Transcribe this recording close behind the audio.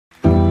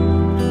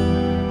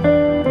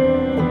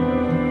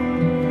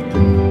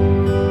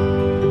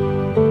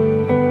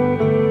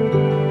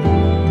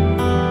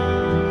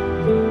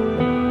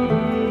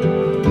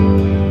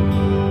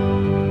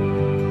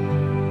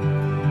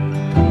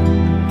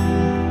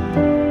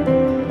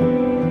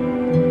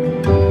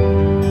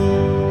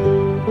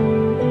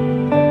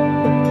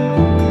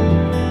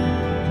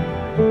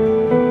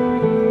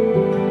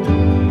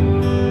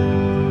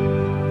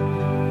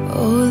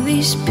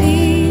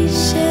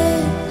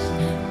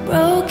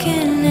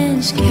broken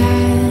and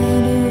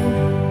scattered,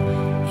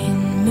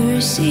 in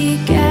mercy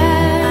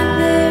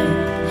gathered,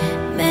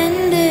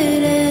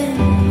 mended and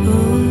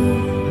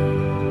whole,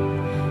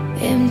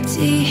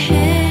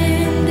 empty-handed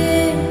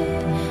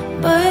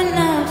but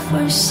not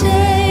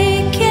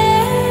forsaken.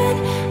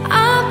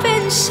 I've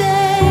been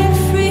set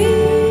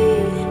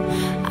free,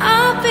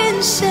 I've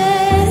been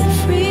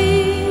set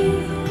free.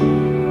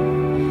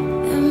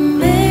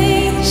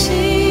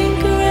 Amazing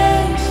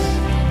grace,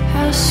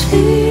 how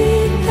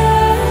sweet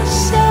the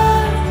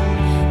sound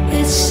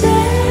that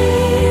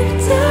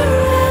saved a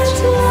wretch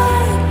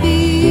like me.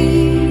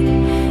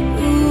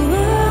 Ooh,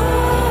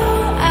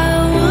 I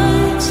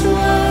once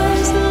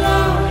was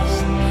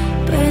lost,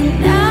 but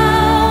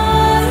now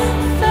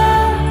I'm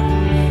found.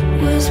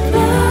 Was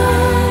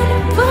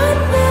blind, but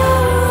now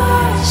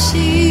I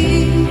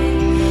see.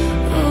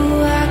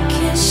 Oh, I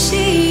can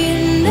see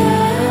it now.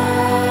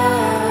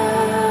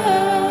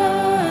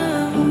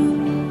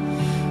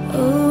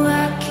 Oh, I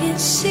can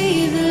see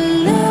the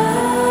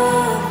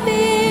love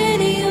in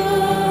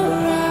your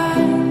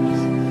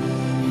eyes,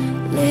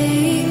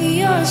 laying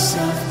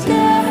yourself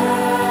down,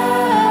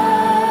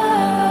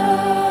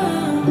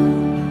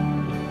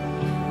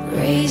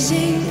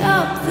 raising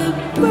up the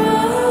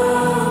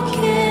broken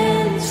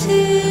to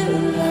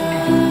life.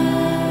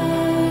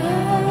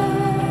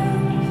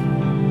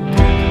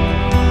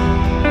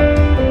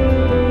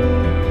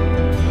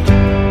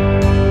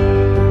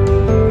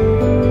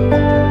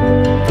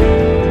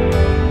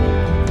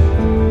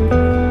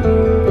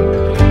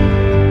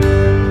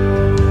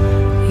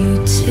 You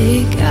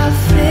take our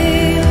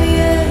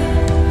failure,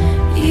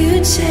 you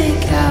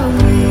take our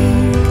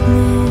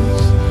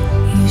weakness,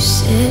 you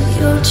set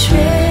your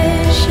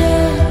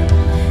treasure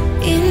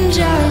in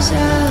jars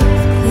of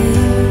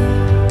clay.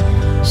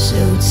 So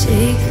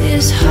take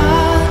this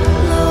heart,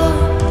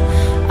 Lord,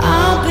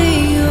 I'll be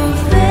your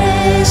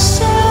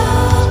vessel,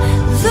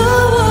 the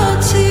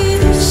world to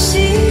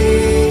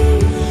see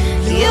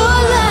your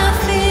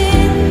life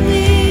in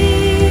me.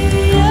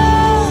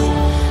 Oh,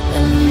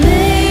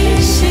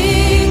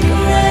 amazing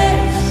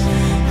grace,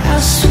 how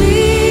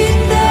sweet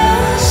the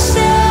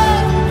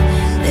sound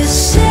that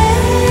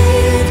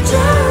saved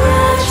a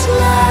wretch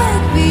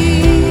like me.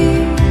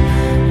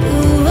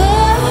 Ooh,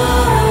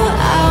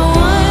 I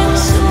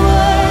once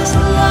was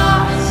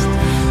lost,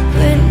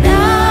 but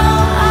now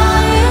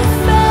I am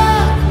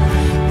found.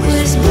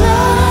 Was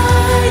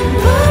blind,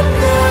 but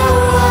now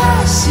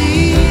I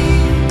see.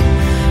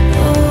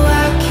 Oh,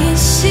 I can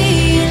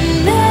see it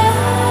now.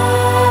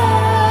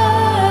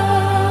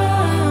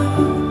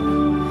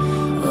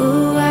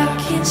 Oh, I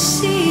can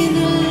see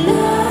the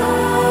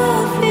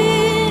love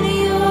in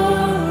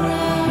your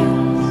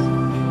eyes,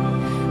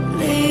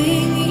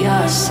 laying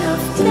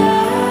yourself down,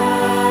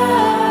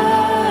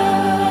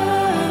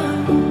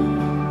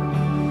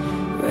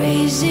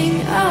 raising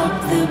up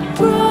the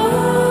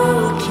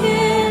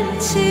broken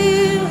to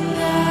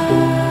life.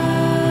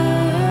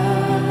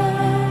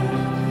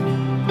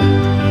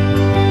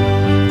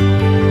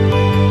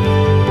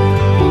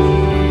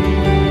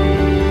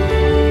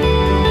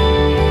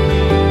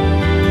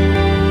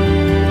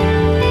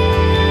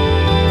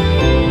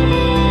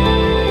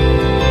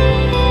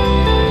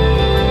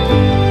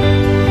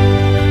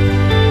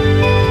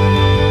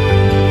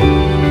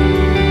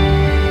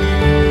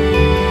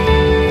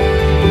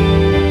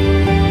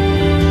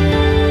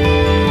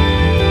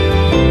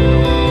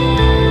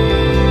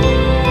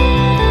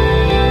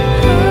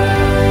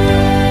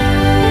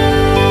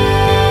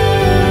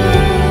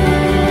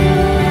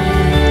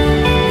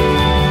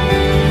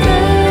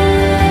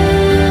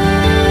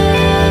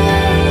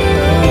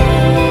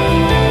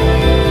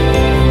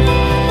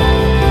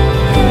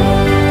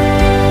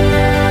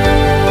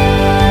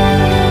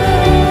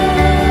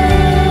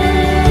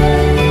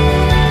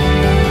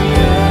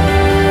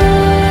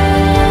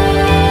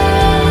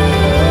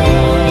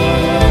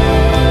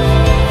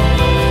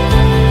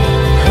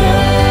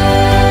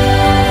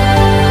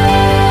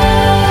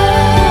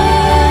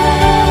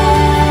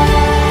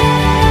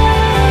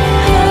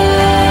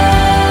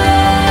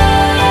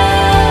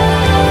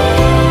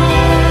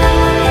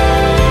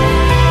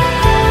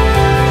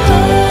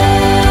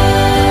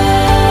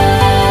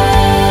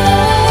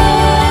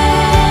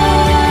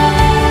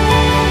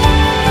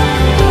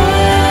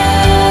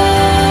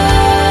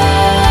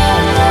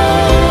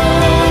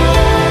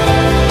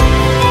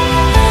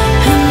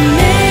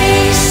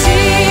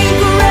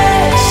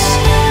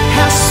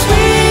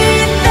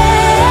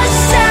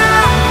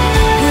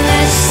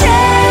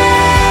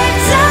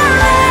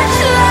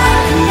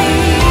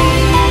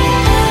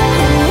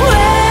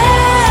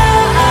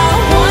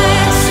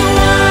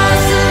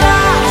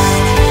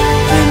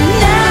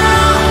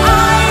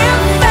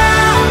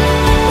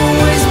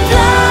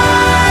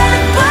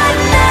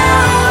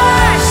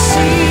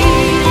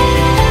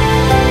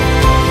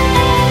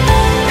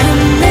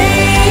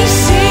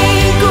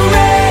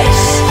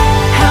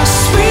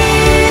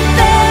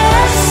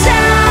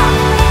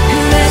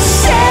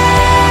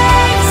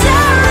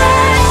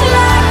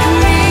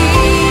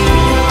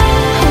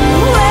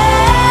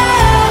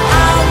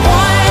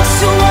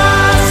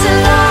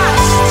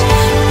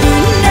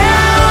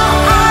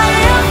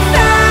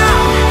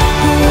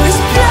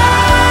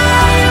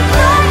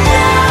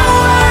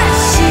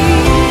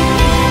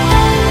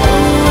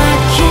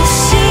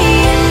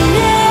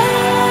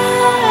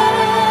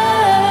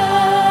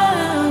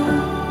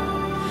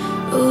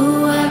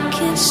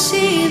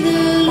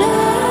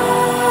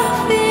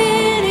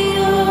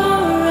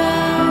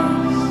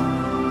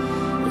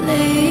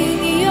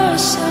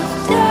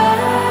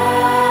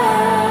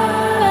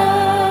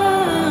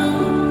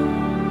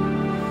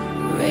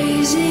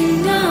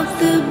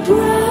 the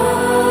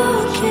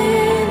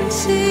broken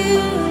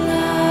to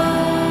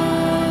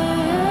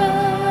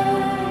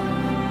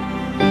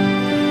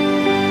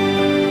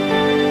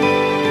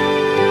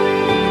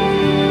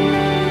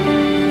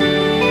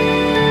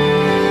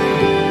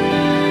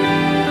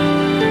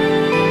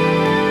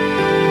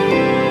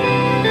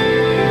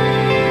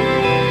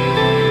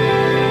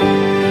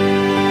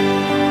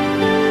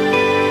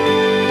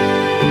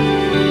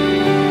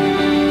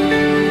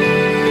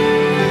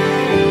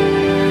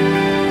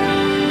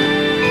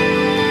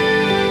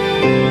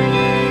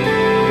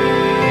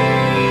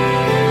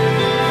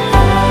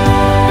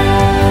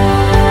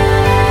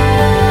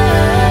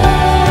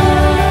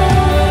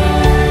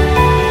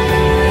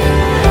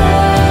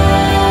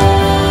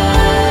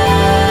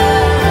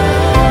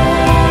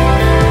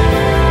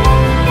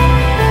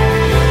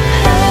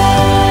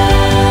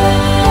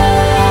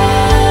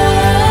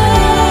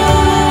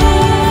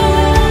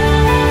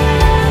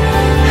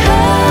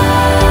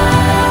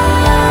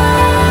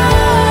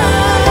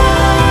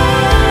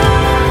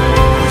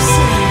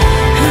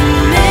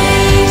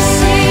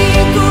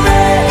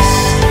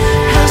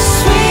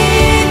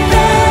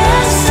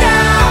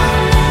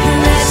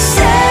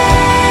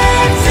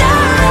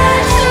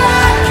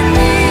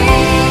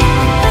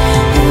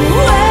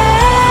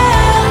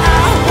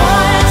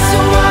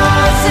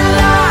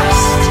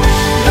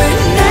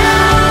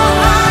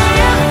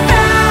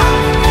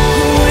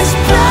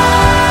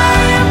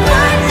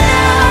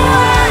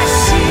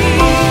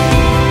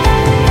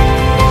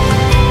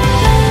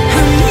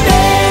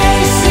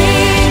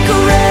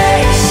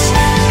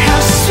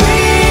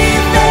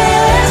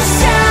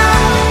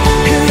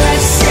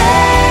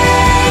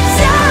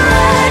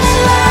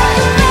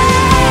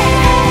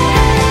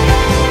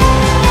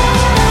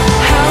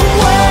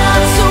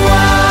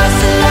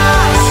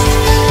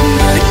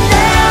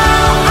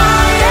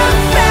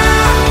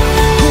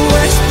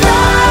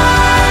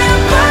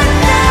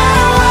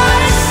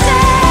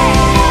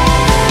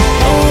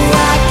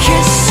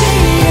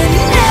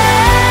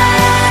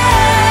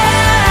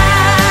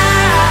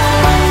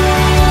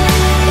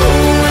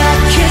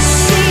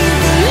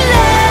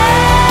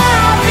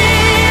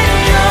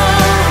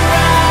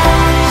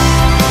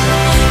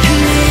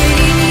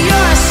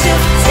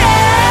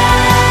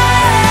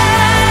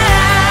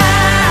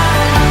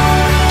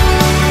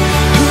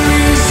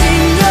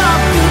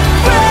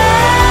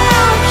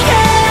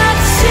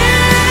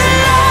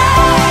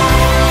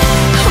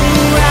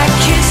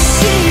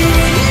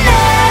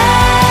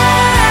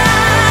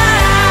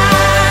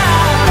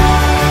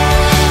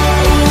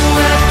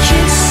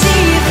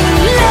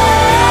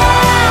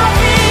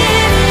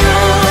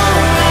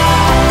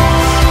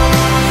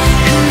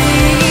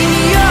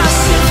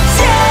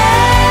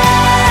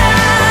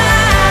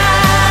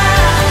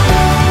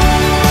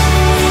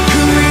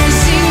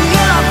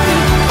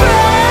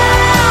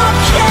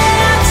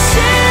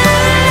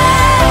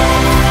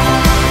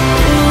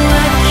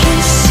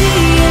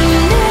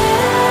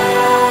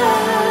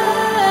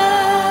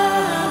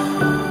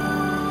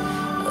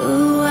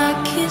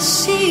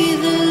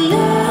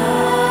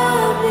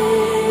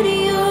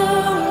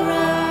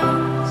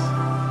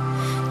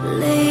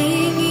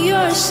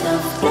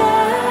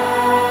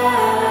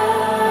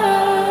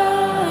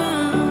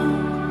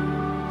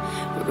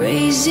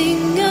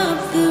raising up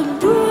the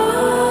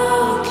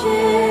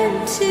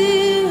broken to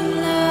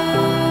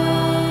life.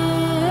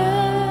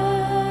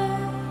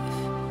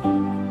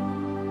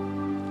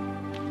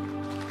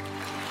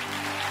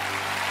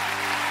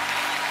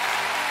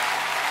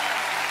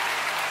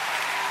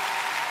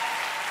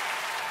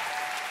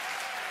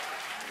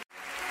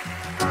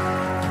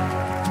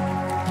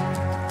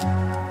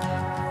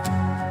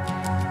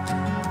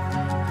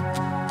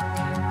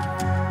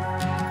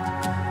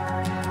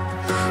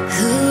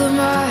 Who am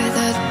I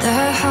that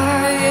the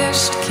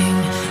highest king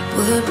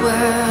would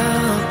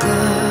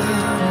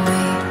welcome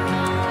me?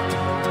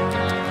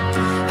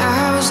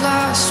 I was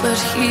lost, but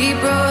he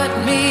brought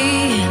me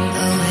in.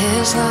 Oh,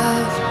 his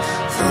love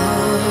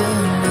for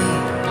me.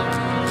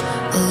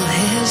 Oh,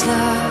 his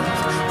love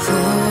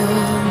for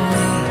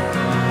me.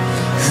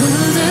 Who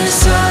the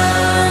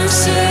sun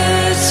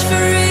sets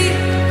free,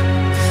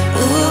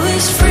 oh,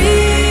 is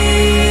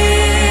free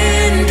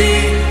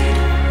indeed.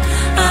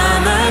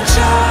 I'm a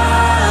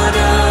child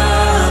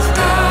of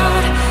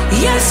God,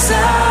 yes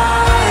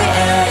I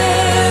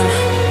am.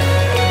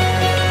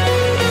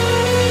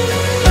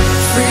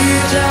 Free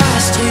at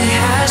last, he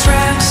has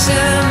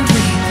ransomed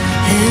me.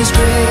 His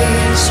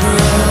grace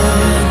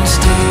runs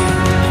deep.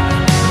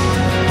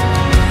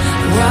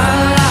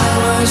 While I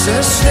was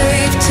a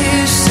slave to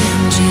sin,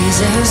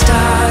 Jesus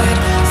died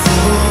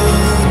for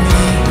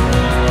me.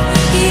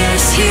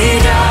 Yes, he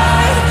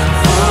died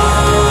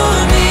for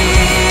me.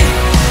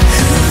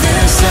 Who the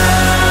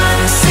Son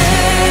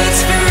sets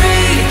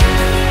free,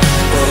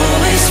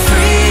 oh, is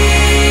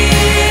free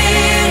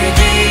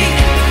indeed.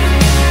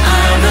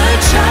 I'm a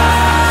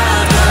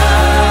child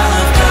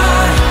of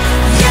God,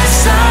 yes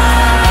I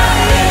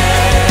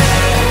am.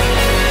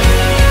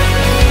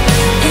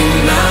 In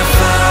my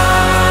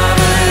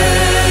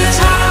Father's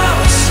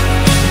house,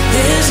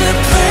 there's a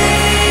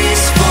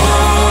place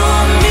for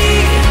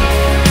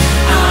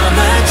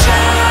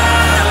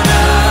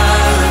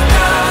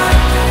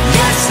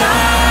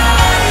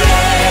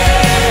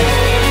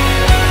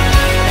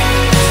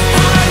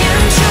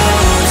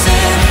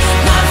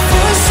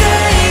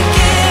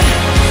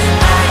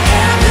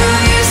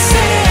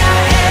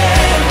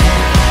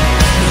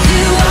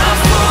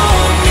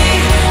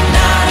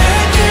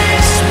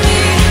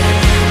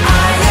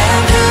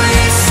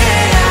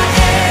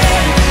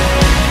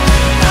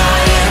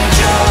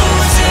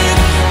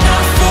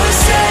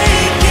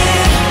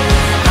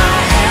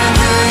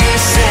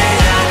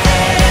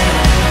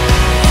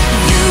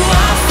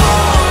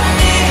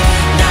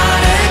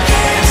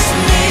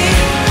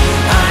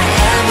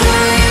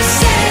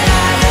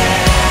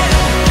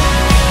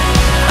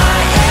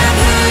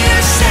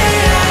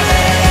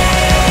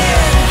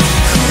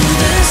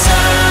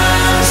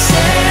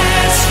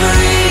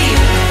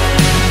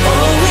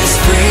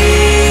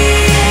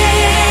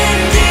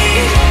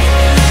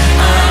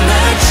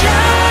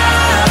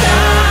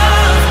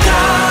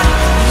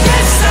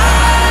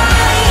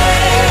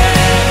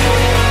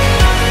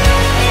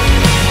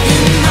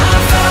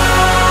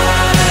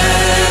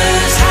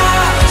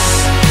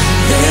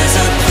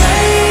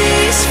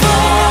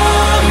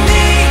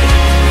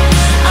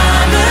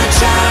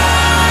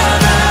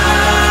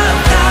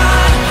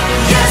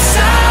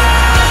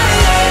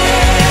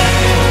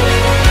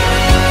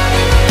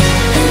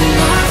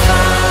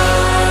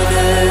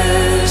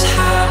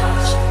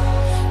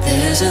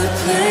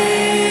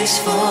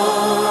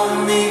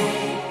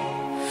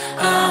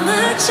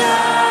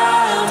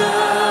child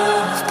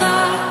of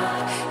God.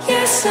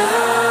 Yes, I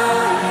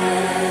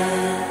am.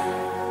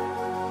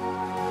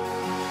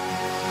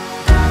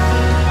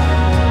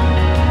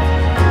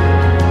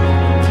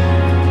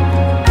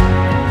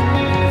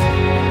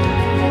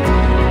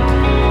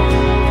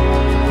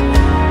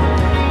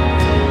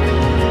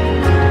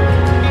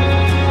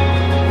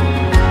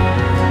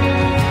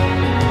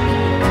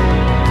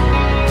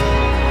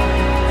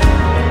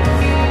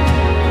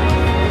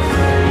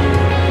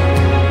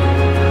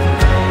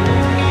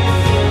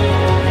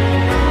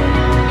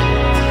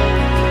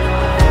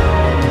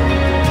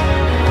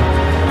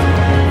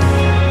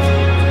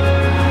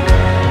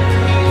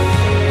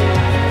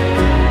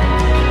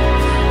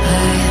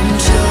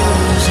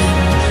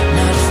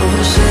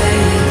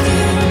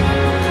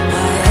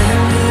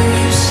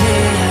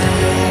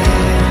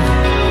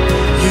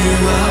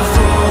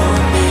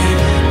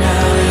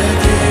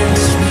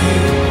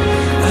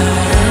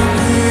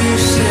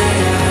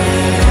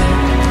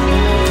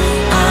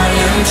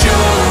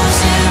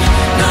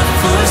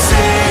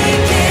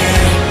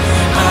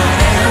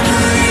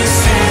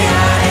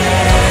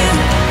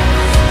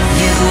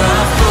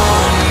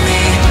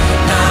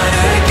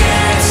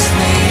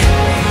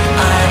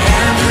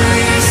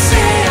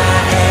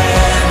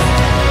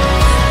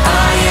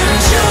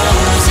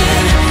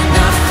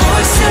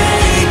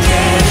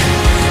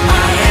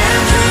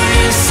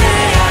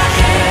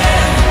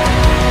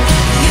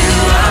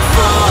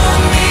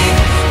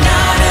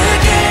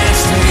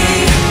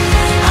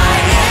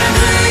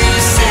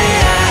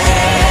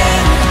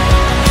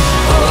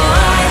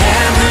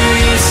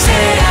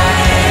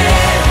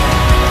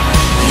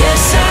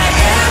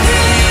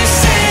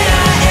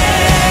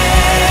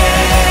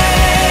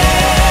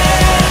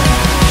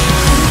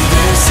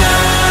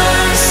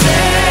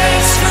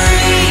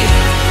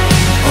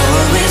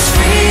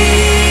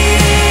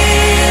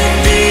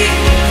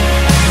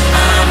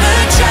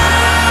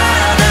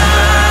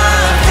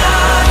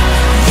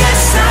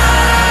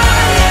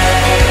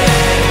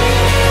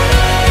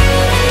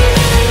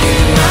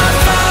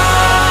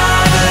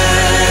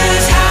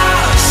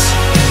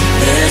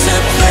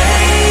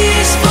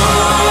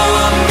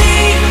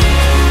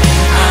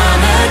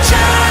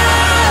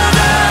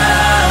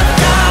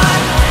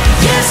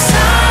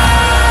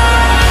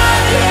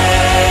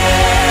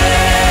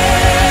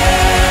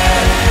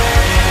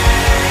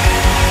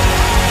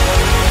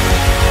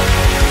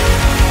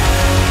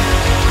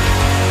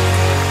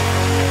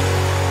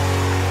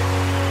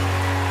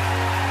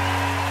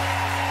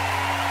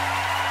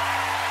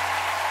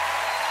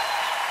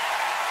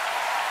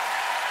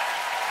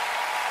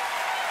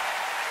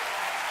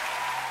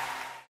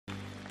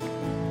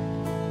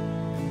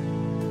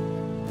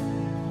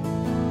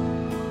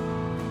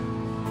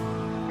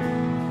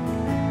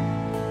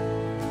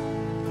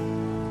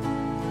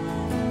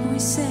 We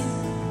sing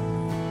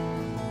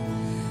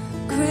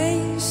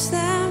grace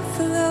that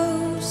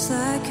flows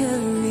like a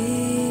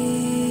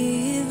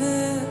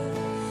river,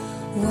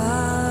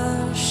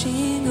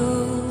 washing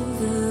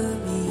over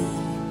me.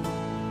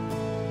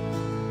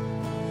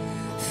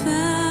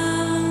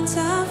 Fount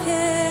of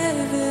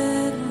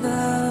heaven,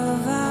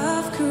 love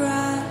of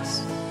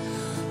Christ,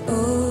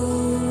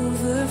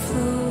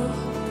 overflow.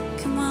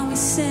 Come on, we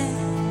sing.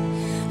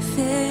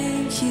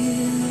 Thank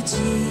you,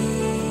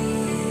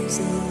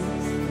 Jesus.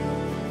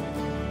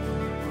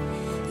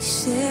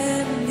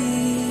 Set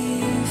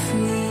me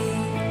free.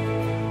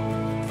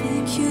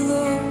 Thank you,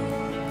 Lord,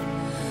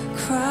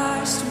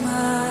 Christ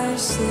my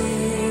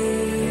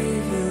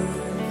Savior.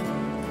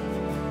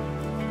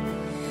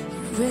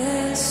 You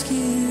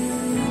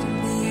rescued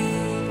me.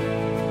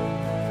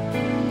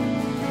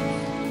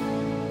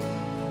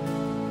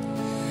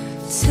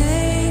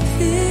 Take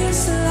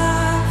this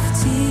life,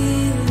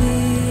 deliver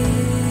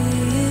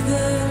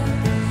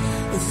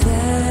the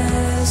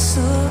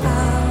vessel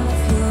of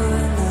your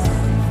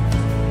love.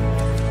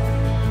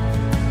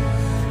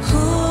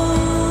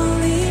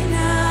 Holy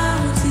now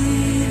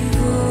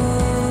devoted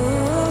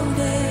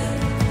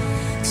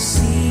to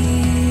see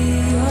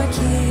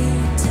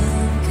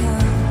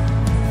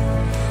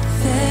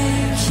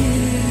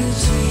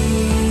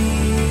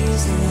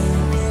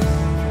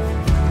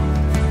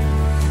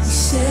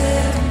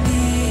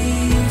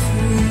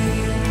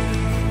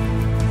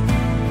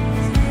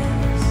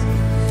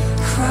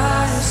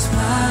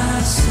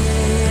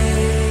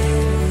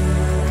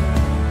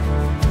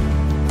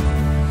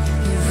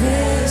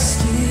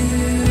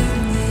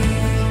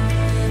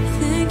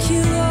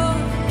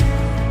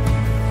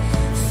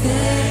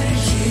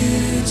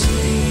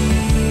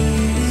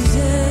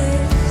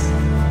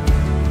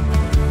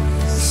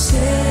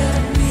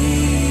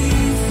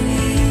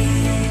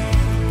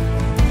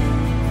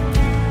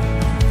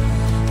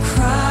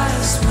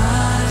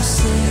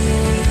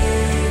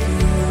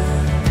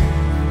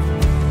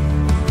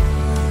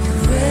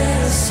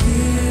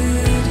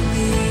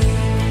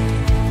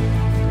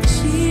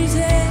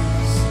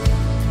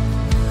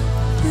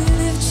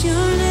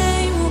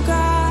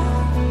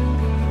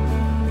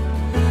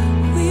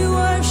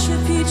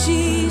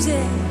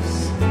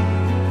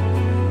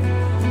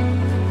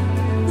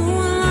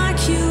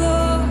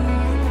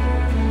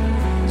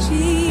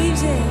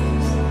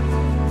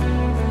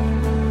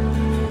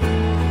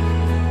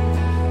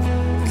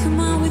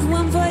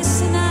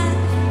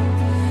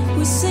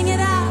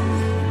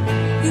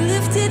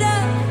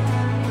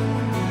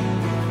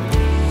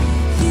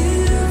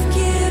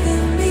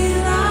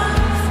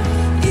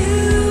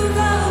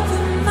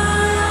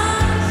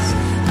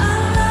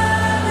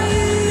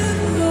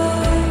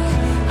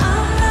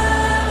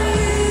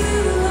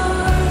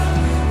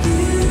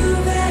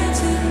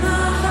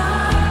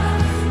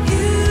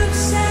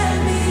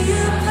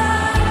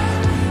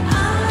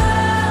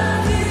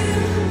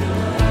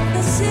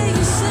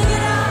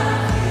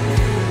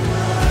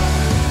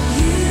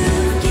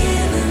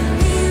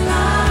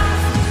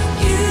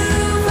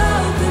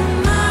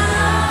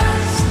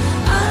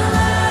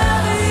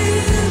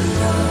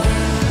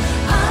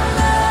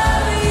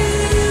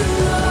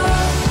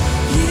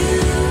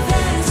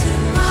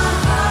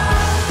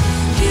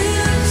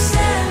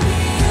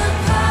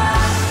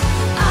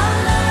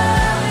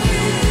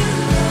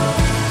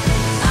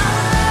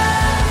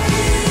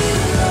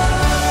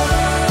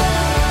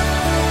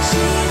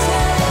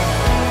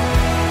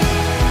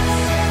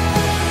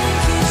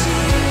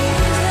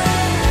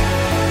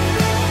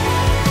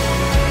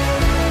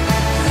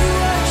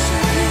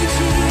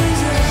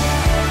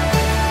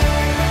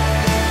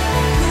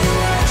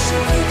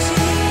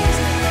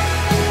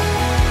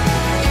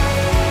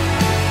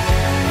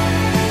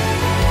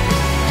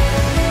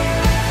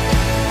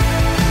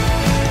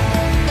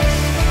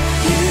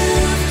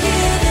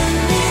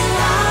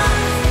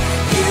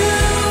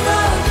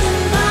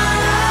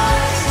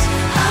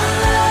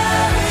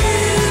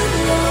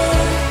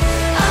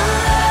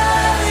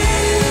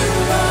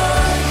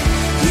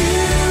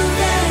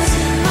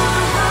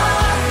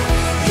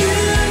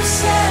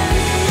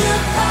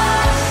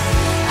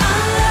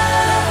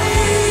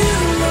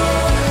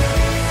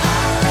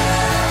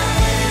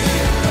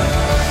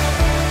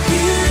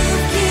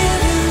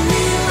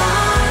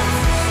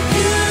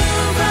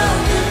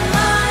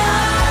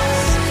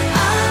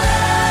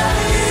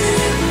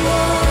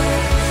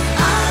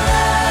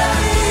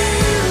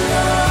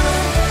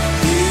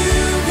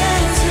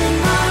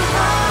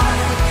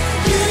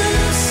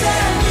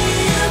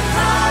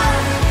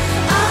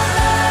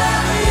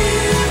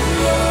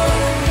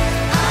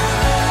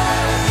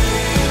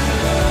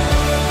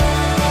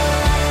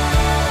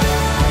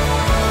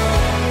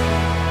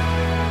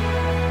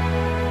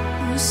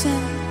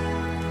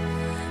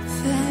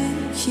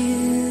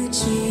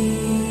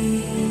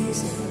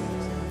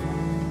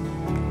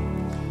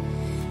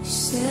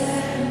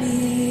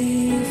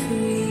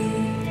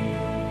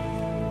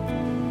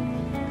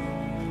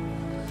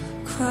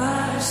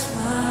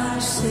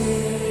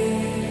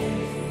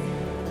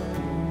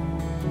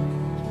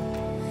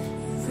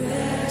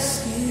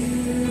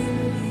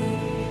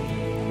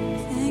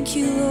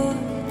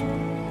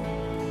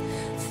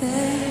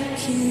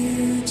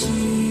you,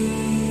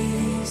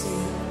 Jesus.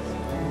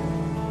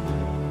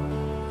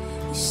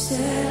 You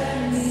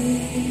set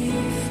me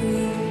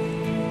free.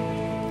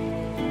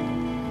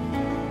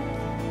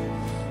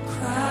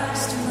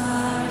 Christ,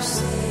 my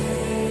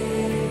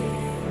Savior,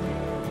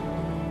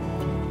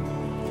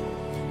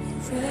 you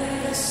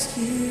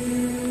rescued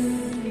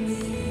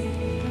me.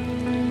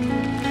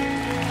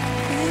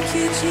 Thank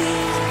you,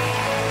 Jesus.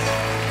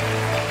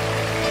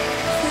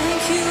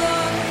 Thank you,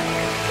 Lord.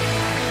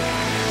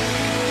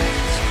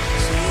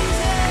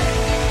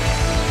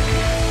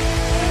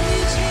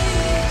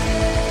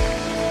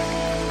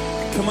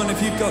 Come on,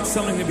 if you've got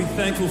something to be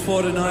thankful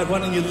for tonight, why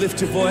don't you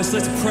lift your voice?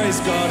 Let's praise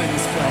God in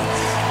this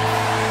place.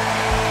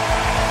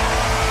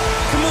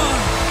 Come on.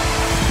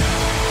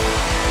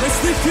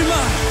 Let's lift him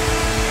up.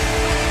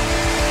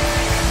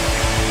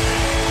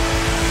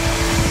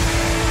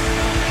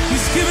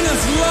 He's given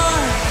us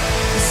life,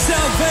 and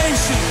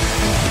salvation,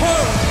 and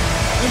hope,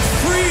 and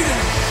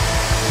freedom.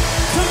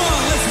 Come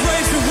on, let's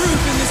raise the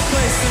roof in this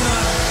place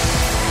tonight.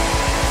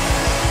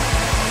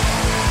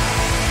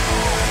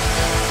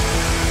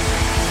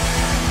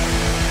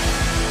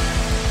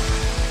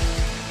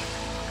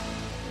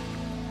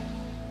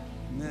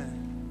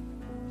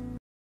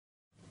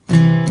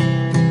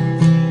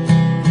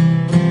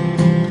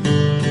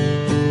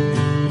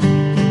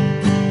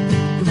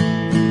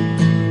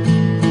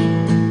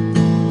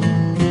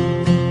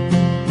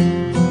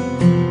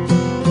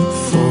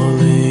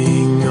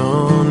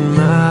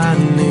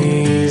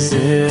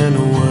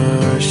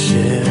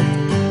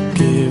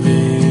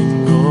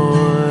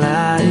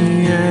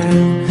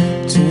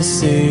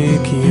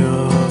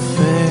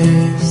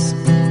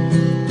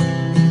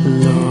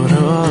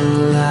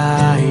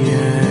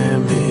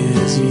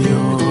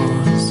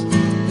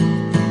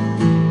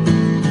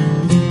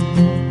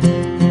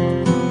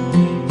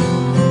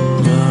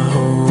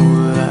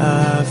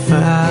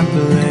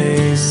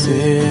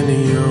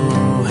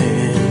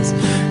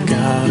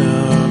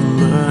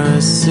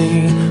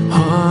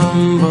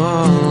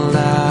 Humble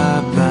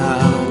I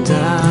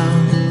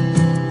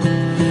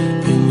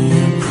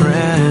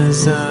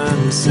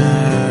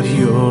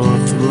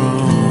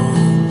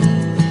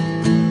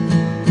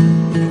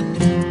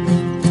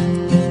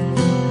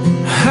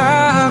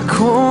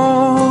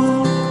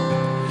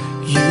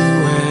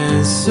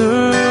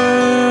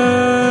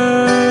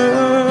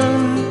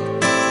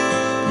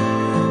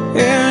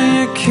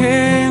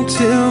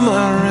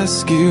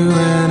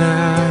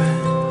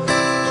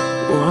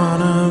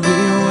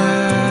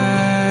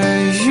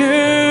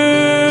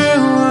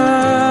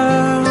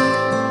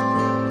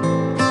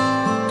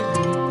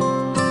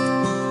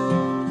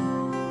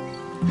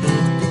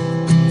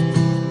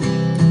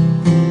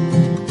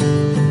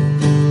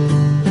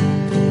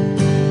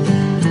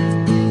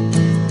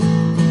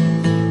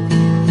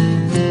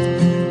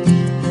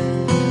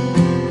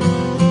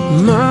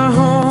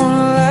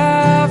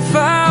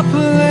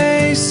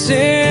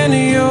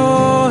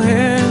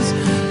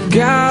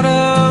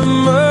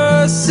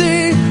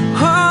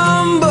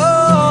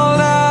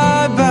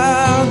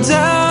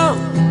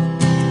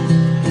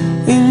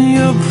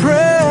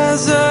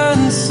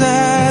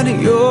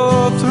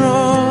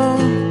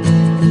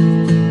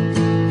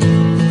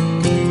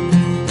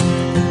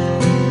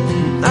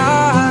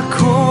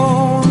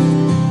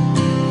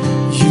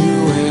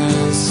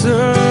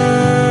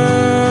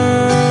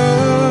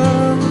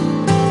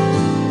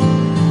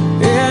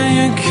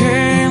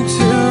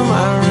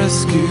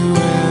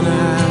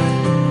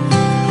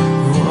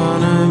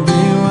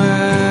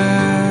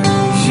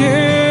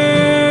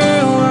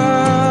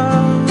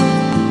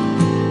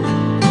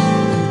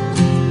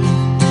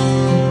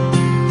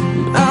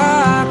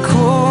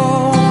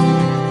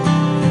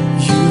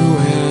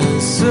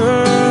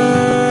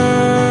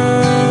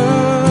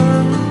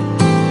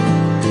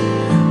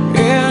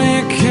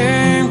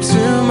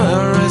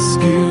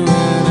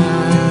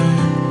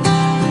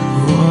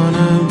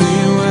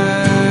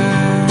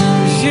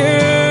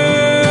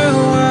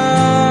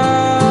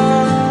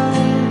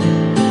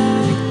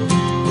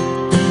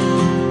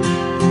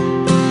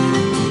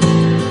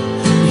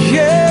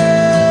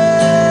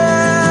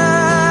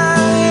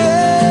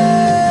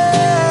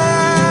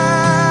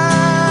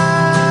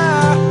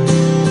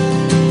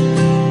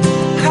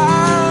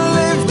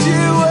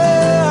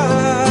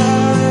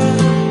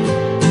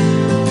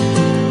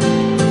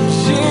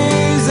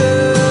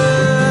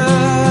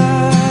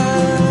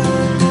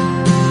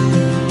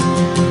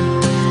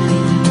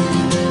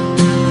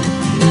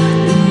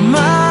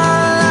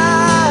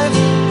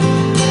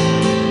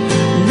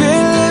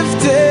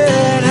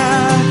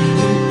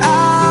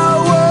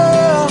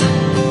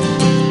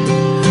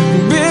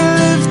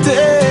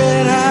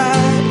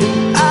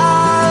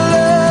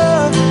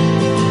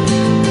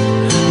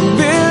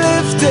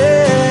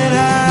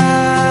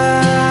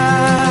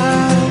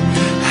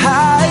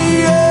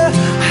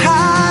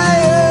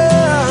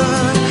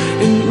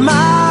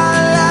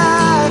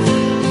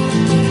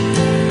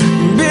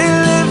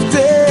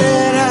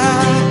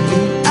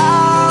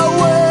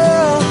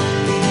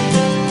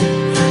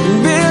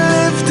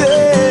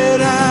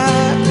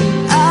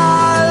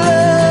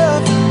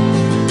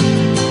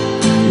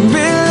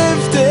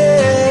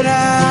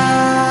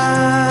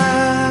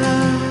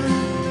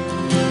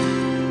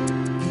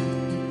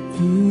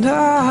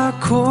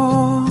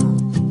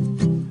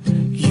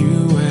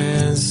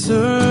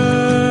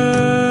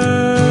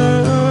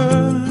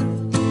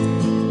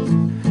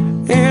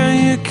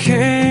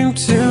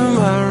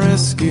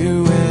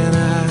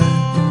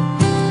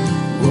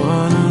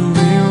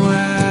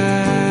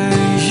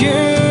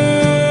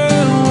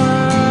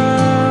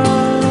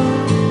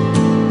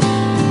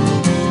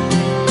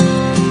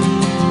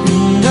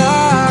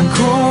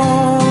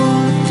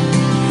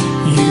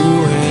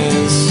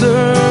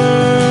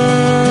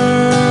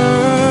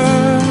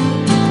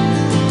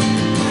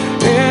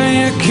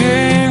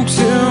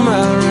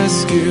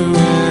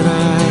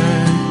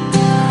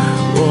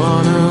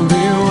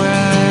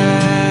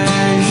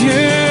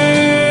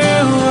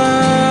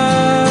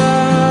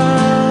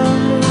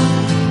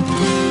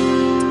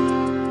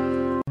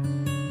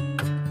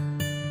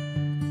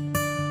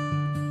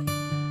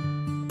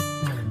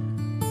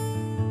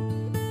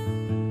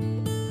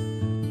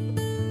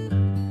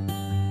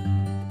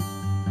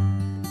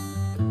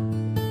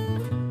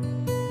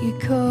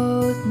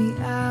called me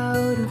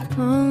out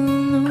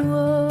upon the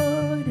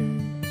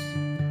waters,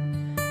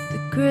 the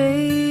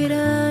great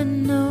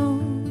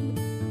unknown,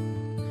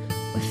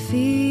 where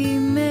feet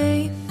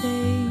may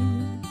fail.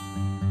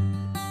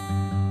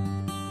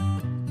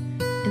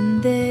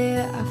 And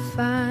there I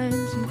find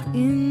you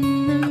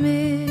in the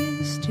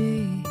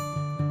mystery,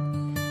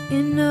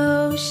 in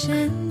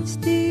oceans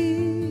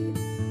deep.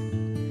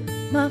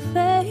 My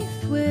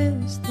faith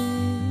will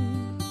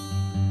stand,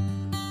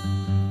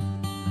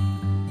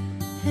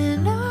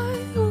 and I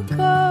will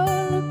call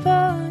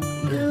upon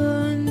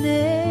your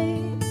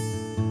name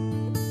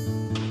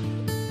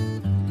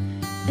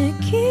and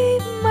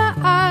keep my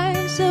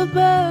eyes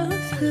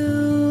above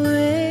the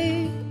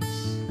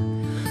waves.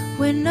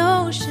 When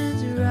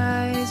oceans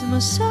rise, my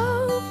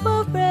soul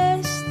will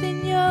rest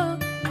in your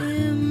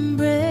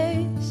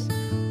embrace.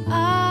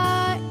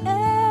 I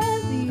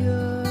am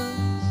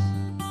yours,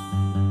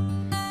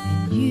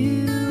 and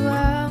you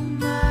are mine.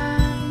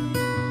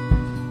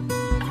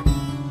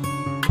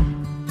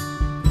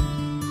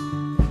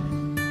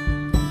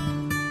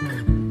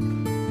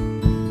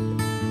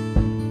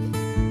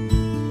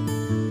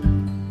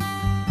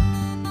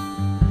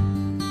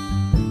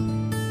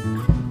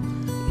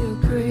 Your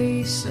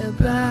grace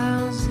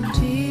abounds in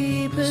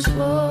deepest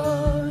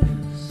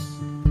waters.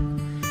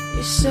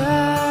 Your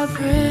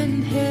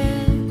sovereign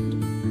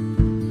hand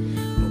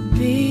will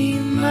be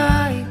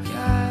my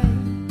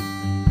guide.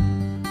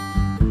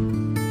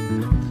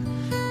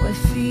 Where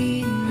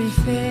feet may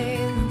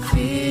fail and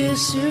fear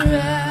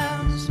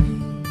surrounds me,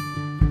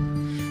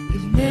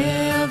 you've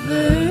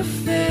never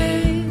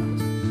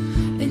failed,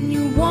 and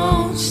you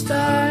won't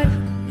start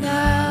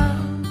now.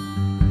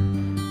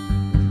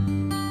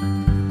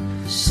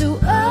 So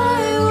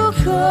I will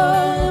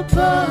call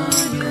upon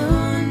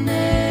your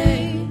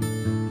name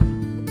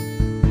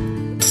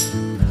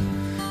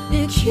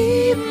and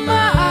keep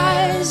my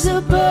eyes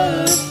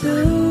above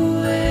the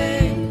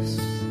waves.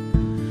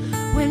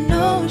 When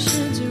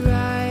oceans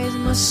rise,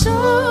 my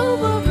soul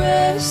will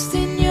rest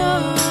in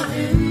your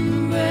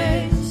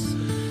embrace.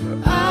 For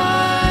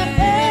I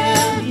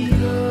am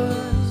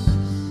yours,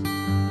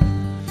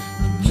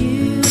 and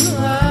you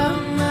are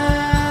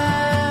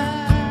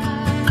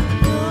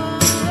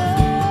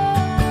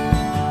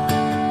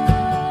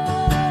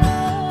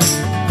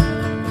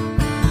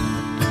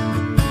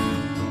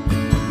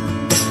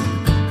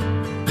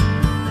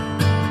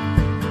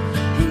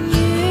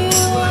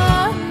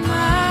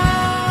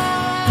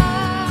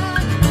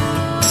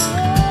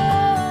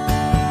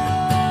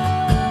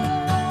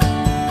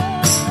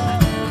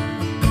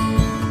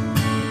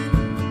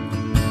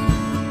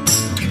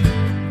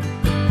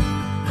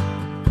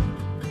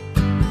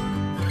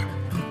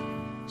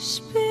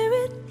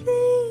Spirit,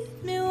 lead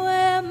me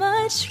where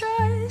my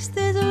trust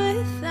is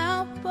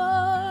without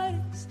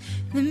borders.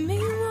 Let me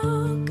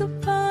walk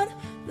upon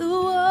the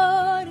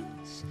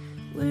waters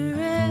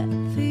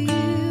wherever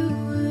you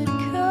would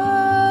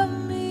call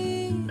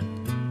me.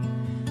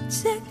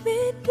 Take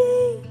me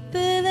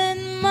deeper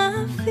than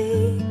my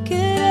feet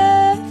could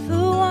ever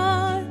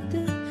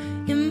wander,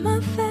 and my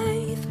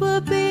faith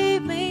will be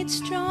made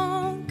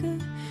stronger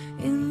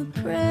in the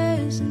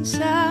presence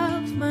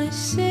of my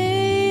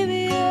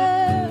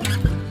Savior.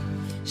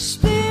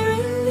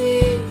 Spirit,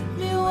 lead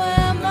me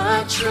where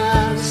my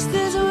trust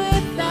is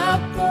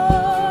without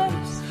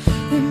borders.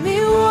 Let me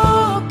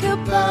walk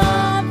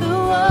upon the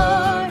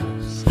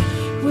waters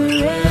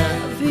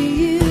wherever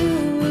you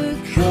would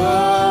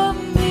call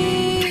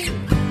me.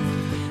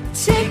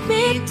 Take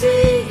me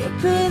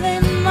deeper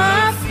than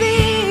my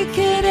feet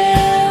could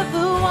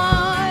ever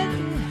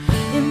wander,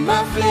 and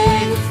my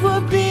faith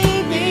will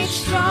be made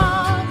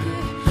stronger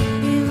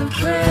in the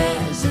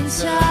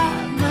presence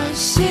of my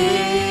Savior.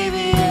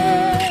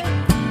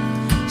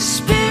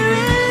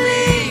 Spirit,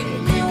 lead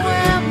me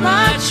where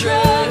my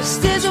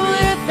trust is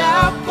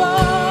without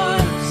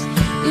borders.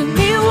 Let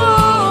me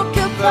walk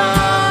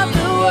upon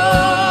the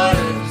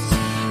waters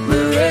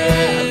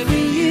wherever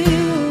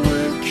you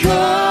would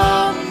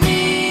call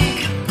me.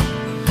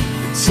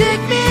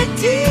 Take me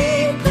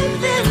deeper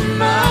than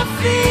my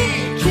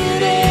feet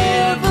could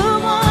ever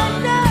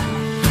wander,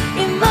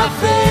 and my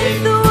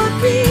faith would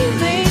be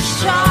made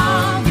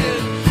stronger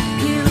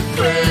in the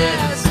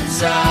presence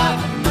of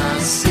my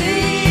Savior.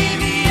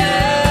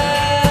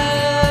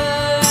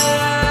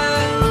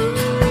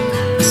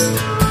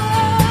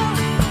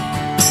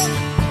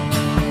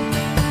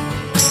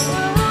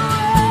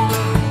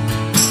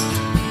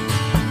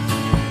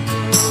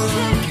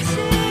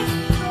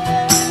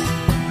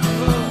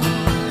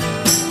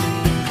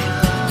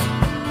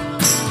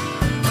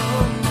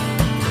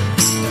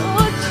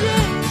 Oh,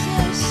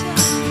 Jesus,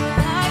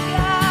 I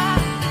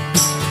got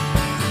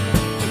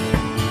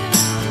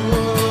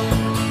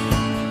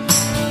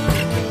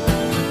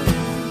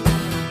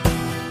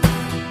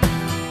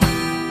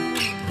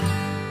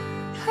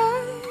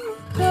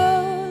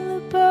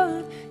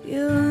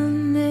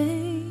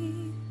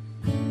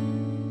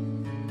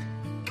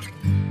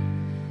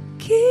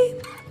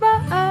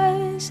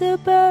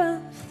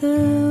above the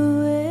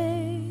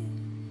waves.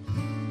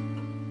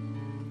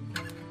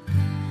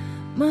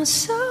 My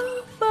soul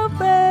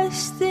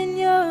rest in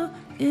your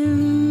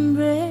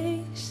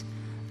embrace.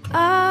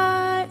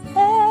 I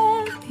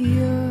am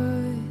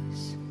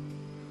yours,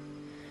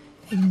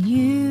 and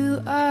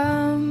you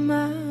are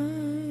mine.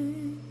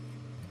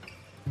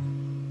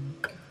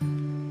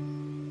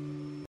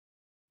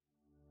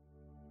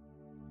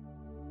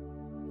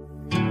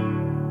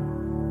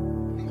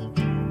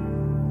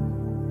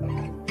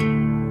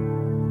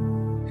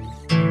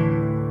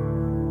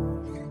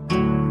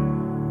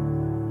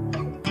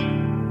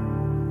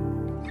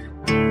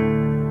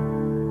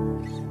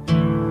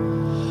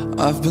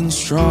 I've been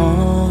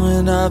strong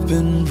and I've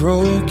been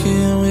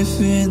broken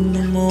within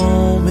the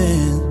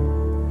moment.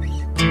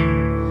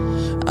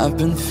 I've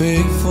been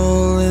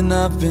faithful and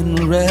I've been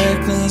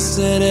reckless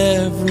at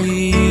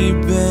every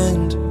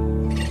bend.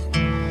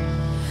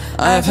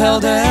 I've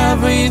held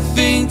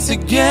everything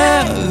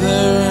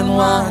together and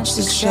watched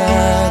it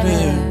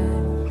shatter.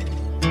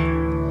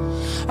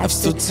 I've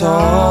stood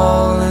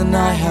tall and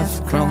I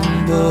have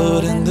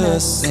crumbled in the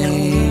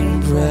same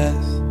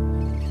breath.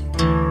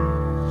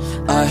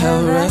 I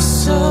have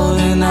wrestled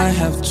and I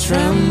have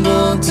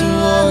trembled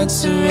towards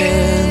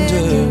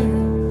surrender.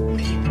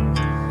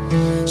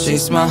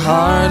 Chased my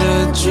heart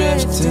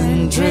adrift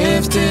and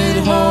drifted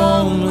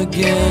home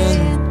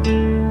again.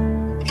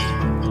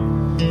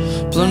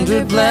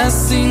 Plundered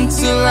blessing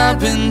till I've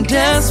been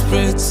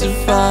desperate to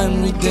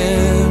find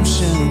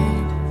redemption.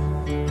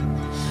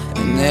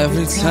 And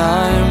every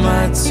time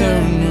I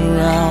turn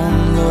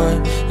around,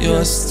 Lord,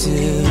 you're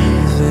still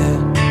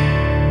there.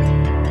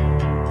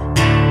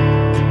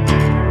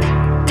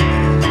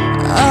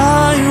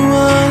 I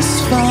was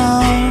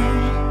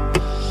found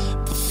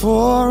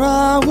before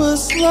I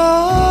was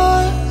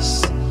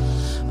lost.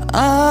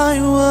 I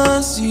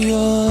was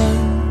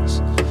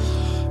yours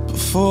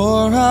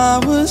before I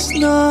was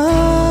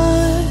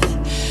not.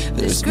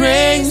 There's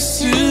grace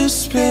to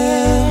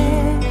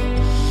spare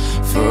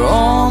for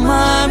all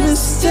my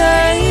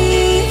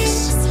mistakes,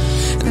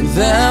 and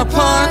that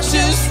part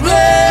just breaks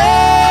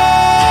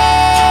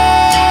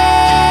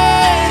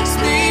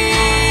me.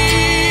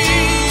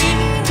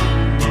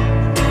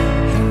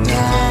 And I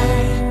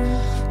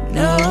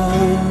know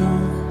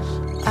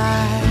I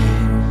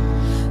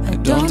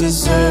don't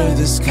deserve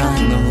this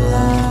kind of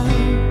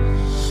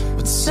love,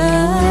 but somehow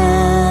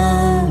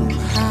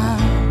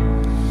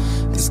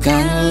this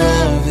kind of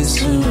love is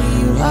who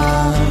you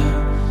are.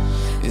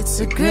 It's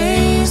a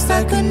grace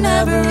that could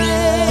never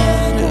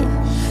end up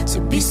to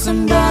be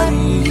somebody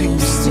you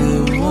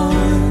still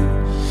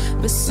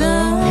want, but somehow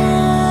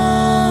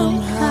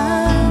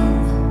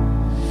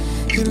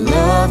you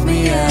love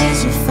me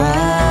as you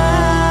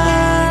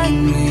find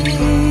me.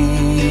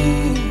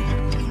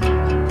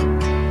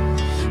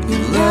 You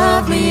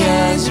love me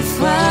as you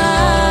find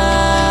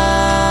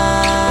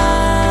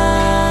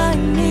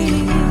me.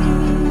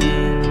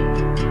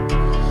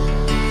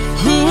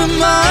 Who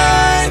am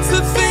I to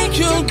think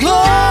your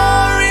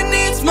glory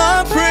needs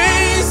my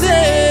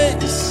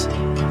praises?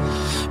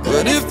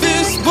 But if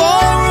this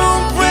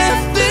ballroom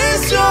breath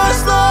is yours,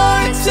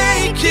 Lord,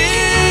 take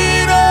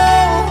it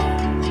all.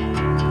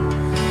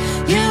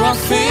 You are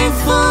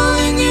faithful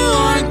and you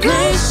are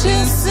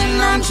gracious,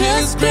 and I'm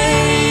just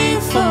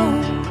grateful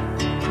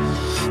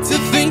to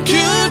think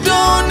you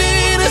don't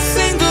need a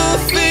single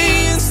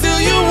thing, still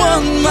you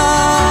want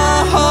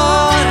my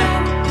heart.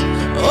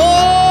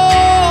 Oh,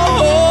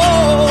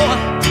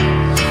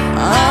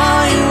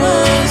 I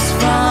was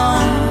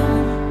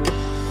found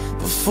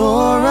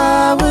before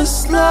I was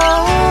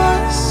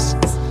lost.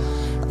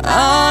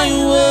 I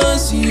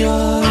was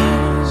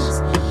yours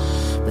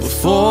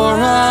before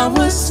I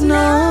was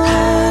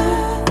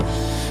not.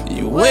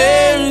 You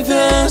wear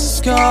the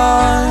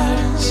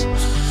scars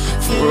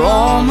for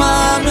all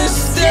my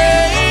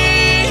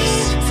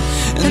mistakes,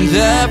 and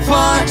that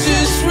part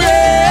just wrecks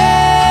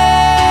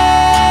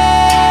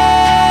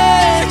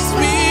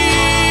me.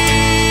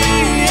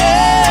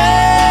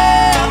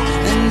 Yeah.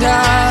 And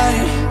I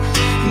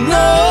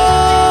know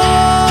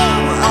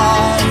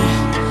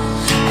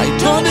I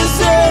don't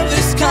deserve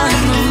this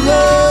kind of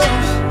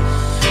love,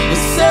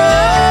 but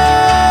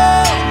somehow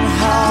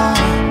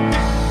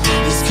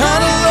this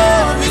kind of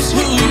love is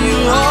who you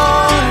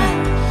are.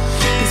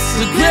 It's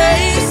the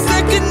grace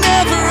that could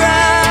never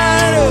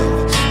add up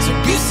to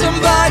be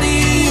somebody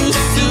you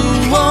still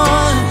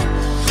want,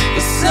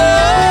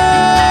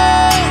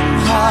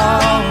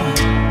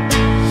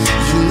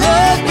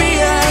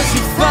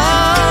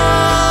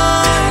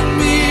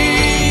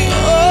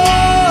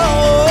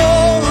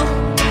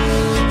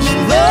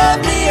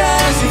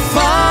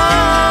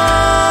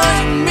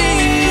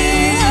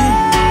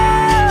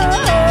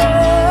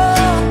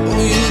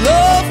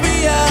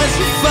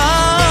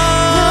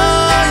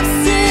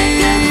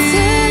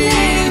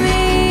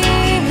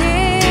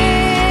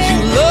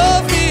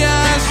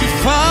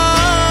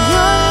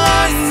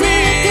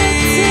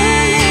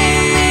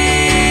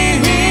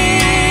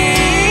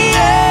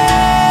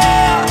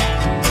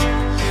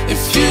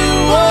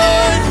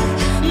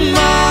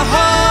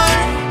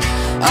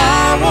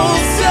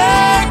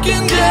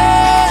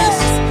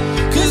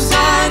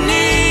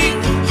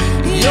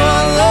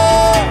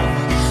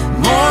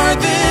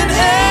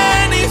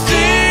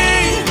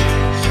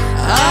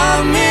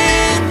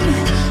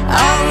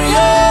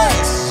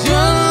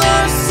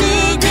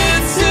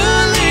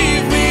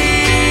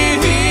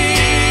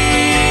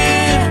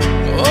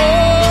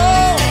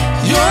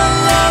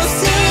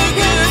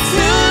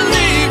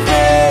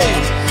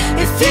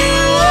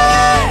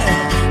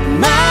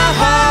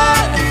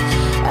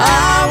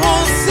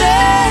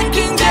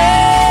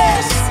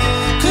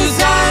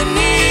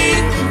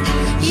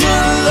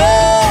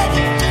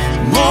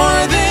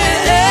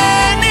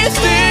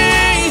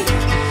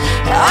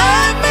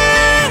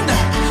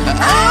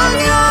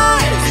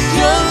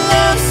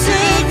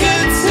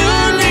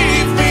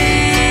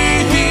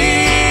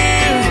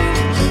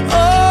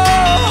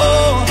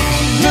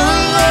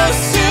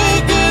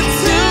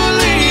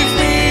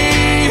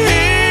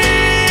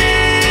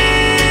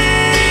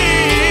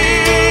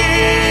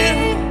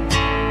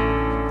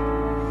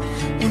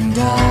 And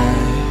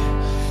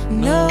I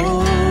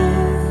know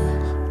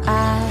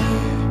I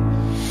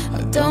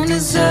don't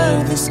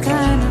deserve this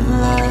kind of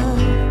love,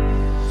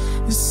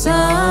 but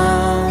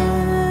somehow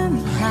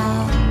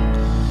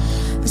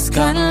this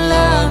kind of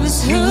love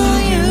is who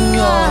you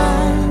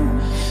are.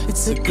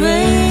 It's a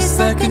grace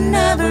that could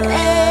never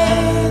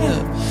add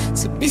up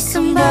to be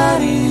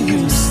somebody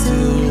you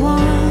still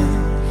want.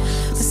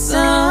 But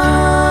somehow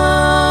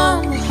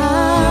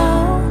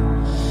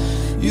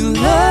you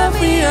love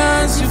me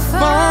as you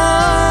find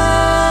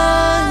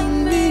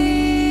me.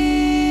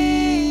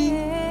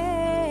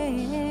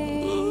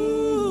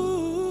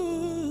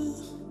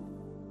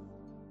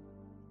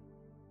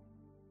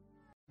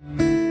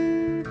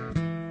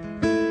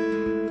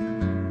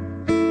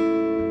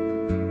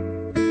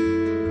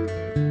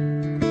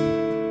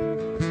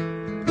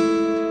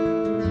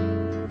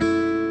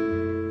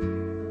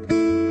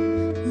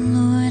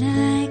 Lord,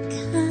 I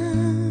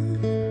come.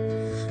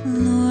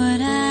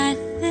 Lord, I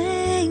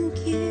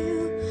thank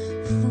you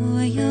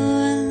for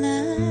your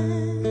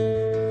love,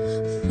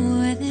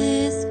 for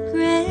this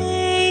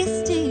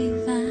grace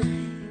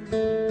divine.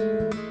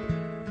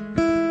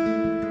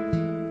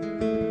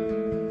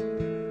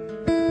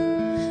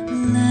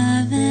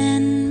 Love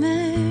and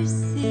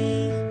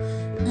mercy,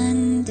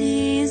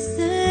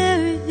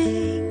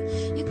 undeserving,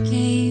 you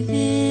gave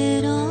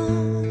it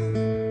all,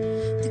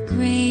 the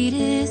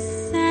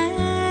greatest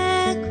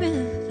sacrifice.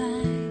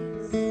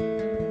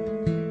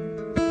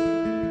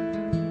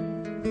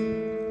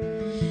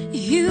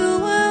 You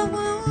were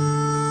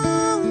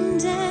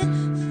wounded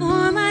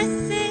for my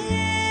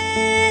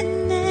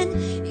sin, and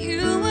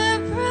you were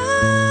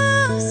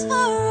bruised for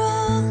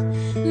all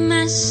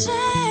my shame.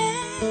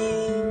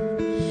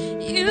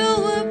 You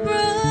were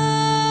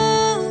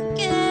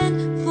broken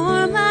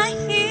for my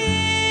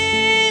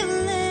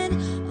healing.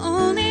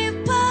 Only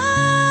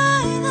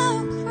by the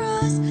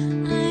cross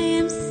I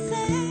am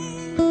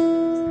saved.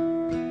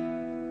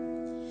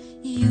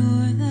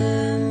 You're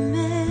the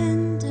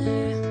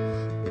mender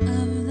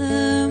of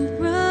the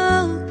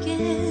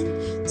broken,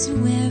 to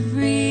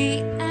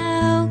every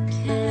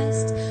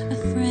outcast, a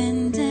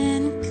friend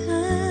and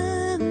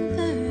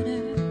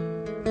comforter.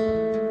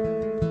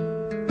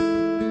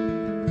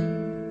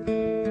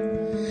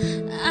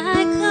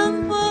 I come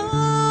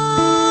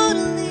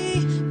boldly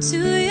to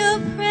your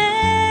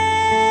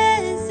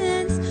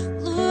presence,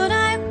 Lord,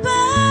 I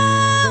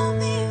bow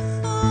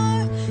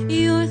before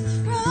your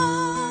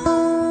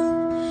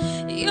throne.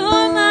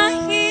 You're my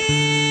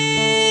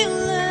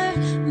healer,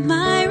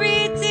 my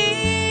redeemer.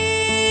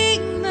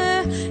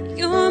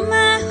 You're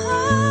my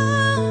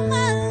home,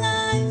 my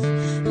life,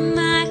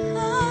 my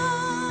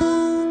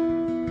home.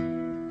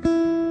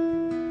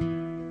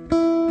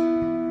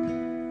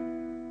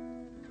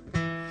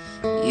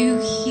 You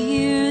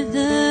hear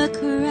the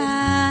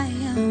cry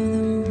of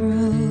the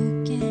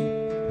broken.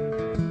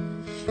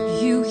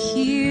 You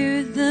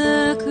hear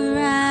the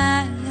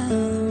cry of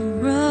the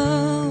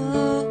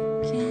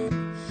broken.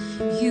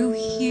 You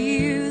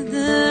hear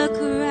the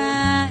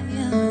cry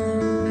of the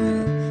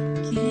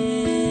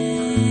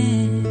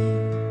broken.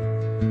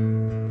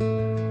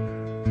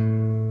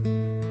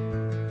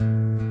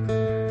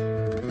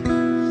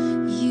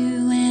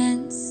 You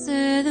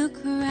answer the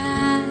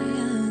cry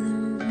of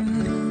the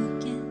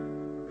broken.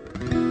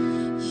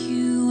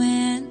 You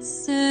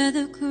answer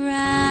the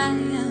cry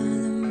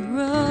of the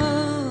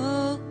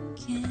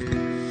broken.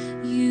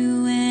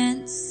 You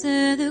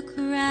answer the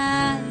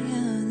cry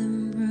of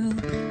the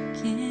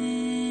broken.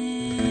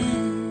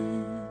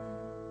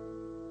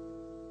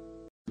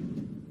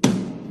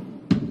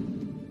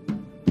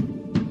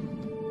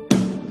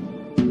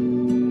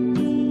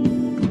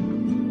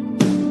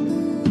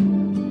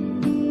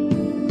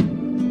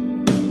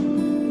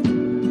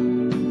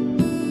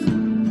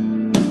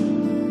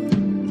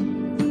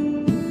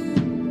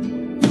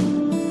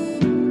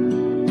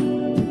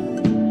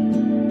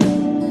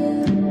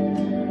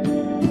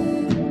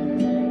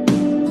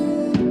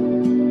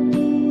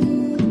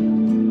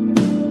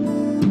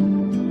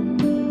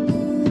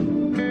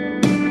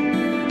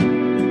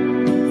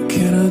 What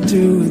can I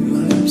do with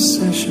my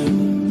obsession?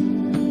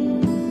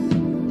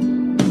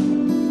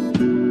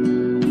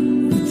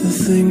 With the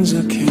things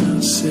I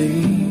cannot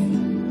see?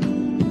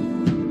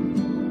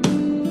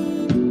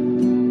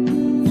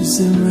 Is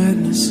there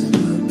madness in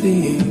my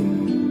being?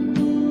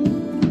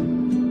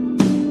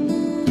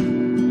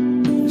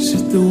 Is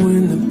it the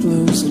wind that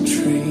blows a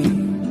tree?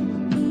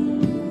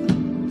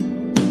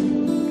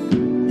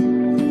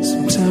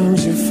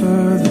 Sometimes you're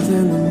further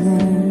than the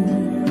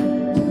moon.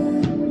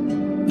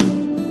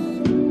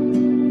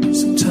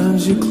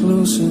 Sometimes you're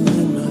closer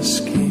than my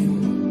skin.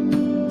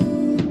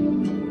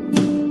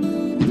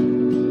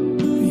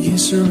 You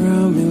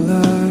surround me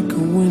like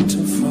a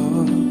winter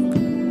fog.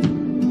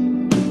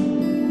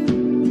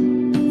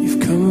 You've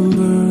come and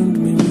burned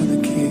me with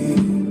a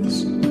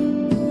kiss.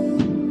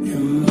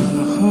 In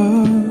my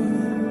heart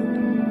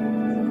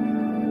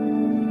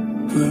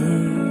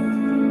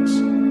burns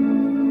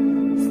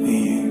for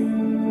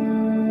you.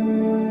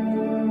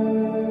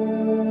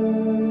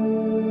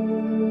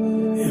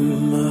 In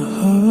my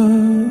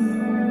heart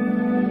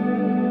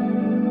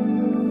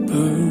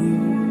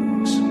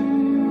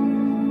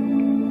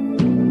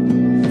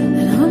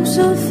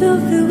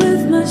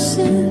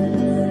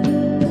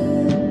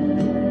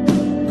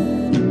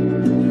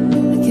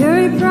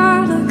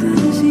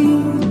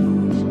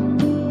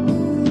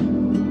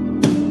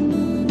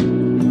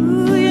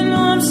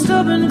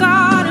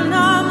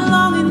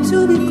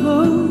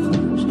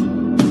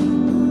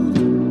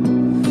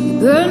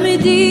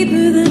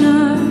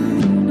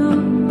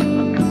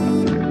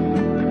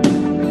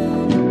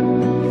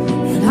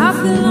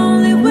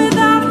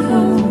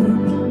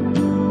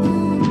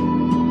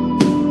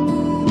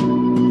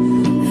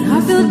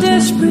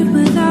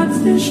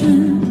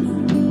attention.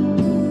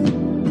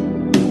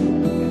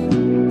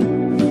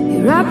 You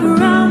wrap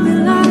around me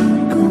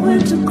like a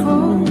winter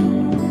coat.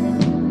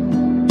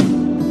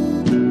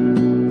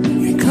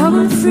 You come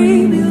and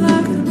free me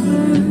like a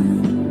bird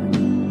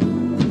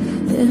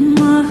in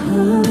my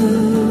heart.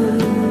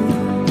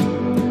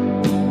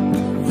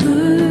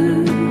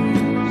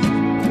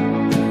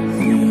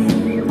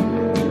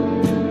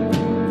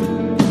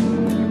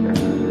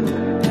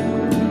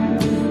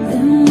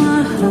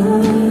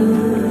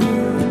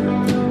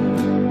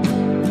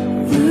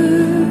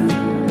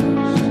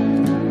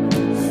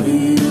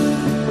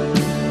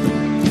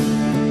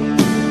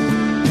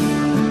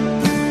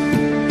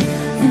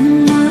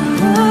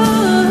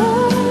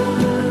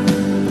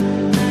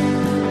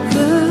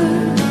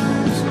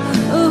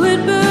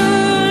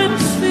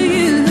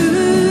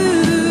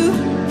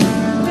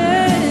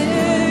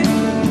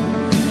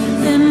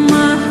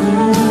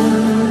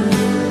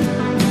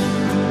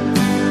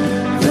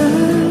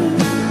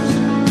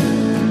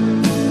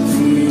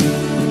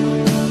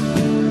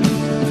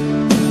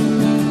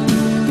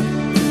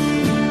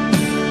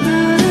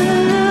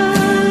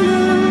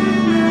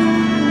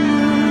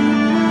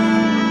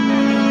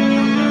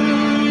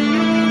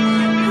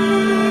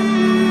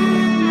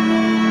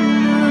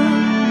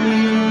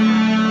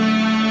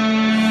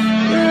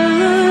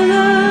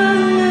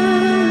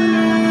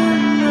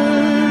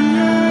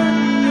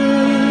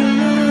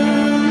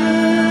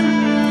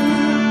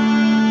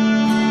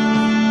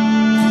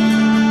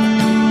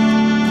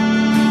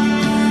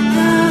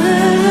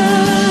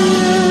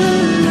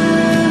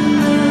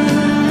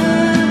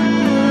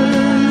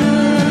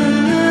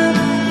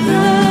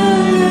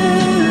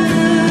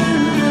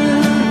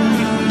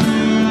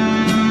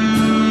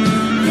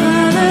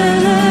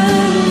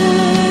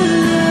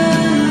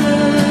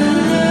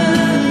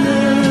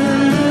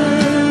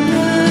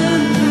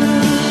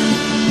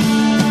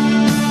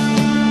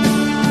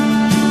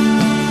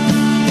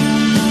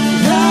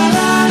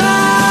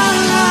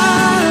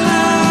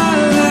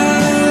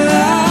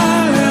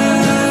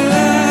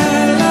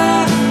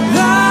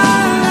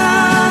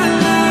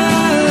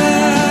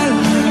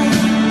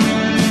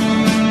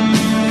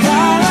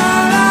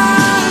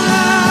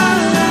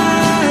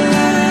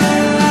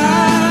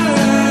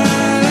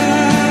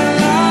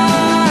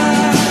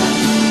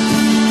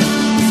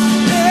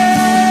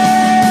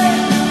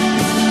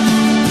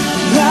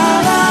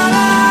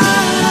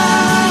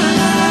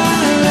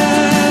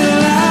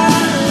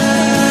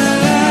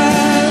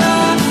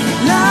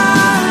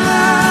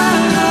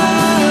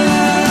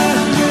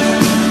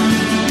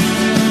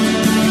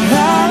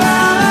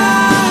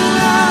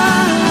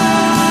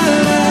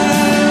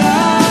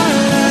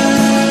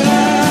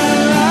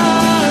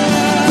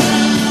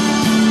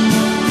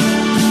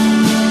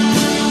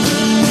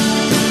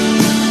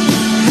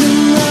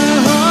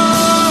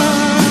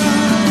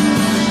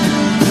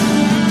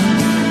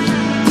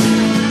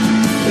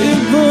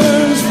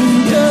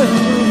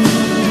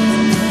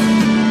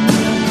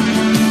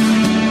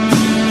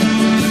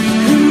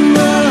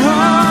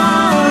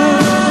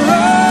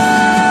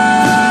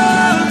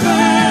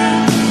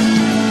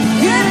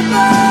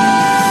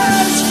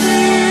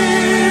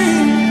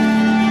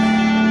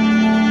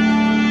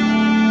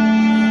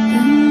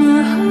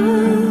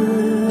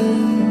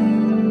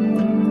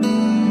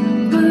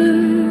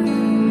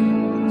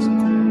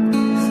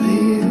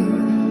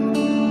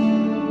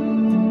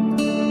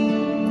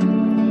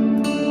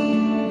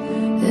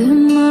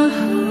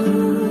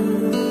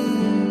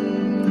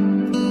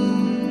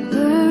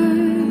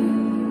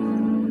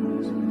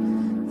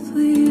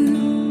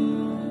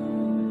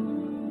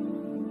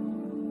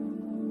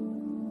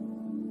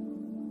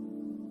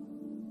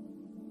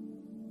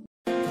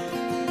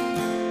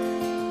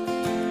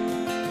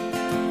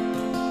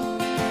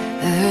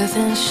 Earth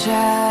in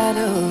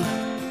shadow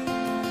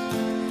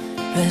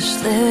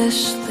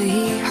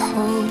restlessly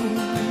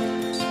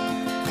holds,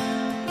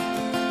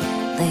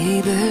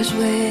 labor's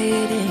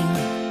waiting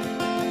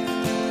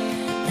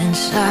in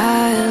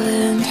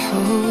silent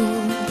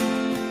hope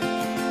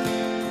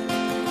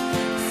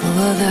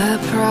for the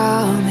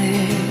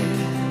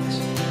promise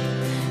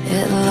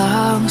it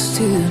longs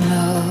to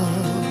know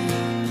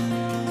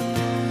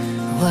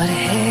what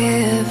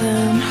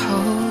heaven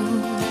holds.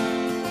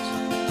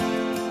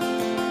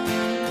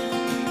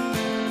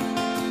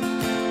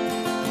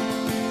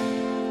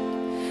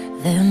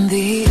 Then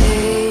the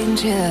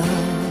angels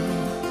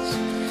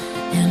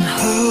in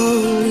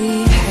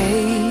holy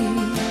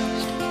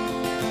haste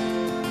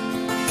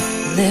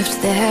lift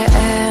their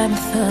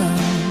anthem,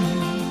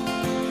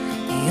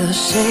 your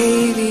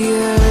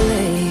Savior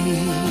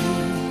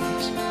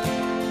lays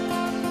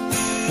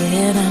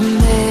in a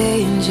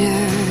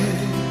manger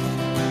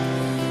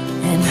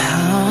in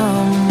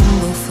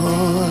humble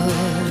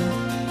form,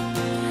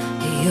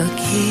 your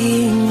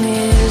King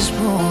is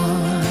born.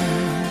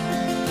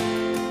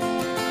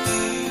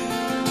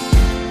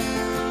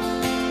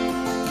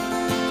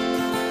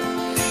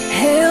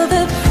 Hail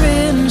the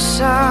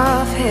Prince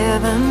of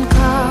Heaven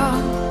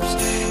comes,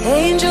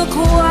 angel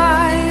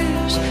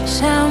choirs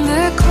sound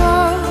the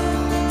call,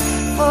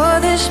 for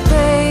this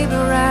babe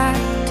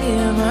wrapped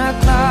in a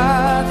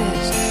cloth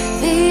is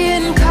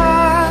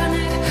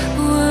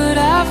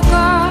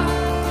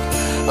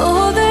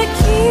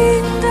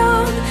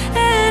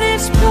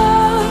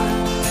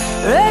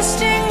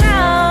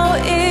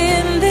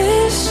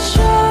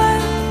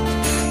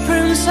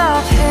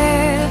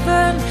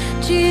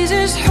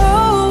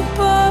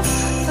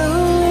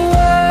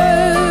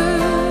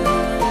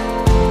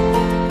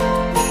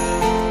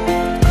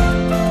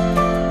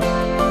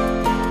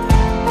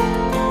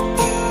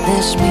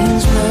This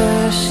means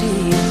mercy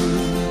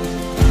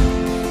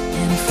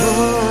in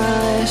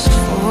fullest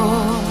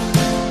form,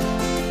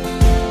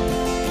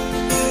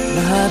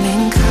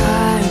 loving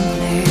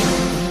kindness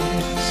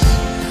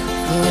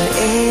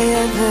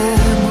forevermore.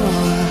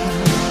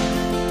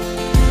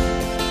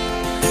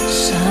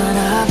 Son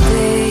of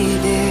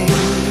David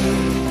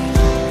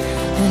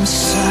and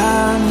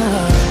Son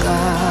of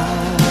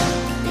God,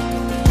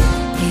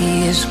 He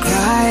is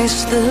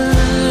Christ the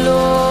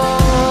Lord.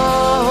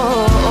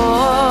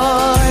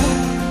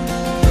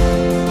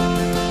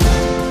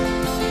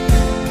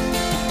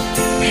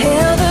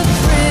 Hail the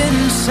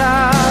Prince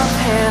of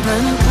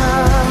Heaven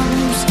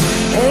comes,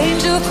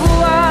 angel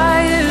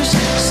choirs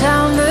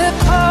sound the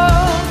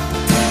call,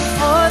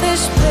 for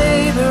this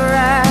babe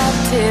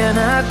wrapped in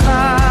a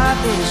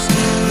cloth is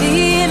the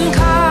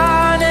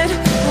incarnate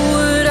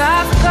Word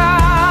of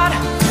God.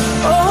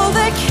 Oh,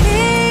 the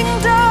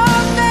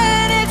kingdom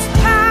and its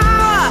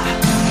power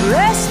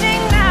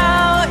resting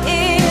now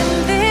in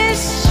this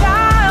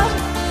child,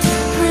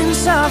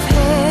 Prince of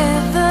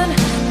Heaven,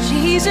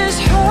 Jesus,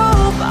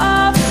 hope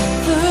of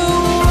the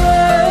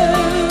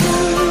world.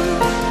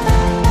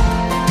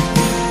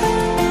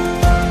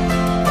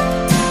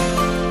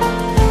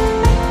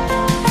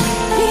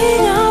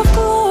 King of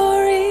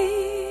glory,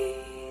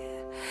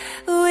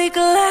 we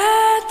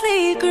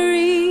gladly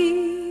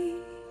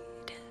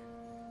greet,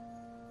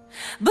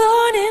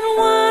 born in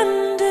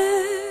wonder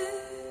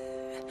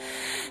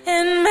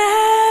and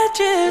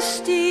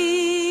majesty,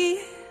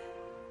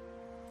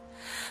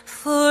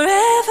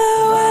 forever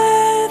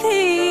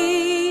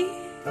worthy,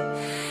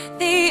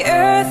 the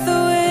earth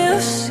will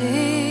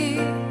sing.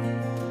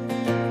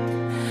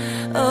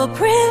 Oh,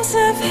 Prince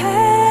of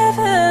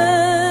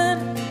Heaven,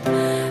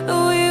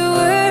 we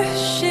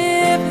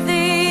worship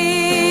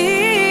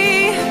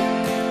Thee.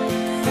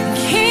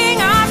 King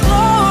of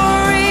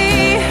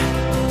glory,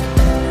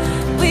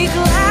 we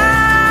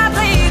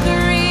gladly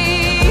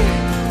greet,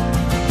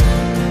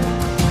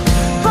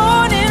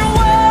 born in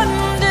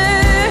wonder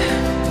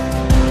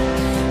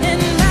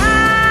and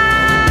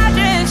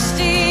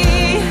majesty,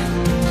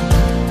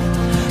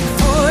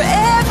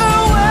 forever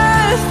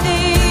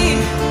worthy,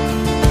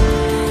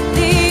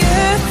 the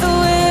earth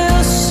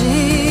will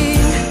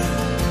sing.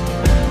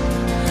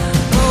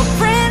 Oh,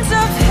 Prince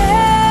of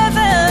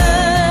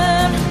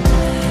Heaven,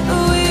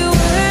 we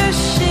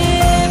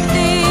worship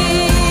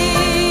Thee.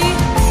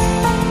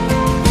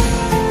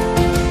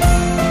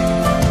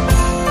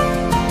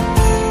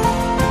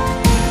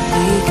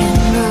 We can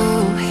know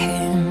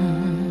Him,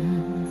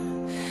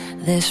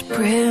 this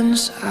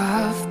Prince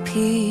of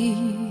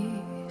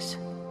Peace,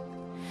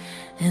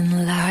 in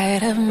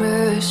light of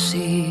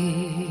mercy,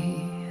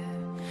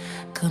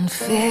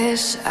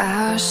 confess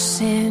our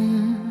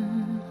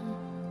sin,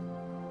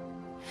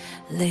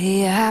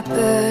 lay our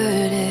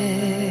burdens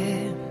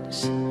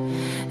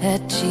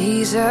at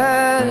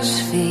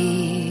Jesus'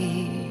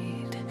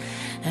 feet,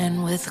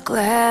 and with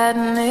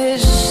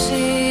gladness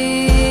sing.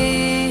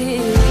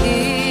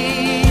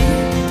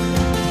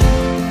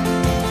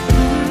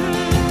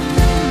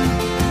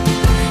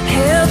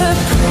 Hail the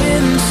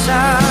Prince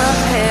of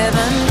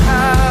Heaven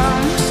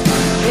comes,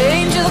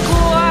 angel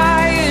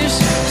choirs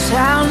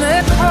sound the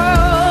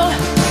call,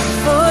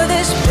 for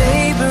this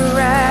babe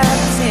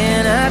wrapped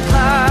in a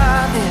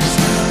cloth is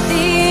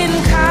the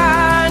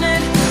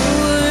incarnate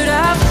Word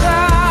of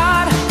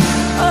God.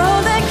 Oh,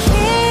 the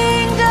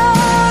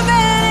kingdom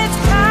and its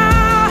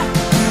power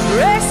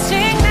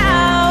resting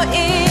now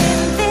in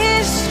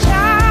this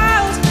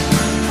child,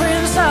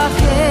 Prince of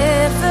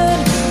Heaven,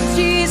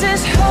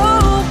 Jesus,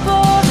 hope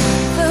of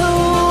the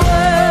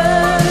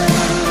world.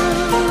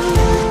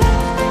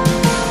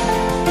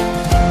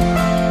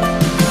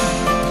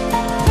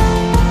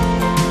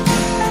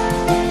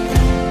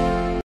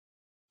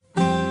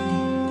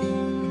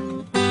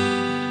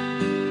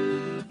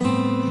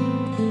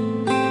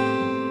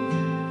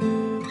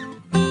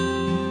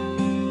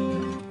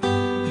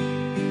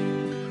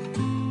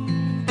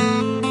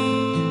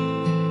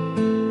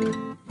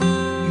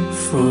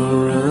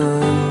 For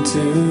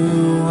unto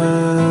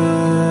us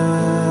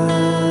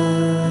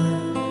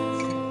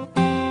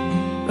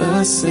a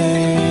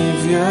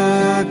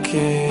Savior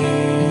came,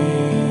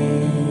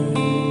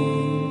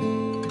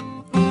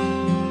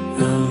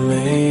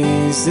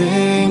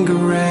 amazing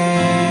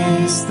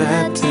grace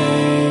that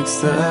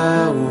takes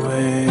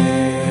away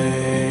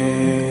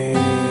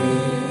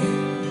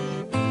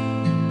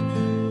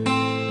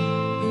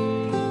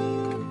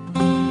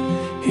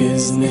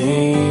His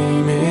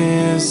name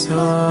is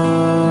hope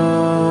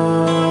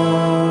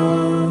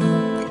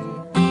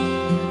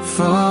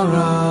for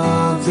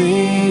all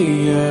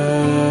the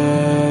earth.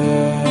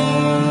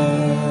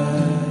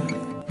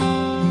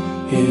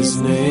 His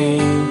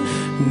name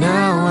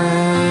now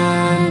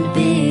and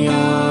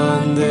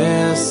beyond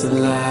this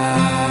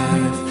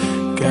life,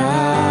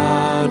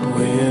 God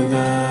with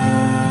us.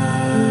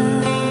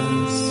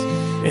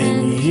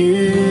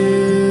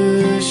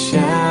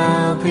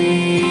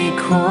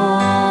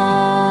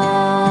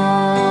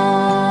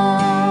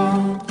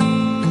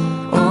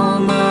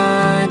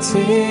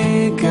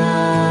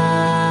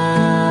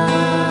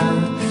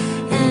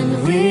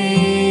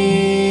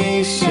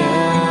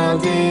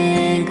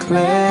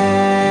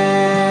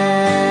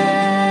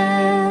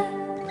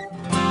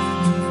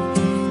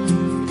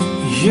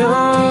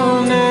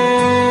 Your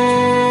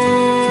name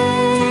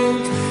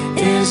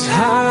is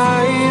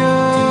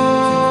higher,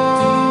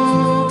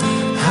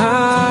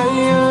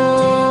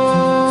 higher.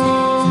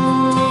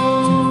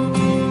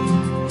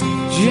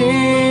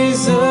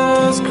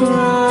 Jesus Christ,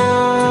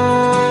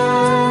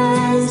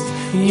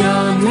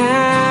 your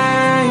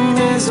name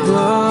is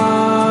glorious.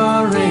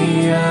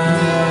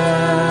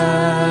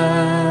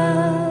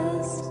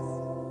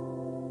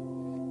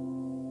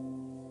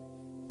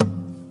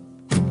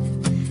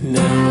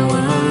 Now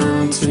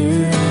unto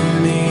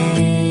me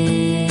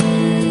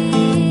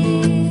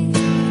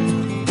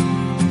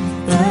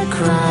the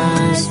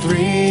Christ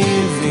revealed,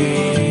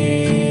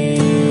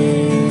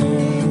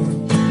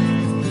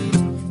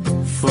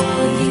 for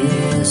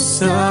you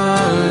so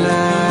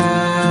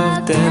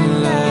loved and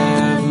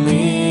love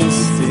me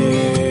still.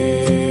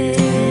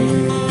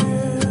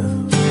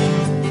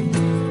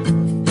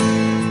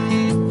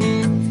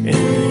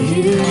 And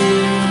you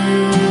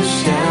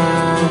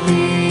shall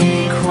be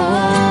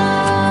called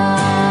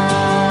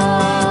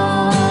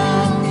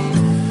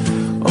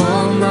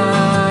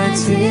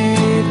Almighty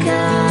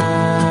God,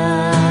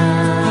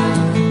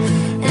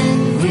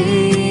 and we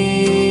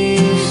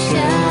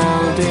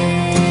shall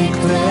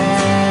declare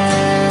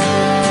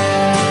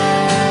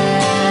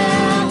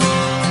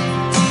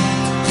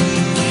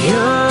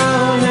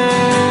your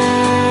name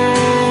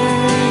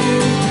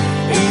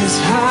is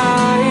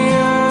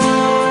higher,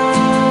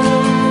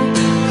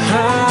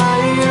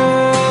 higher.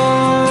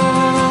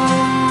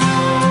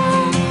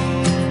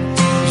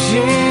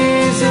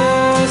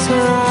 Jesus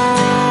Christ,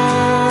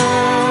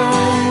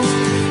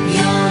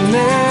 your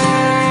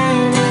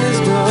name is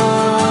glorious.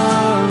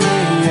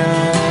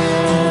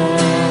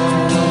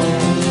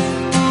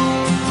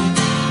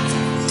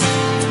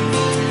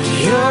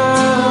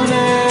 Your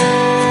name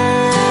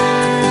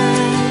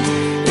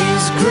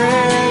is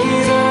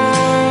greater,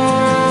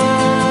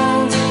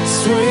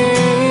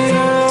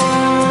 sweeter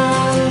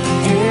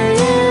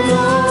in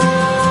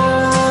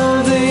all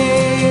the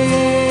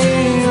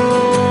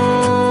earth.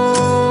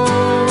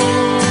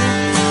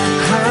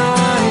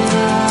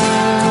 Higher,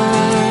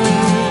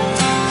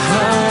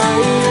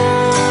 higher.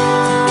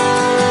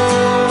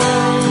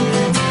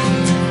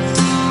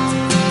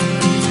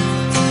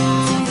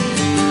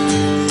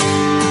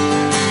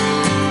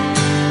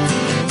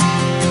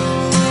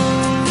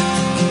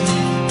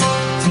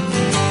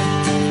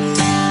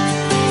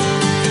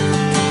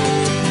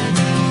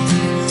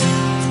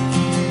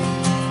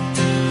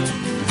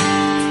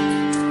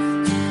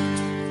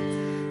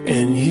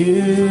 And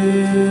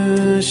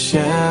you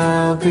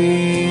shall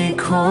be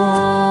called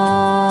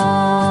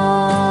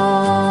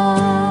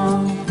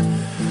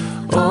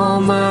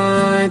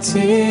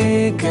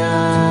Almighty God,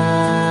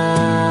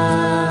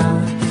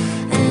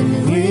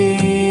 and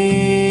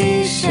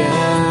we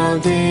shall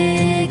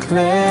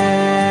declare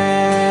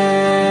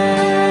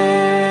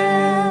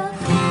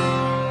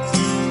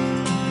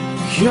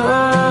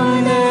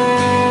your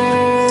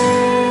name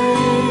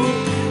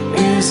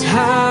is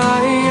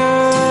higher,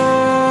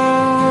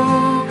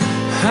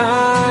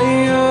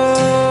 higher.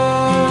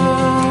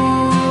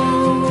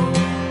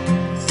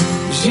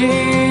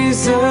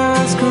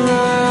 Jesus Christ,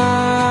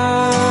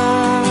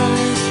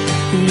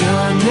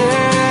 your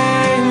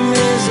name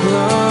is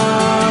glorious.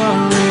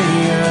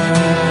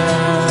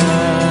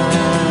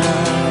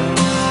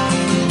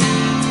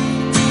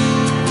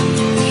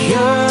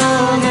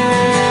 Your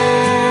name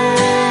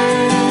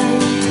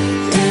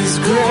is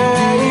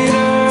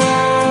greater,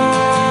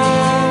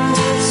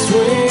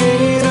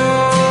 sweeter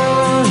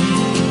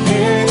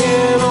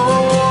in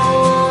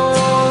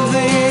all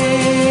the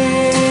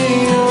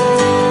earth.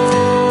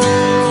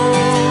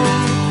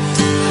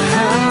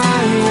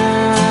 Higher,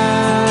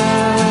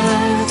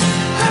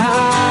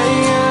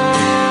 higher,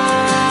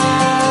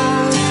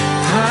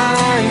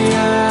 higher,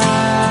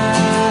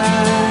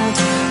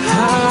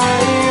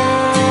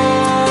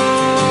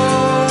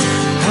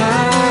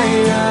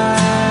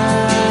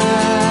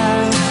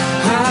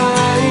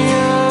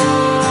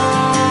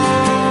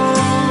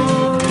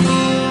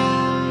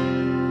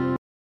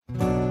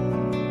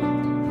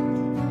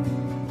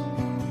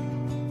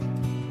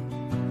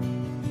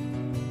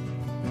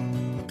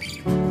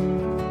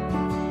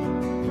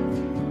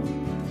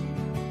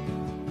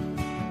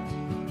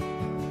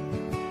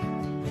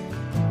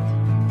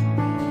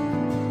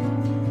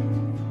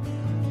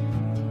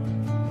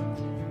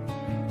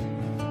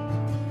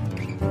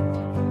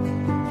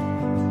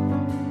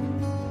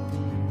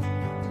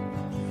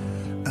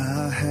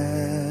 I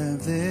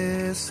have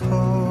this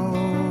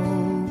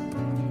hope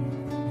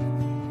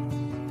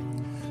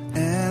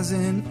as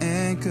an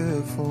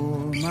anchor for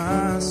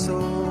my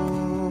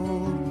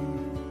soul.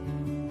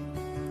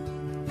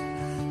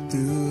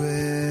 Through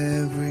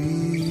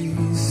every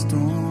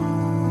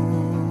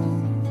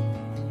storm,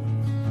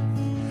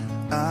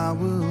 I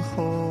will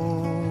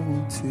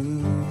hold to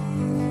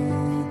you.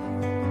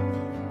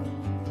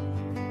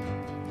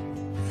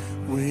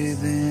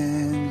 With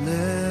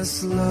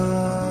endless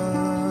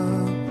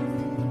love,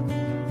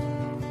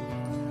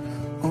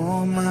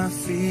 all my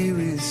fear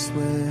is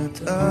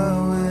swept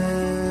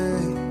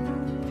away.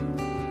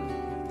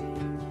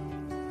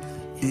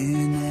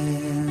 in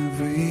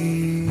everything.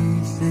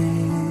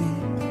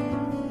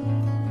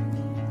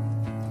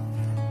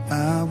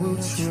 I will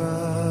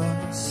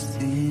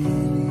trust in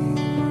you.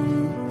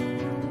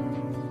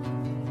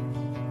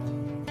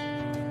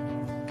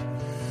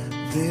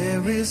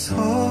 There is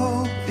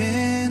hope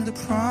in the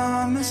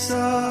promise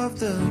of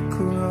the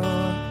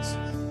cross.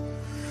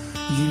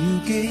 You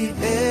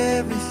gave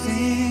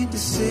everything to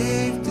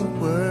save the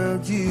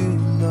world you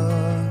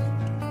loved.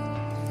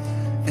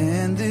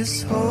 And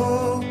this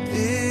hope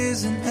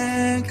is an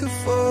anchor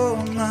for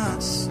my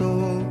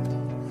soul.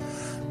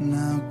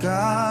 Now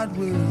God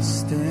will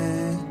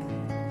stand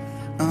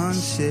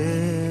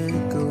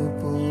unshakable.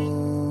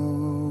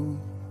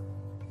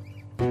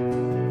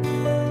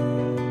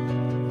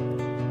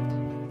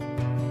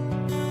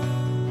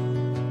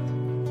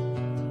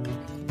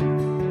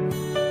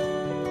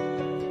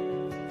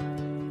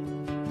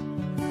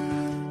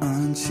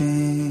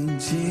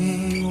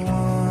 Unchanging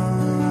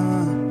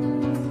one,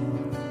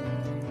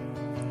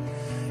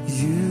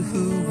 you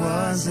who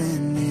was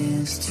and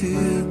is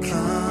to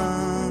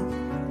come.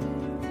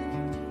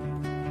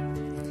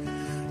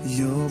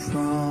 Your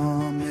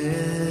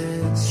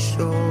promise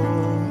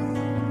sure,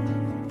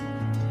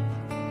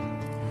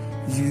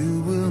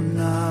 you will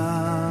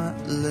not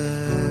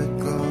let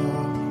go.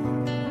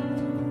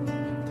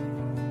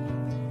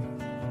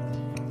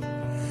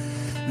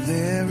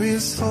 There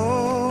is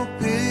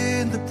hope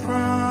in the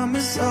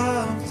promise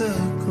of the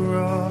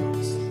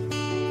cross.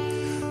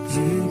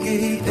 You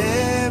gave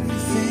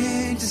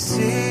everything to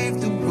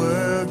save the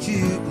world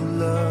you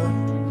love.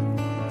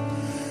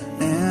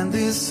 And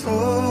this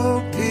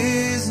hope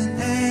is an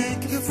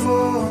anchor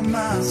for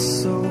my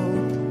soul.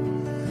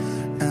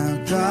 Our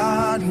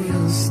God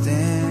will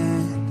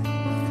stand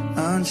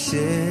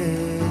unshakable.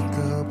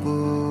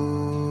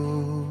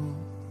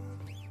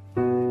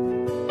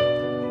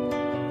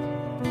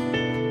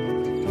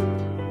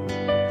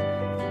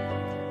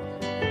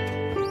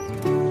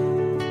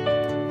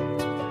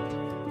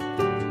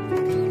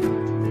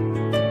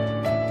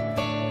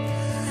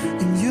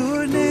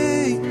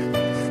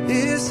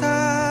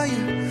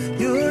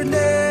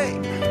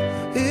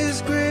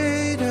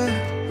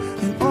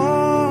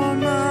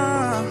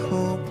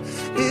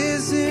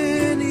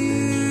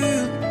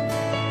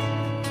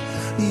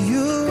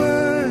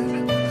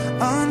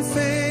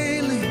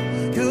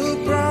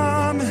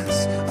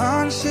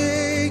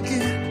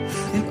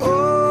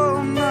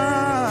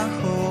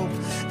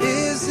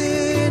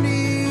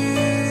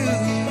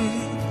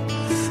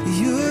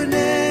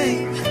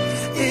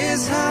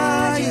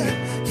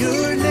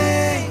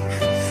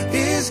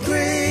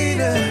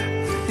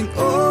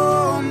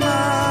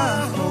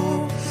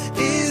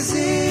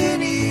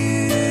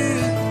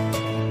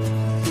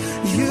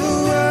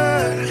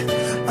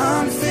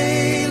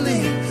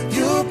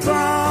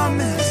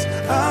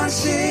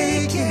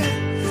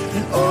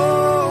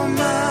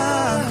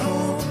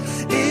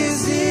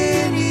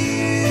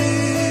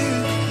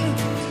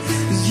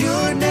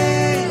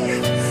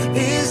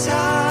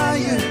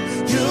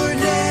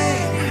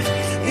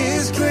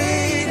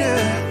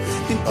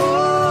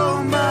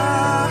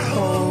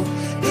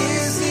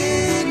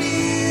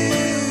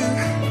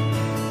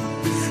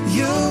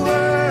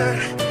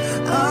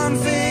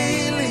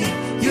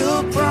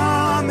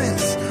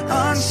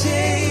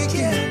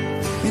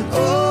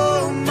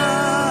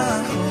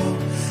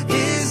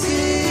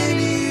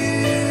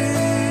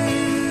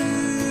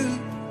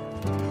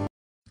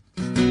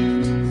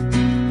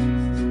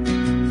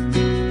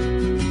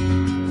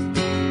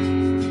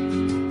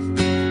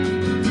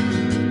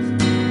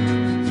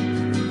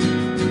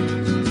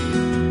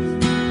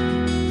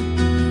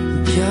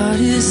 God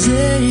is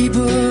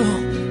able,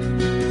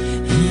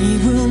 He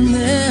will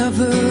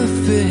never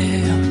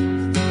fail.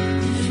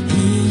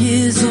 He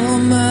is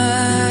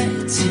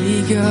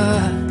Almighty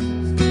God,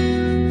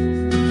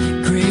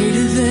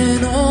 greater than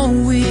all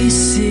we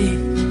see,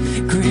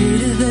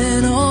 greater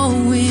than all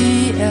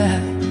we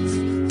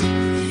ask.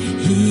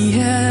 He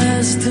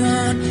has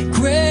done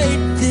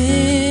great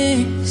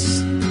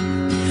things,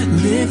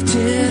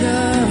 lifted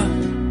up,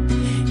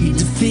 He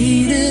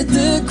defeated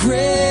the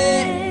grave,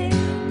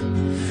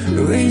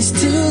 raised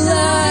to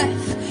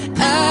life.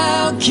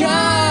 Our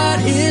God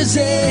is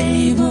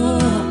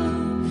able.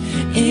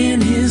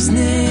 In His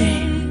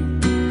name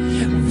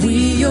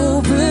we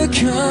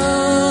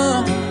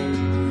overcome.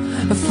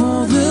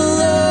 For the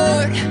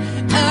Lord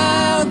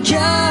our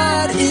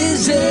God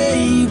is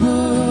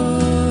able.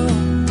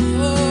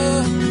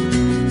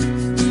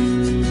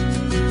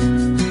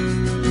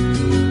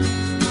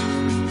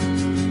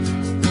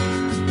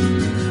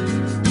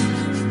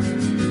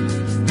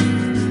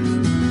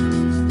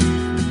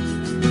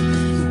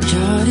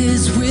 God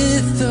is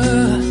with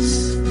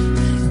us,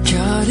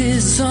 God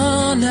is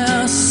on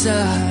our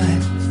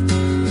side.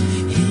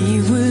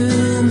 He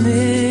will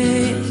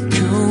make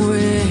a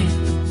way,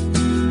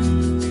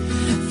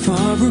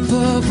 far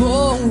above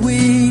all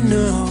we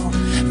know,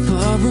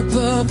 far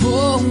above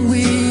all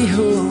we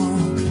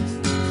hope.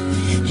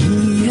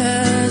 He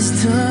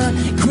has done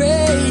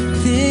great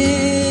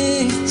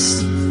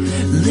things,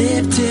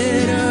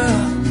 lifted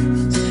up,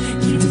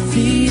 He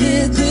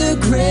defeated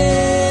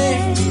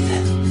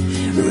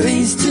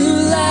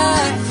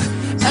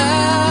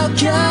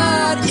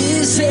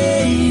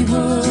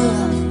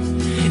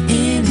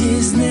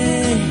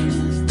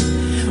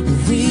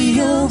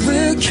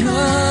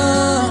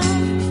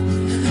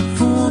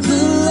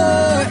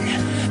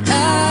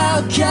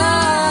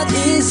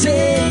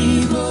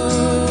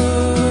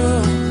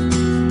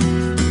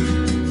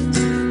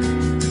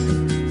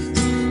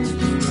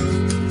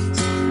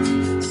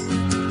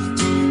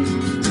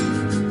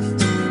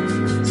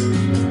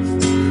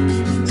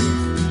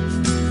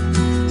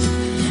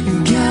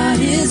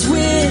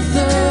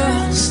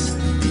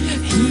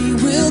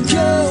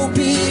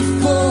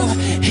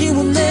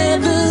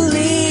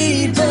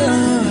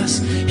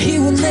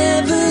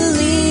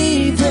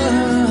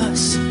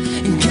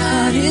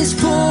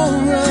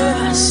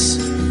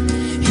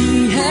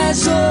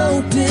His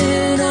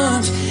open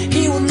arms.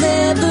 He will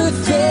never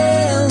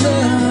fail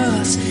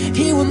us.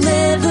 He will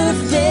never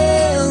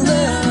fail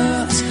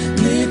us.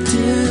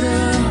 Lifted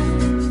up,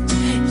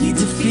 He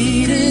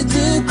defeated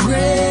the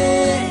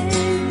grave,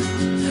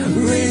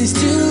 raised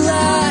to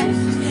life.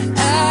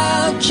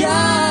 Our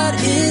God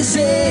is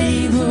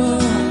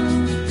able.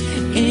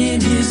 In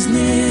His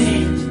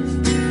name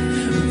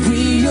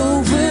we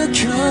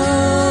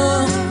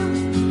overcome.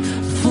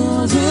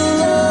 For the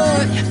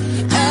Lord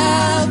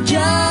our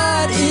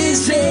God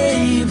is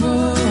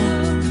able.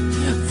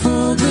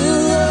 For the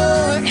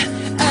Lord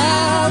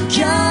our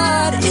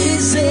God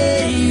is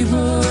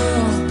able.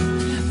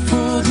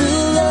 For the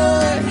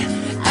Lord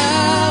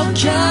our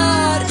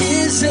God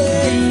is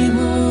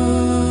able.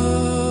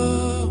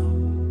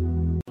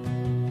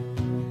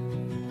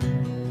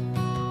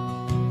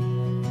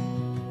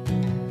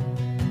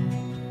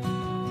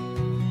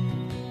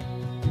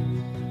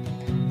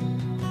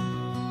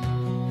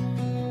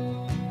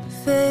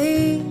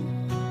 Faith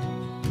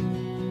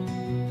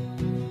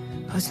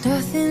was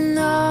nothing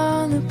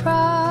on the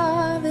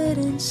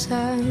providence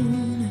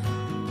side.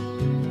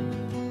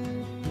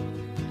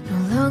 No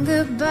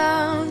longer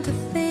bound to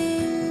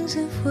things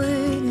of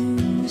wood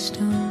and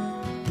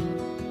stone.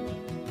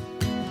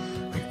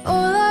 When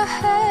all I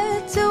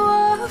had to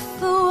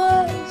offer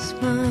was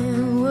my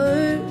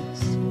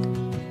worst,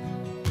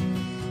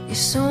 You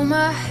saw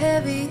my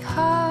heavy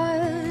heart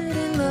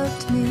and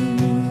loved me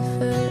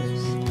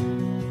first.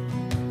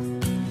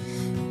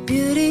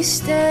 Beauty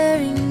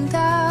staring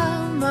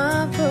down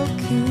my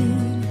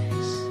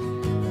brokenness.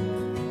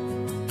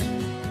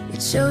 You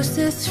chose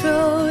to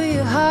throw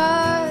your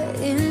heart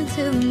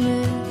into the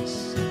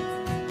mess.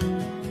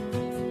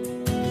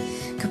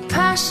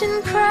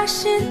 Compassion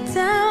crashing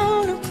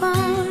down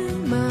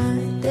upon my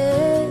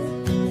death.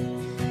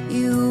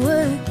 You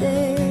were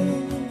there.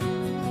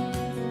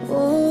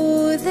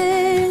 Oh,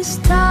 this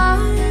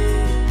time,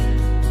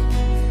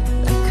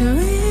 like a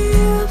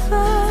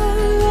river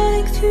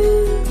running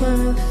through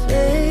my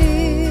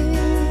face,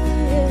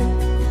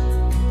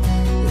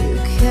 you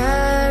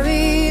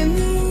carry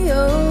me.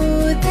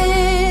 Oh,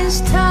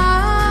 this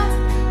time,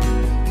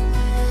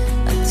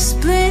 like the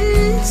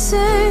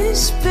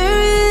splinters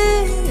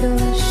buried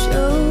your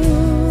shoulders,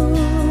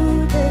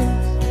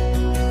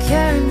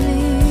 carry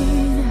me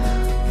now.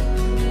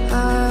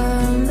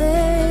 Hallelujah.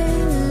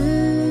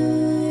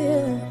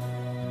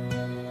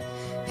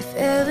 If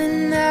ever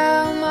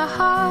now my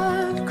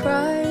heart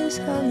cries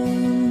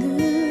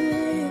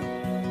hallelujah,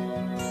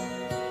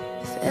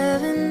 if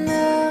ever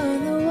now in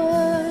the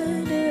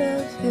wonder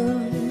of your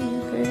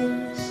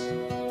grace,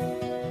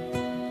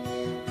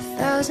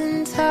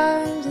 1,000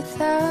 times,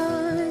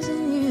 1,000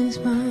 years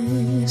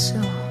my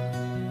soul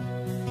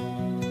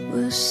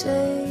will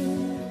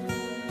sing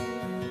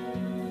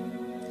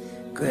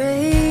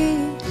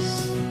grace.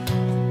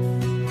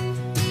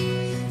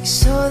 You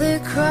saw the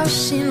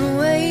crushing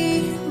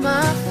weight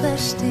my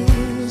flesh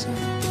deserved.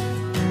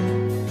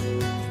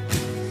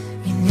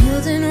 You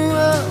kneeled and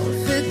wrote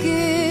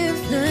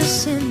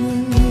forgiveness in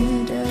the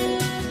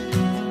dirt.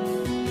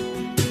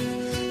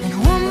 And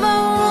one by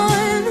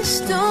one the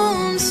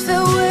stones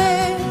fell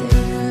where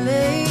they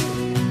lay,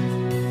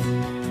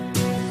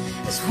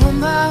 as one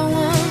by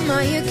one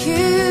my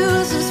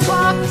accusers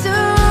walked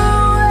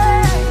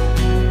away.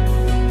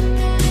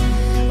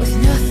 With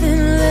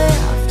nothing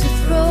left to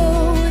throw,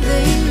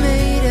 they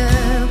made a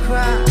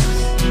cross.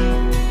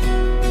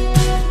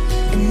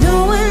 And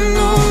knowing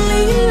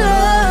only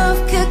love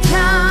could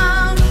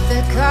count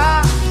the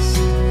cost,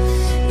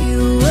 you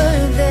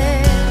were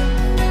there.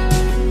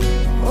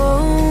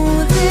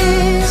 Oh,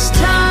 this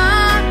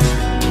time,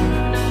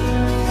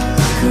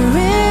 like a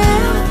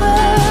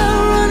river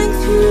running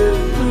through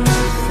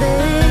my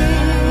face,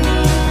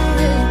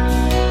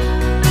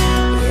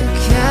 you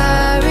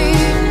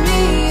carried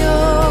me.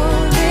 Oh,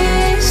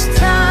 this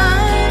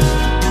time,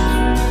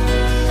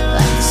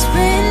 like the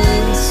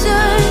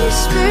splinters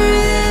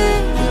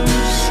buried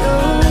your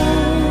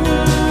shoulder,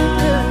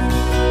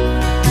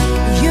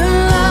 your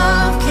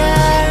love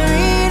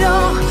carried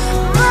all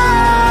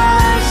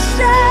my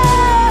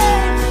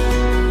shame.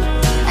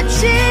 And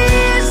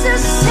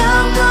Jesus,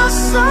 how my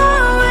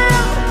soul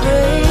will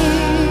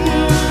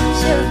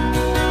praise you.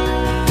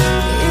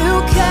 You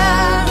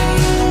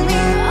carried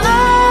me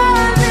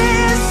all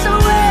this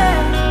way,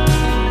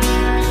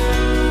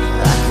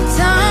 like a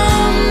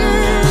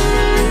diamond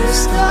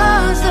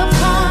scars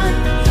upon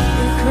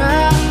your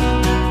crown.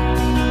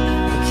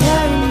 You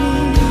carry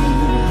me.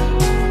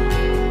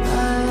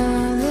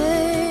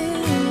 Hallelujah.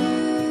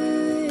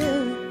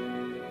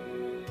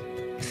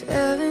 If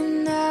ever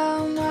now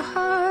my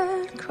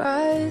heart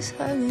cries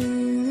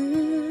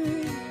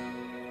hallelujah,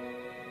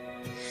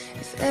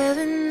 if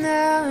ever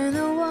now in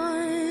the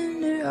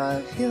wonder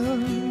of your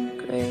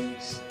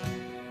grace,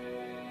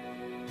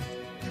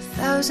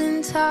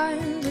 1,000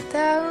 times,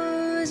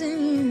 1,000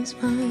 years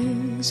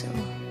my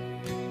soul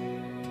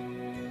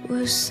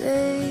will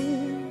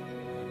sing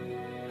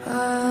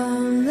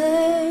hallelujah.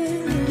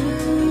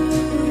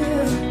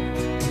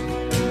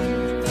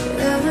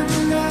 Ever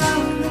now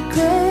in the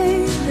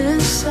greatness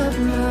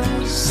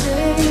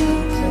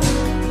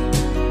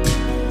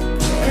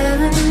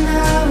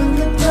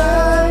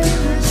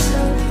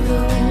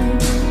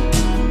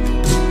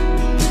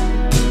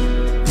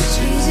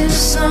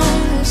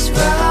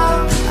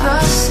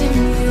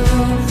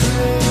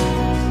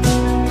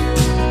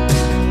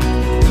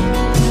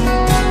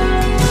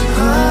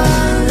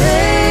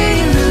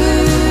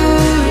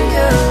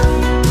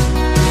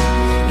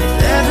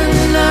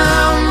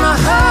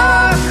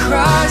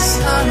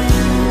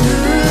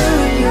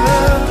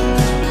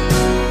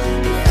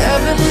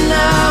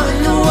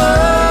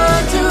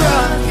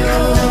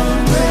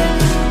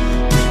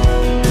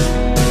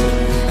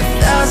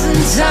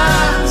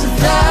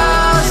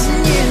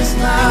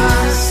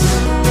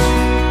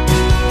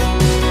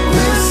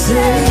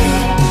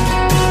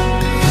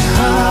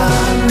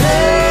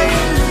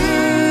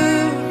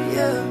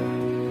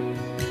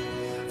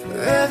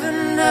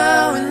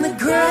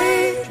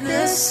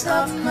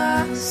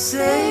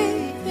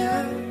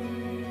Savior,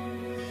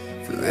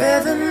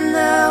 forever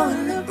now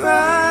in the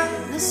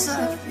brightness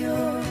of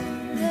your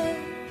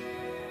name.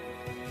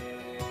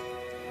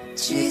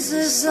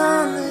 Jesus,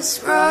 on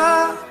this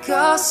rock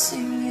I'll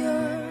sing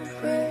your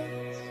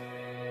praise.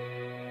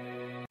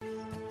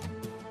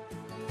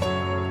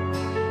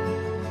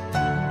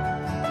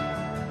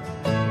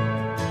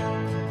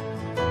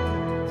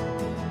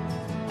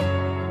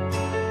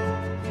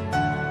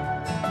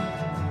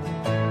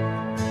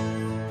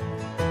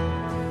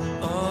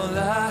 All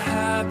I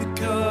have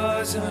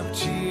because of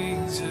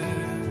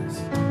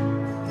Jesus,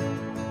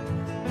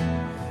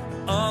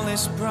 all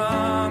His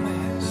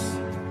promise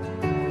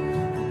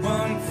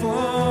won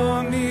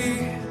for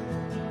me.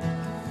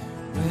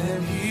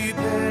 When He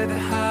paid the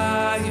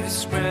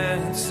highest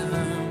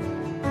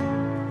ransom,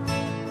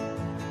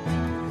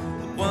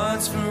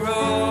 once for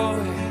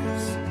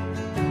always,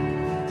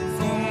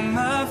 for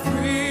my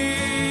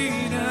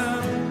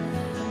freedom,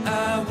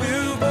 I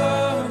will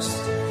boast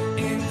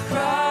in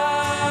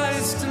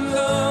Christ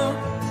alone.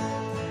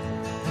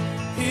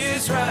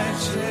 His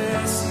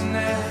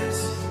righteousness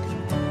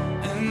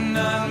and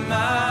not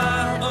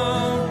my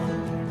own.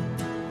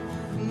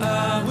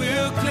 I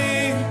will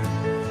cling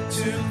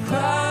to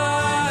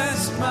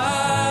Christ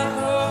my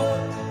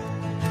hope.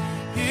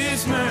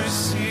 His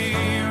mercy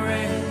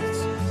reigns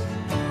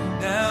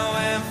now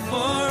and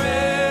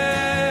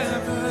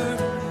forever.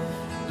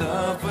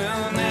 Love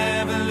will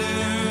never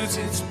lose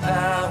its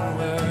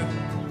power.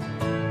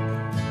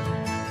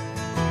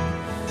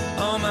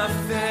 All my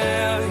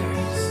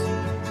failures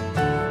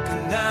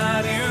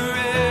cannot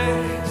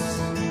erase.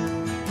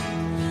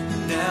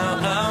 Now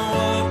I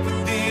walk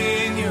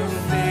within your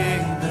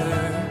favor.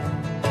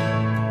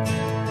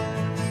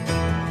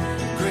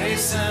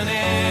 Grace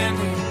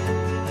unending,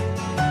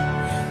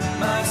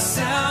 my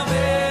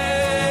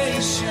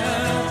salvation.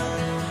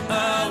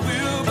 I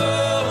will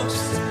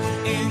boast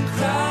in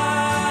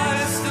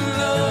Christ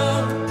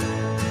alone.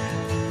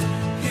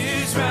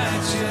 His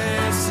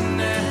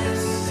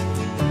righteousness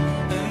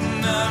and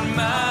not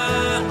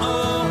my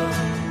own.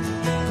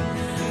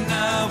 And I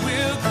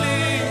will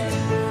cling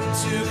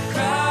to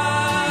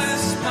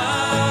Christ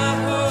my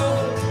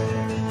hope.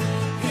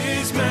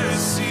 His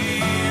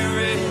mercy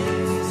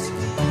reigns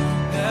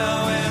now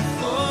and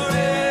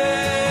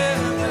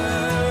forever.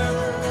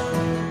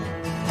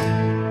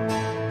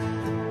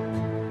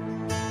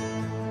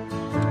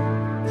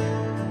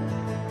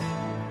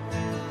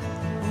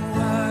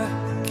 What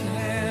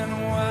can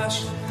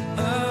wash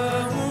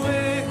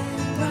away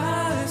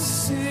my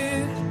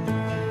sin?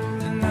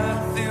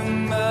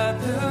 Nothing but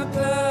the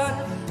blood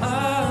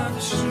of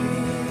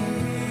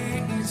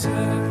Jesus.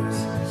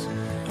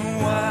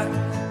 What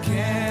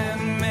can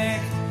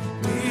make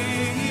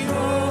me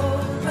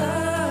whole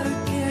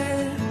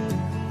again?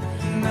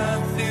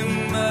 Nothing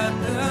but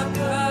the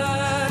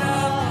blood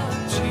of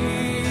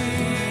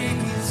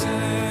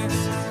Jesus.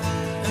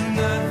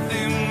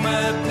 Nothing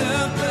but the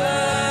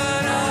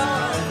blood of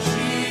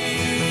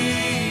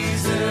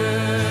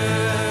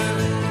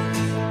Jesus.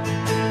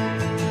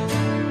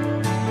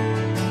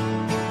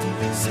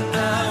 So I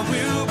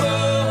will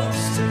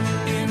boast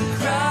in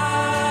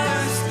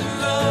Christ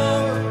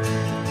alone.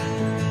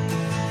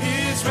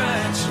 His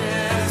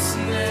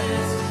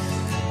righteousness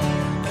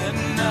and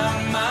not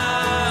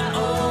my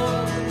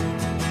own.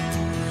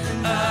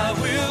 I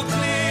will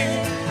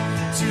cling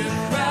to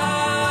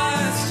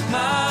Christ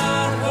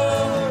my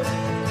hope.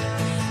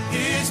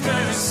 His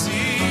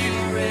mercy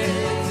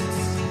reigns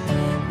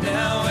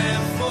now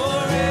and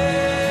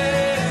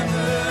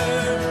forever.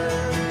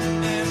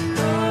 And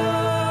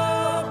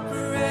oh,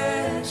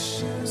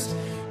 precious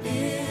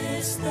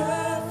is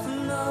the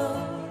flow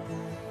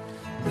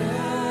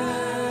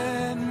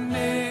that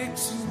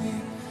makes me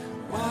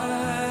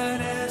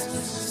white as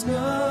the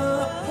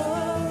snow.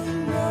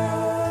 No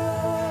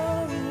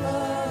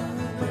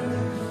other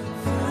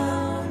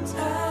fount I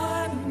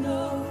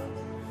know.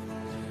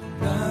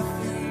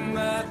 Nothing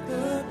but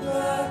the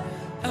blood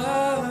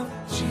of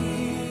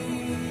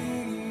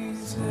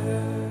Jesus.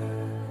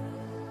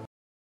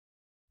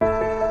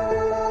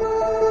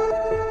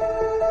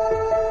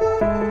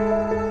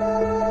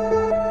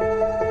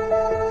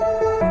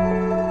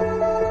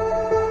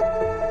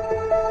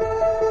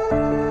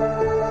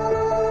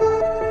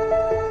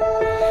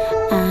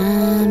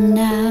 I'm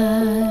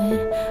not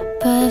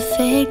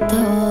perfect,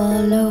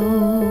 oh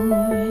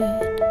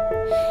Lord.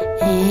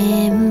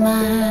 Am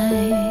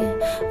I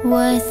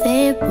worth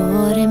it?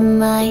 What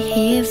am I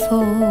here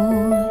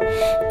for?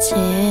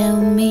 Tell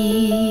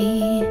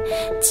me,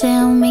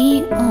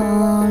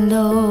 oh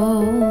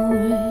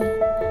Lord.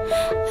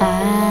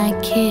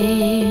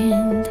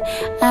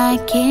 I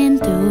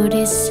can't do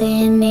this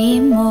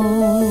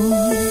anymore.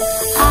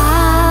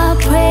 I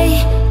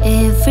pray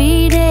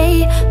every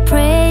day,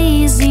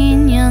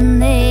 praising your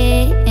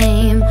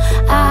name.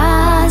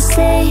 I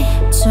say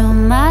to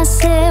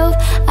myself,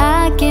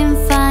 I can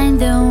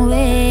find a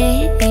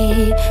way.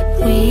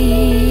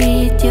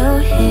 With your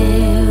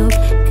help,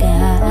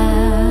 God.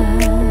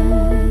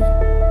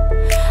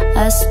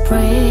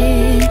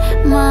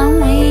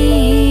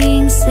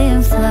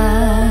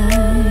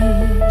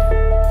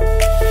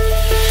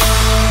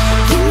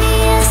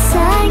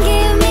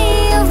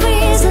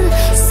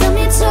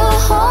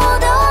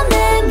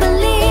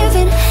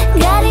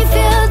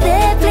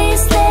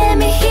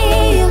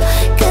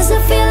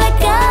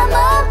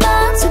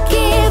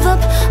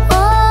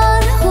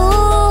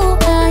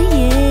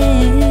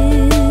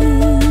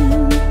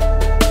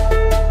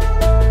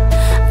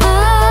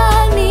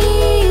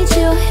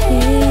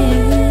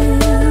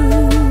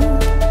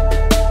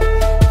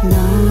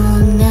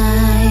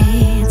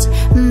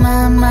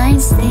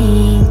 mind's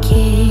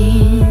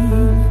thinking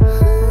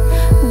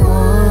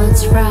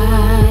what's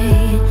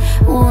right,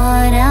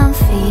 what I'm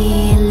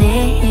feeling.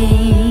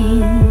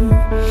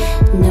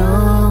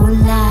 No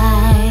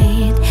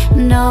light,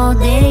 no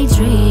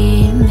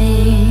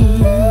daydreaming.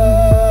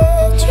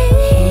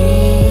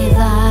 Have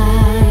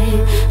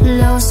I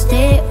lost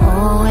it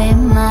all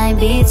in my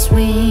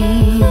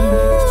between?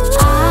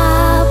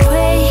 I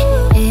pray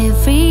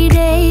every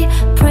day,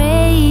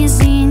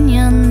 praising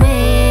your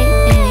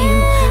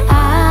name.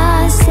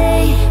 I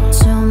say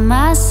to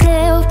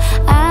myself,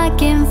 I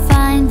can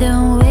find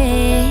a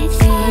way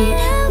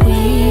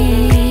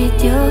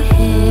with your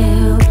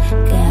help,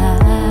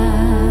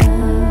 God.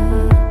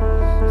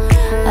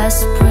 I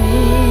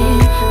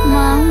spread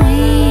my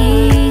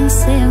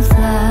wings and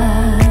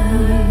fly.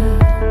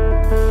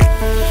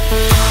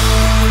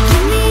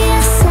 Give me a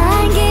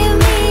sign, give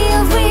me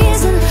a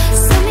reason,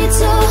 something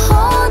to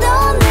hold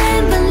on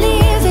and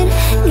believe in.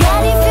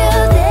 God, if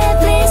you're there,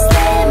 please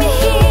let me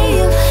hear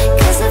you,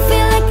 'cause I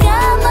feel like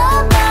I'm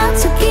about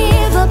to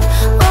give up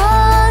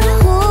on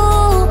who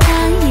I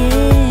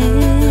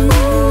am.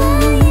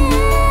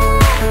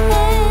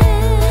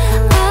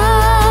 I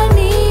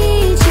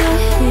need your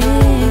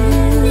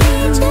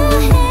help,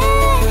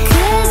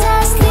 'cause I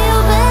still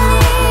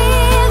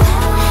believe,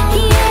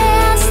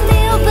 yeah, I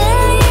still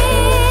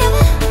believe.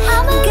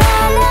 I'm a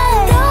God, I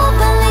don't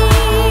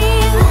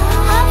believe,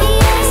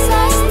 yes, I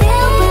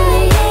still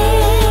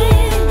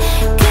believe,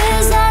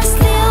 'cause I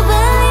still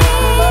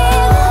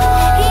believe,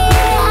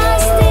 yeah, I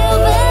still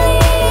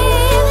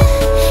believe.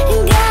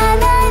 God,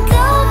 I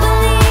don't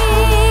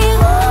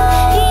believe,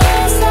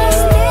 yes, I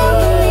still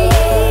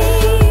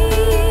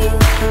believe.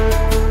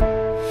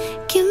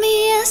 Give me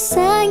a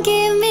sign,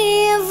 give me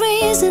a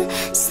reason,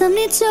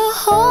 something to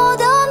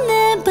hold on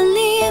and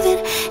believe in.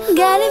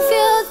 God, if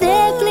you're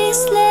there,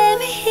 please let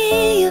me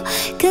hear you,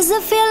 'cause I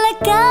feel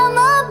like I'm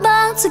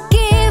about to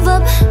give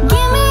up.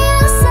 Give me a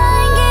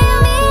sign, give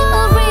me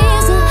a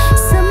reason,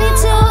 something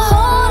to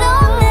hold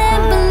on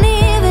and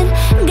believe in.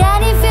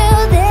 God, if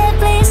you're there,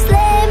 please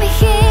let me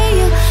hear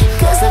you,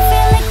 'cause I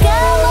feel like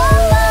I'm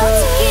about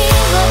to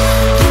give up.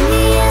 Give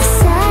me a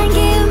sign,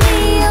 give me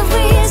a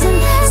reason,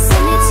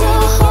 something to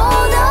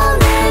hold on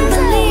and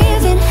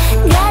believe in.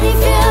 God, if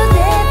you're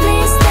there,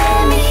 please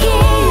let me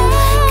hear you,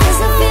 'cause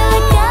I feel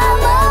like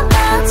I'm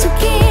about to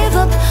give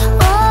up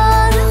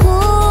on who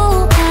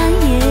I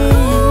am.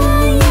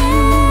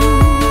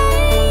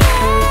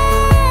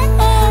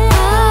 I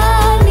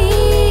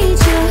need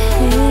your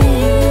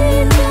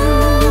help,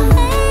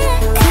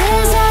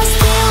 'cause I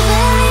still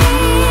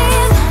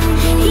believe,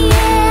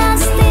 yeah, I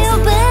still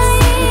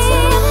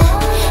believe.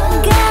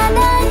 God, I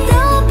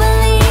don't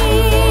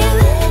believe,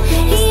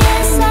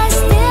 yes, I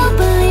still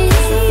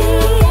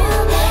believe,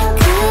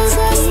 'cause I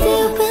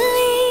still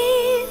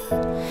believe,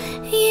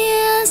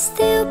 yeah, I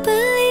still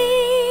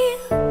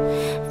believe.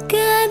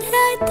 God,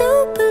 I do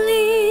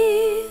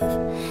believe,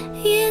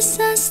 yes,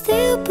 I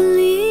still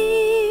believe.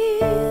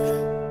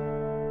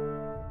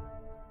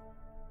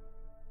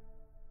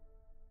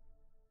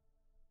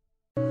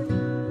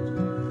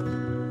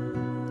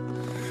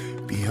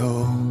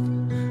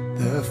 Behold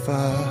the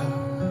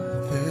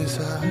Father's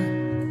heart,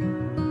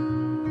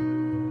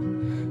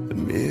 the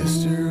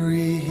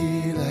mystery He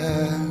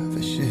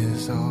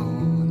lavishes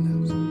on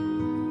us.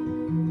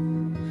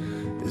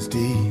 As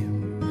deep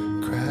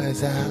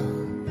cries out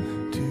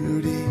to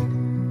deep,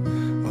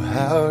 oh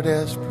how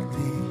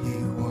desperately He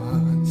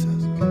wants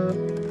us.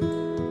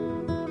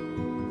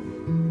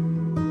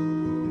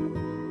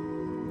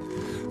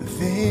 The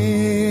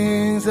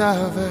things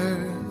of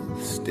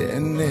earth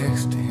stand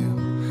next to Him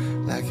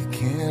like a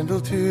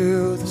candle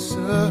to the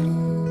sun.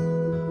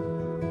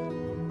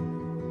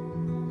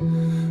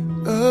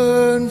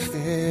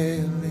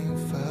 Unfailing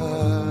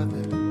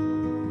Father,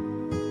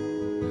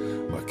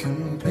 what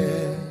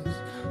compares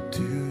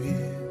to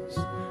His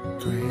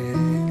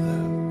great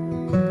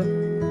love?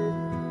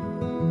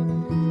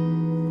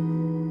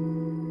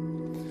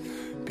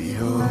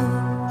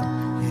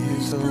 Behold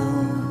His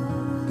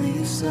only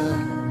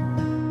Son,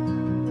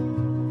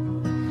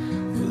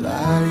 the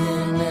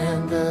Lion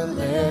and the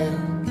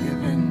Lamb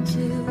given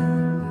to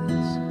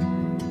us.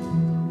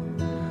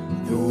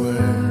 The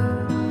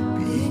Word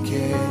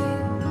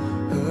became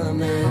a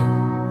man,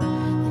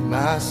 and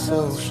my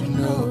soul shall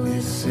know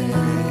His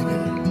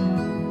Savior.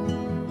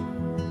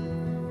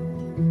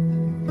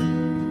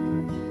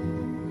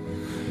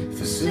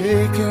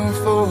 Forsaken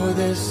for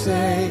the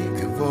sake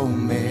of all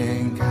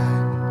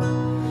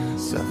mankind,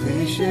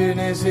 salvation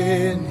is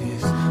in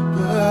His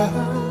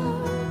blood.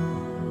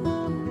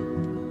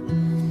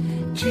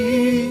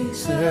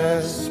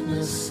 Jesus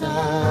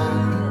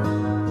Messiah,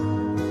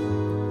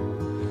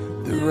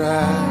 the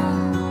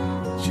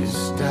righteous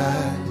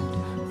died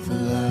for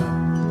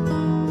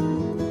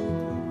love.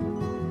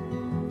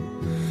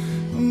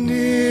 And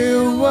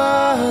it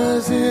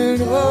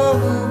wasn't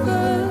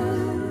over,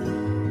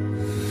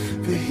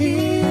 for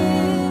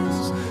He's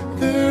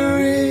the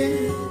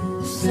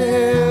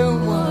risen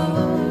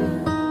one.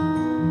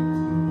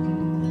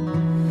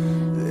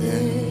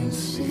 Then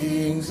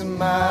sings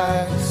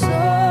my soul,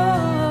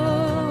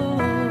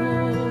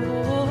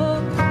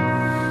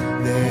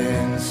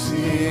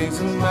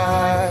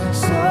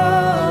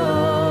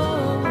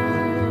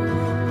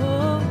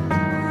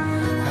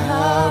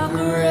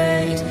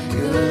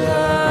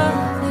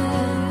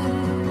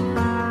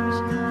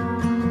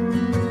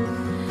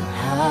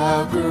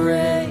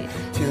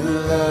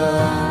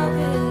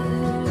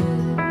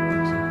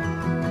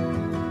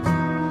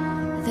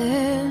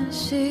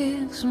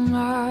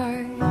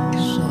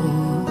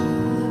 soul.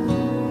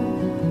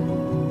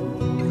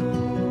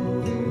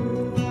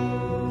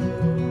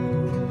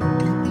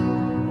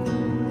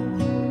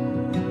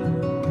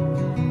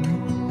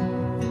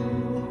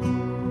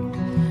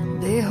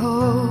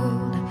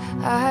 Behold,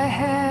 I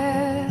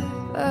have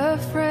a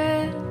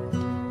friend,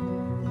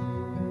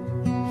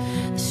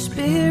 the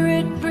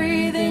Spirit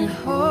breathing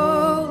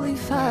holy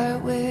fire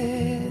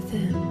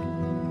within,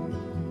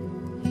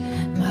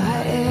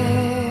 my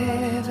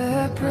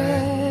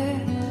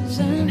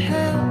ever-present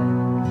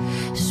help,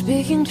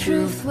 speaking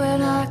truth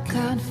when I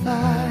can't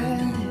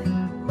find it.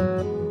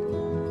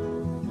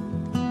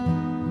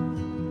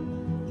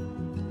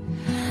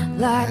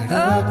 Light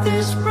up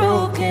this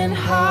broken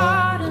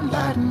heart and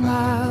lighten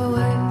my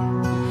way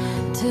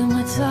till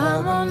my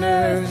time on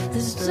earth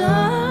is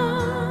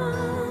done.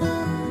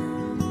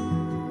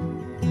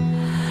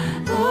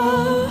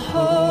 Oh,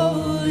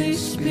 Holy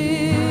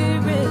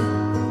Spirit,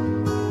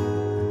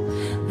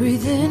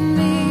 breathe in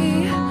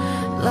me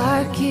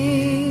like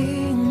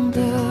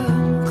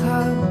kingdom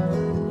come.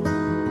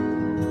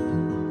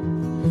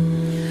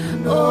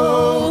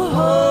 Oh,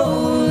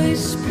 Holy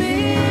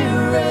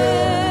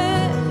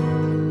Spirit,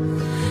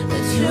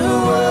 let your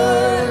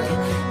work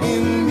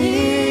in me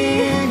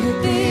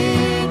be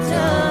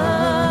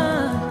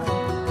done.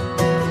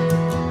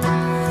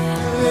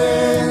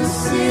 Then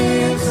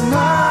sings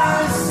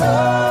my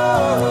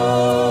soul.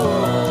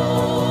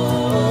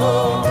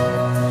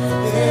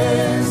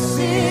 Then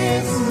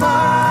sings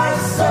my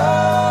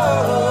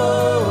soul.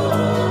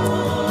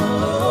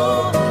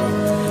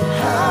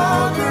 How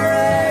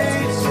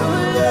great your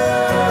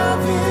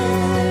love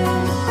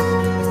is.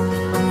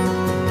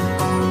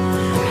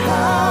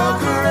 How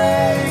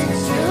great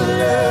your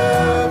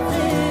love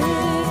is.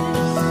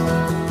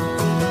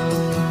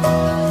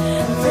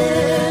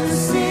 Then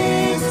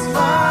sings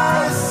my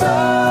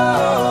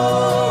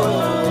soul.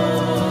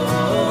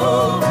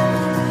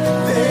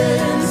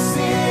 Then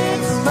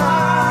sings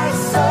my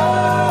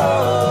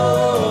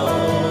soul.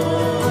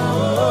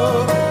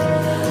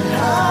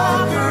 How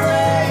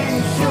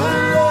great your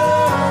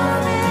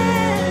love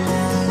is.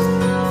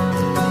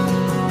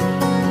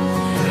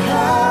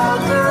 How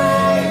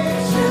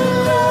great your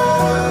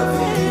love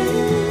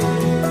is.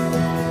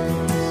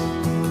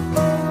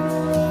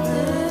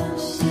 Then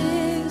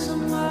sings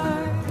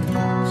my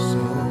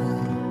soul.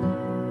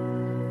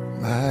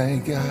 My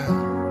God,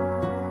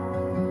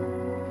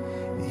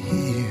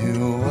 He who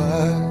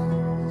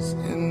was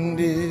and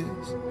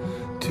is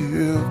to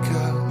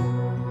come,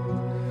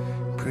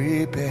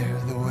 prepare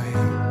the way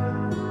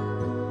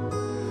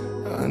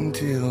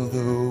until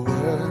the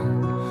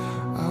work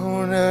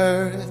on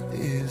earth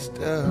is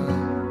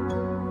done.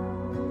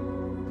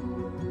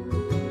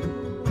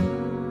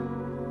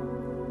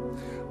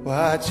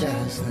 Watch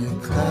as the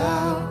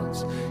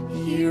clouds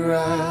He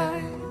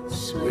rides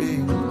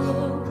swing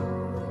low.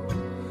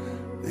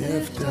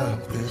 Lift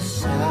up the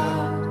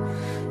sound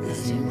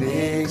as He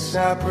makes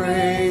our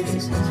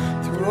praises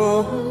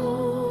through.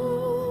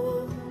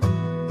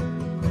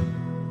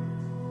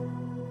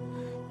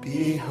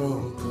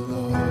 Behold the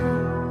Lord,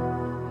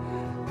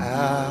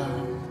 our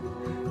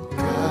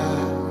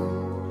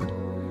God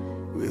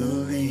will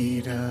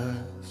lead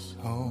us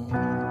home.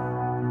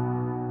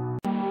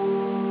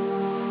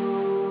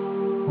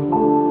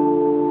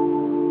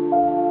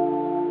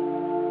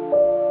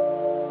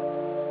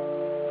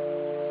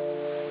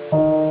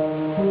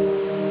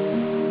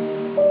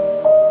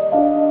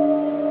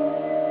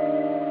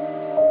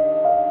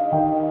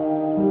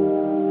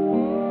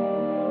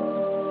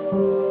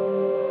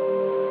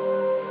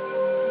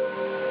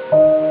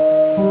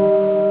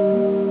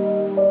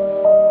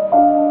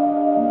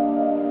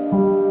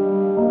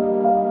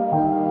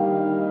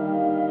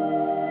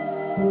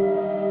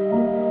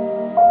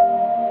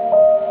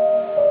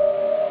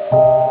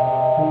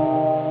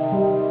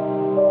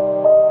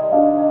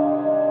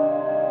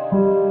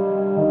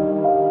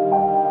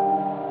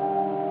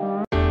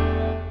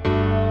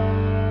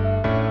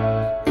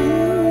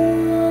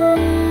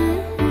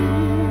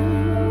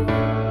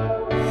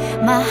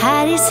 My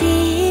heart is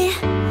here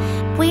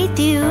with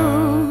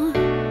you.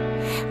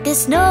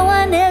 There's no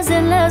one else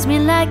that loves me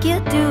like you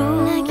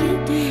do.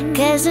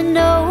 Cause I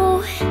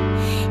know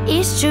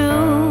it's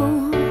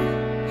true.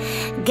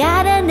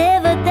 God, I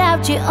never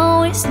doubt you,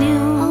 always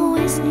knew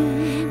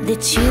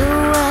that you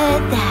were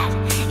that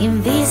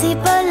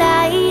invisible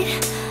light,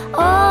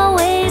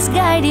 always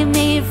guiding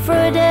me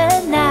through the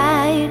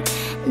night.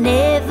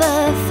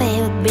 Never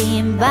failed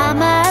being by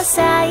my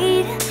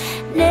side,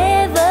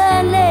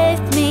 never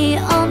left me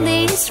on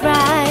this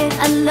ride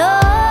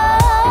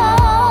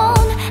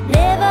alone,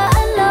 never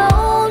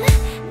alone,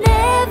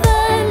 never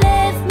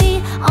left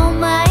me on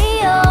my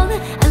own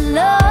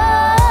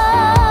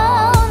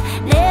alone,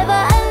 never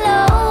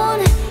alone,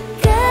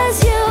 cause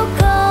you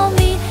call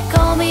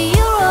me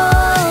your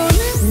own.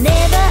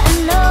 Never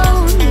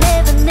alone,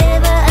 never,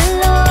 never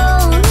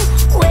alone.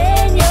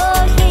 When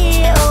you're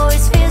here,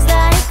 always feels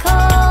like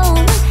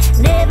home.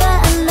 Never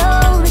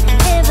alone,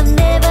 never,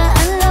 never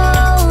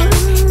alone.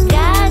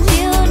 God,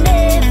 you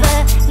never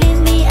leave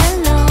me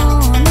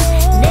alone.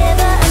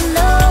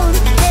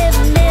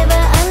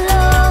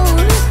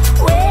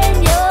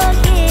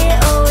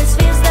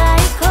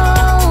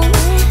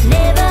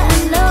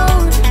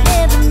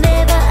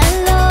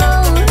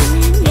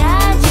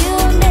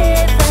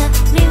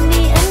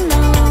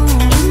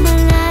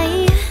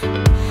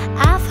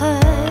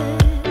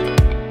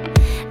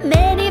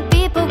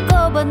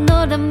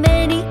 more than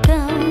many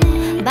come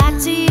back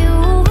to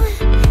you.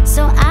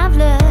 So I've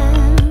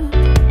learned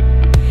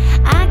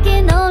I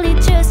can only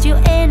trust you,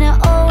 and I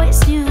always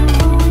knew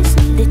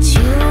that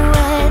you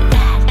were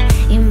that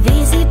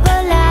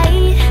invisible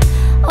light,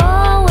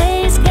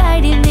 always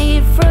guiding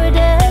me through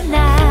the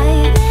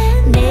night.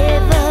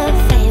 Never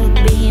failed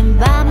being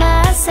by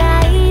my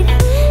side,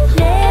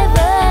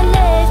 never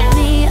left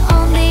me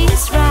on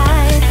this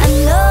ride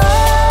alone.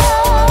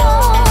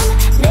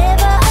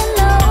 Never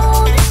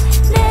alone,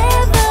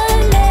 never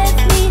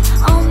left me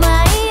on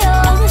my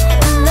own.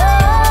 Alone,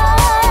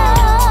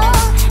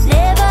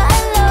 never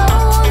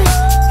alone,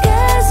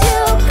 'cause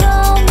you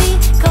call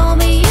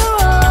me your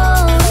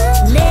own.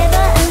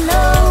 Never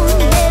alone,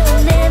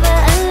 never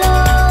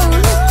alone.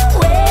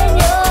 When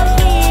you're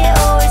here,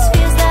 always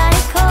feels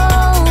like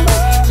home.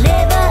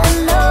 Never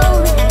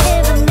alone,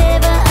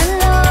 never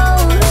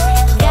alone.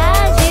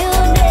 God, you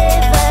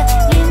never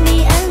leave me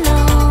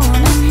alone.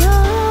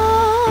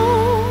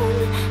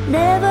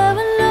 Never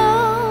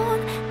alone,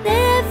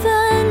 never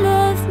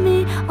left me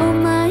on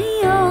my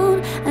own.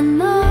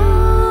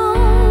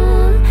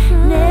 Alone,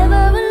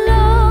 never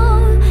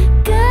alone,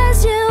 'cause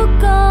you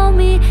call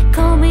me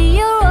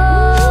your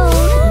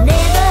own.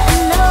 Never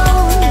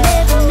alone,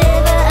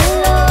 never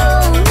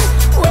alone.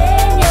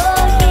 When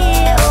you're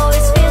here,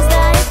 always feels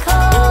like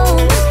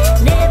home.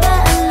 Never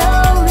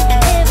alone,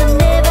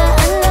 never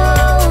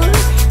alone.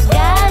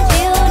 God,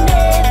 you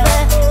never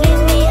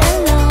leave me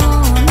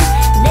alone.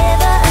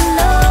 Never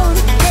alone,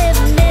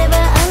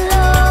 never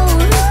alone.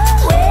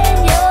 When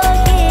you're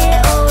here,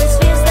 always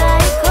feels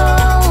like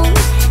home.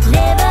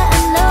 Never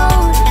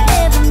alone,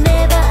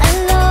 never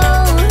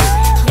alone.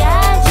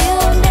 God, you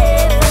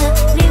never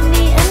leave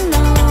me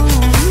alone.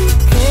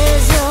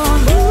 'Cause on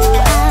you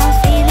I'm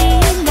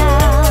feeling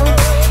now,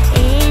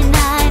 and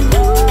I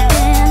know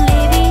can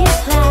leave it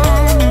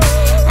plan.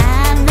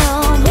 I know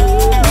me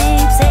may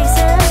take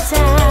some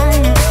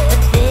time,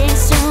 but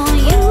thanks to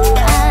you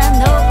I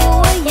know who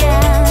I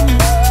am.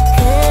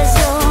 'Cause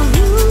on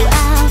you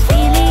I'm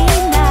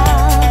feeling now,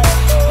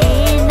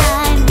 and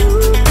I know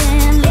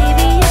can leave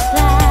it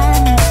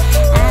plan.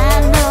 I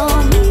know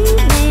me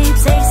may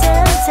take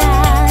some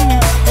time,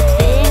 but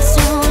thanks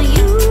to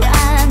you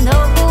I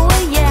know who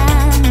I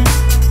am.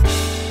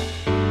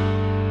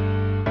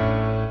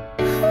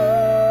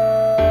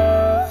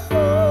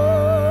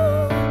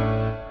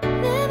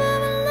 Never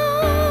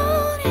alone.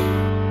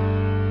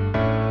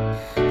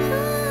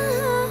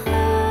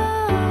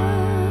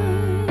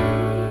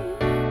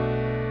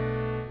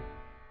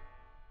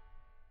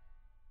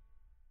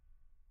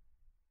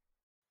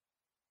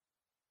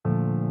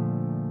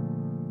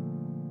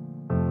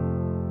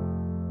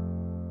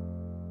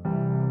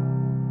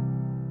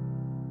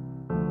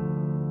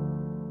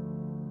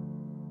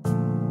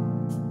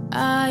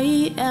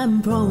 I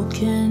am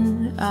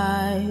broken,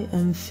 I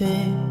am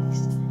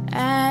fixed,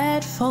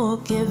 add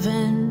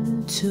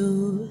forgiven to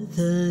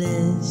the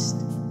list.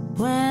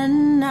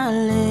 When I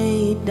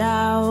lay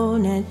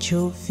down at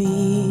your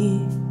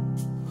feet,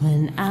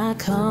 when I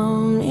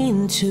come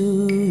into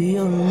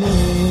your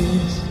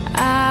midst,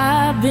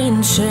 I've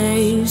been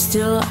saved,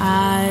 still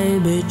I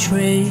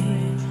betray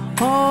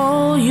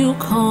all you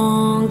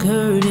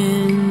conquered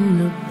in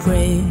the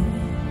grave.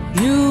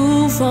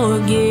 You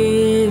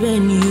forgive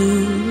and you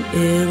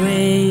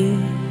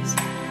erase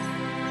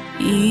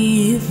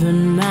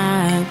even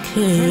my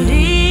case. And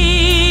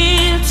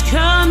it's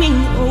coming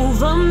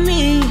over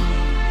me.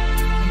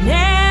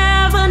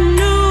 Never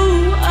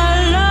knew a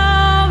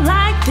love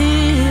like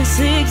this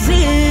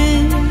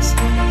exists.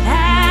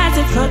 As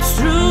it cuts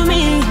through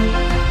me,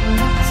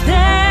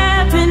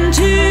 step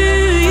into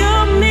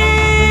your midst.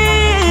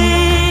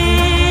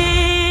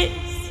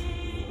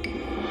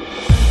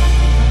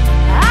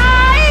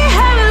 I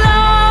have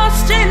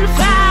lost and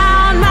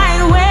found my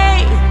way.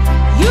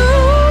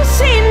 You've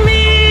seen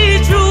me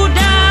through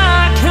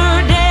darker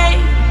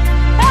days.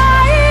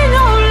 I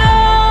know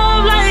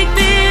love like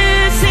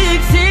this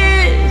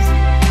exists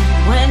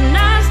when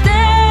I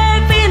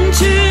step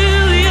into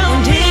your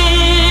midst.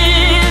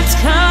 It's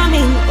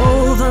coming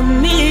over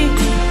me.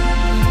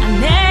 I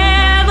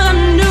never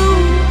knew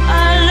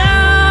a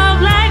love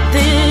like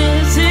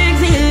this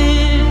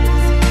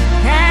exists.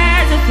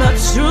 As it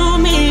floods through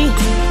me,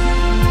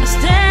 I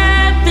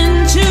step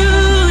into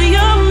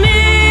your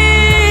midst.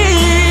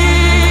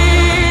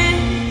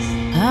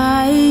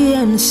 I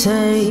am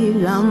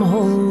saved, I'm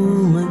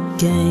home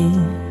again.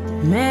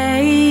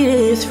 Made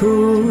it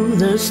through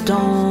the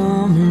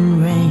storm and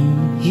rain.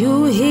 You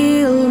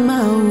healed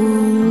my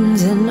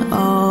wounds and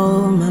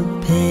all my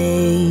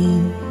pain.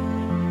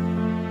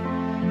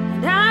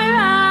 And I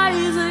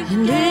rise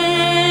again.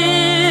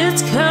 And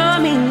it's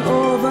coming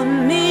over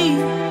me.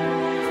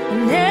 I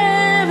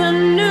never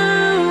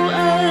knew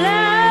a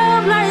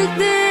love like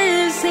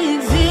this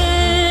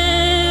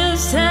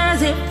exists. As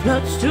it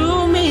floods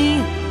through me,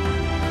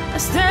 I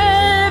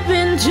step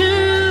into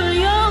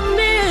your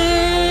midst.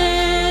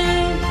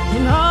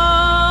 And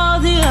all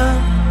the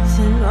ups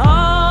and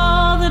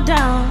all the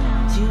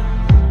downs, you've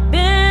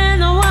been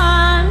the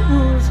one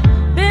who's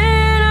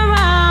been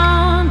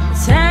around.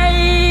 Say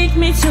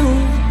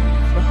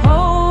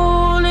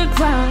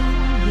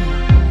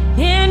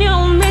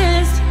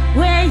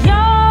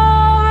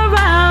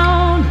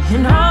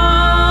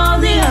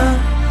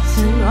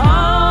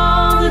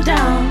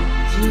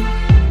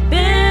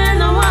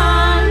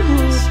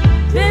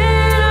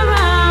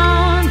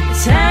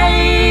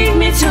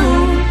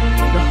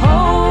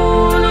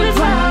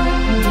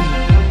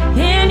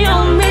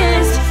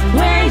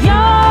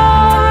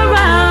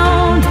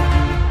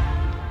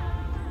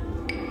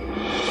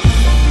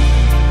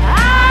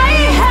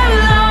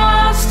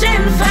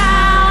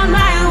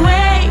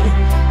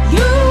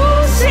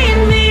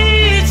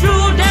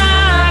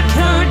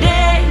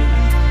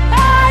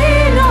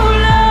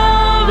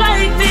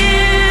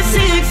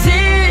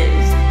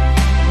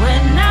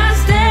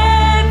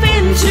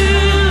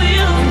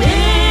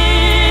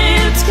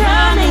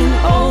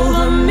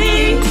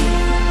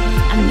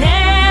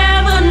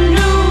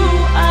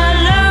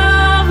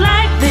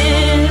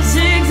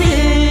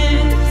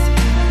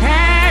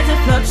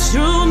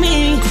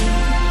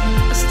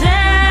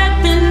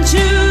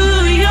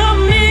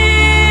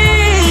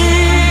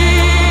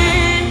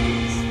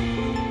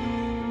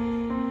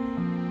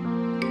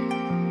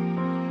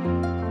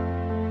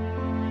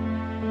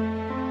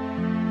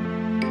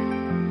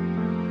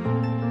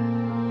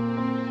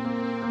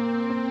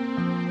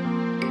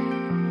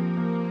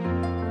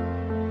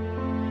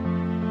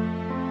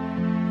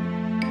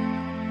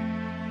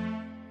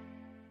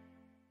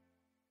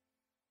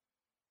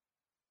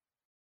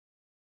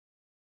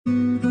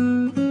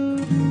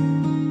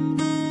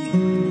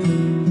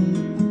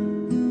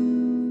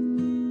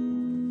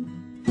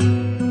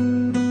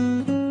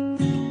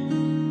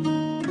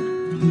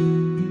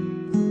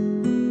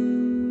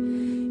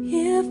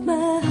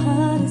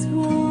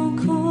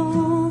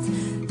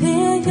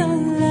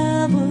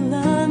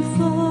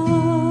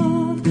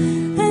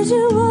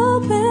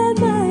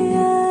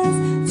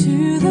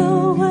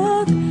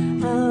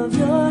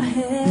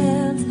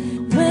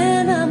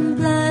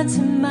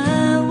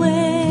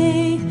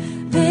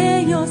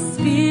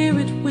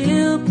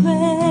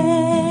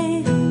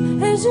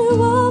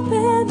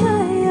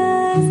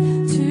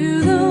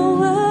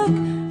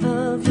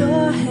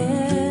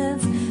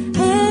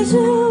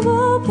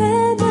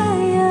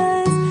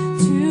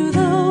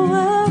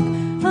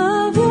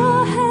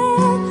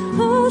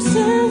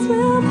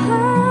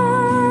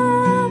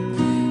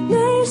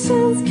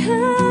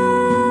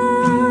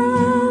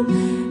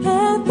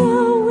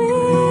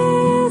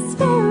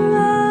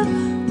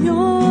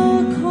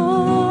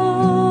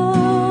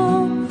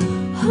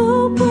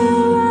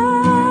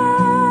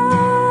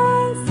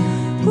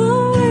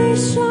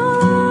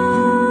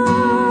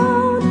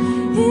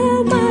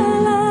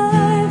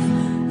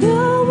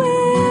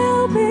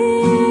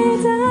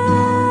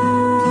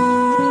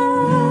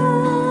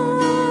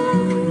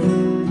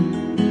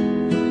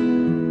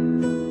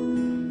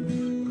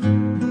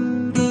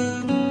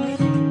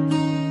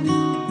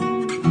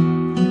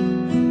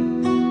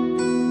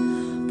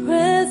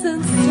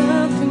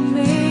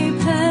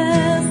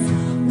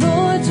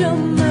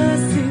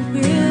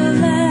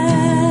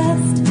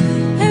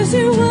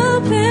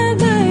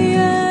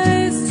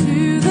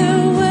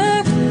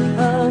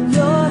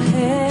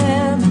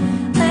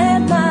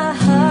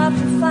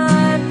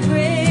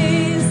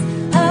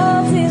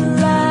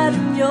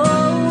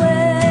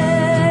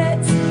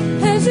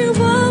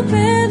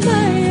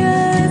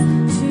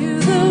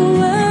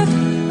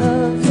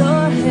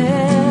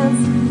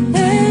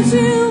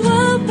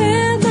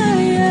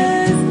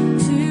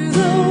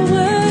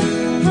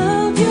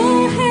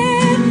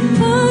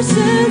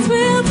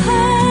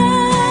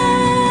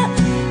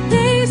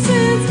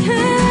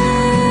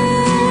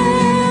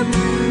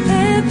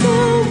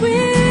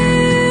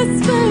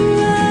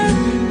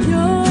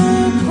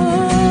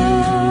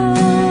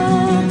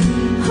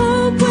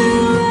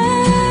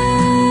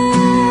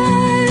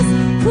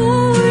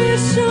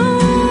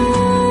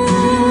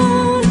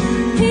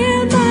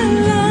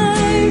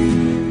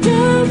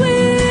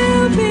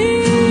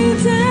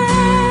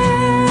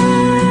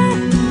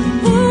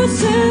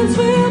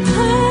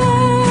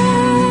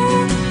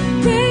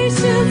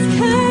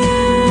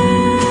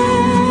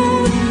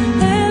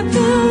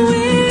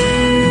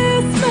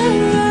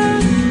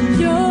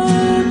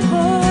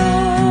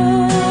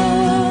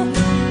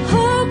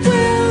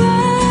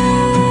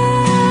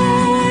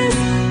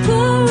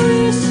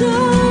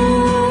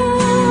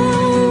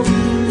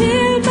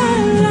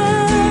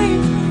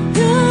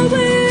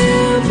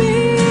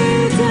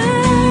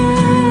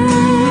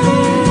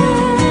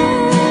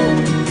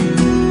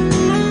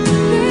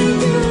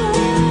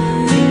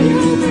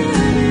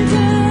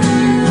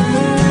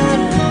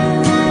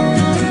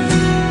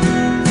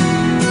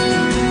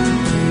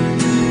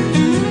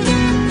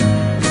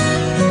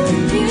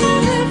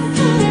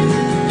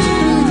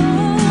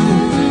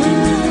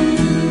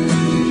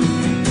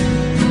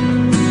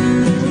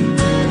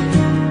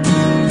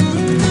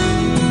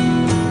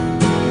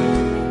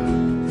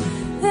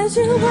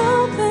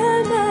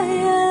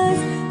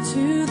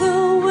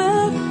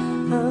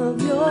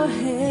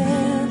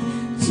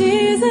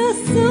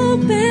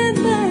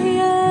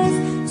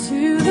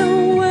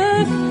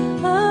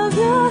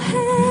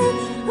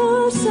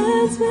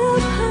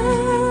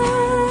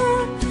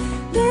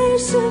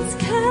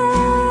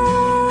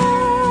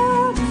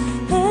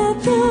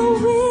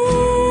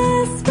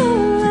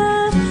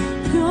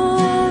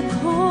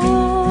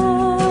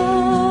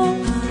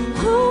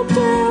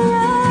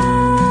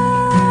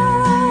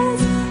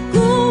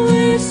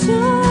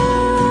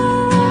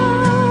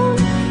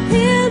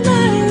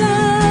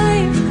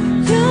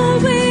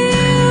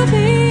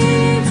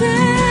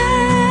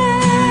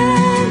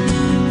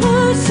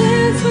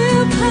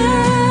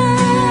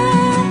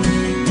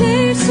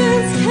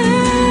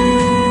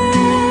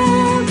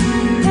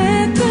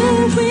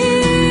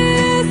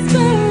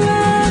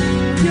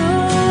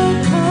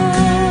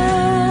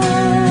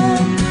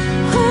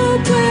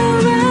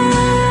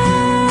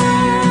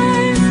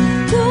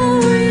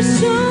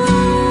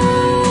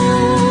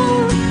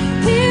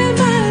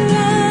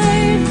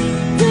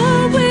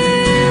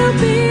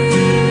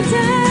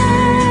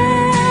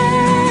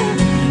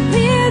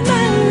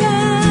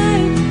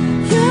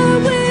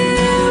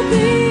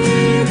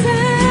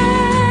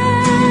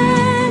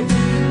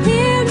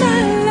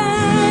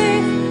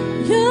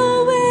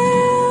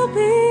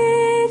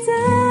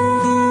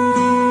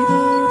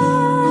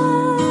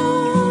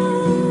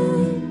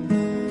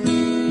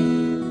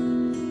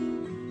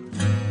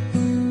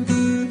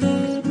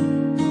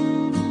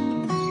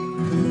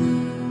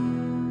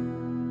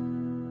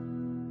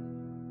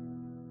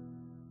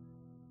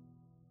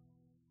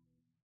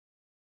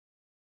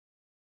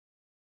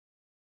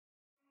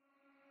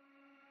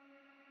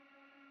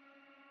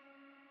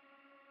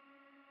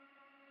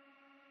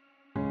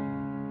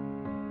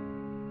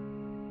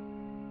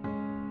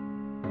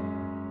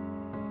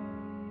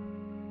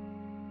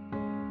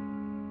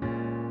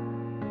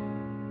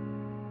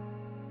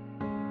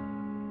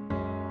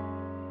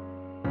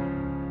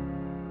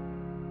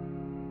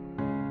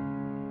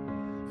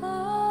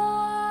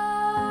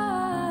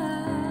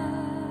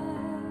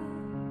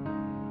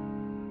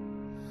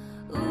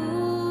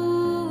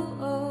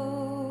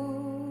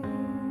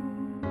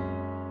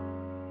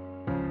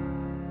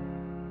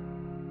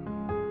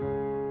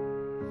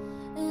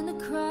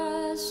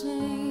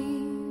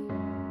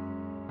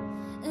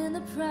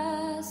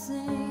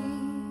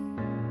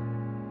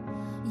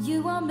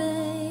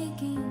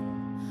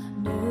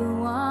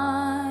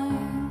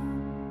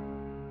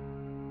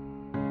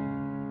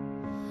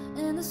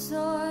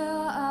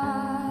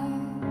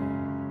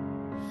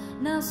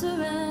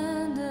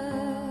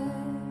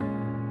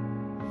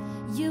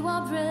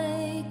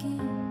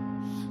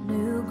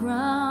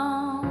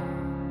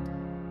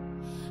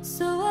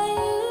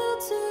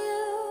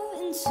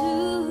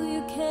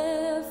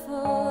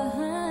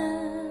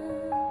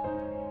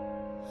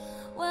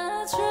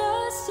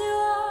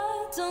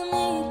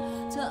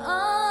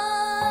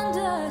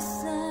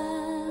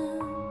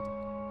sand.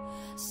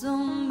 So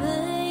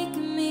make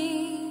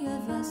me a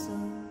vessel,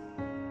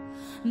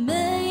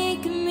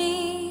 make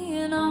me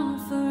an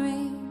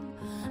offering,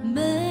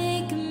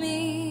 make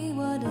me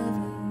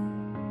whatever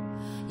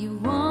you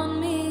want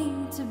me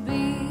to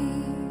be.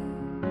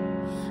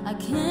 I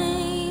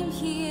came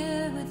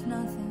here with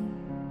nothing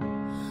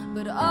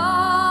but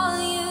all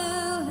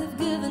you have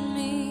given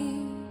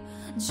me.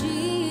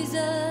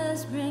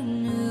 Jesus,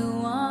 bring new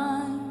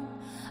wine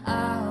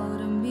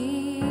out of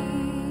me.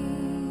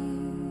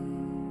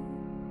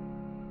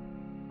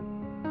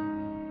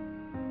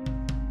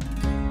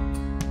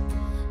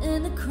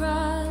 In the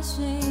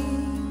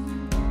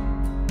crushing,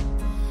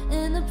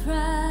 in the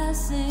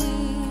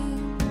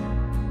pressing,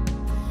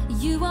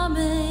 you are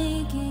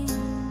making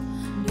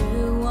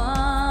new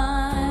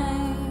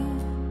wine.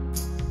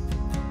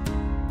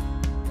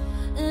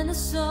 In the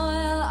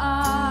soil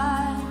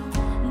I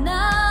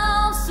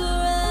now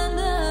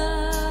surrender.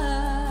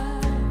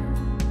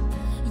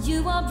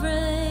 You are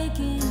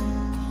breaking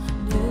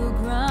new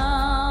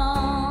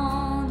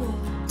ground.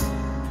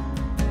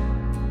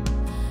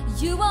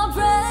 You are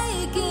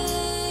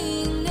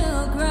breaking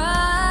new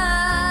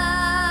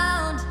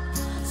ground.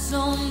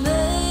 So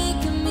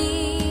make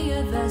me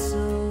a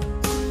vessel,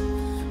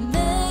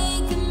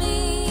 make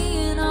me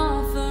an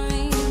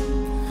offering,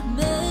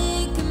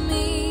 make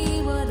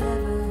me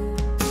whatever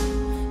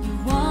you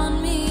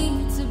want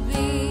me to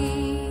be.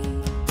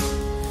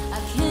 I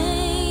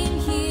came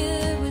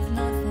here with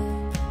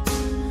nothing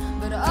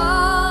but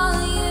all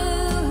you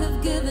have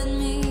given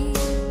me.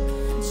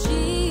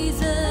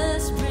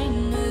 Jesus,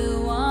 bring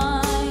new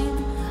wine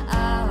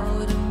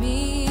out of me.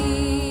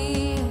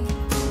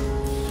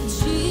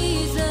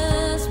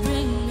 Jesus,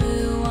 bring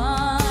new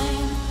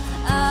wine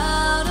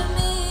out of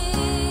me.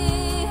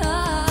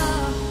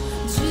 Oh,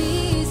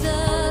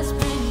 Jesus,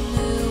 bring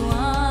new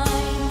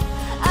wine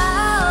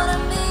out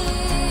of me.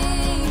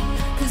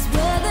 'Cause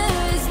where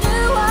there is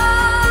new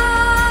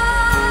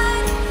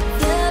wine,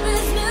 there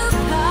is new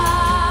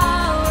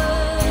power,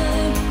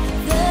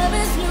 there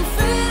is new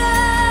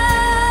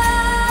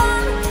freedom,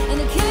 and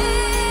the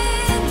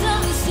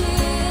kingdom is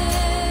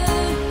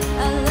here.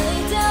 I lay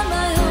down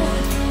my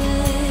old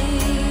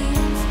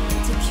dreams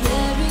to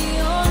carry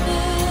your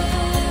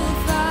new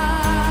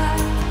fire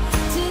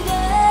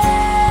today.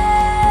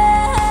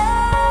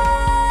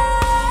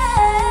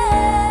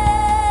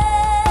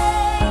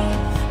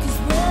 'Cause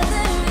where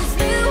there is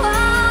new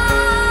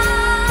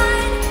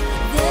wine,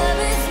 there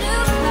is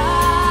new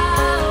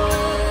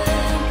power,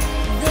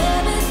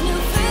 there is new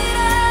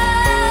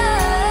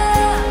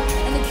freedom,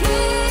 and the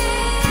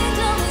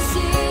kingdom is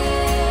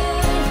here.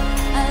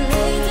 I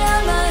lay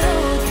down my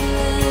old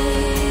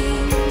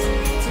dreams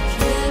to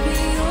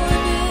carry your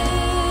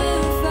new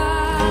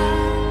fire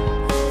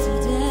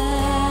today.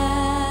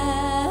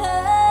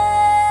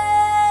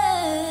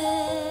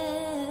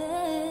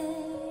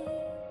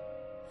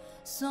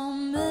 So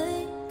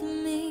make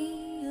me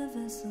a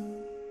vessel,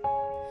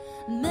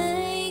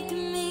 make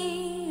me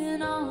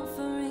an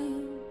offering,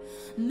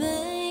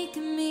 make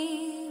me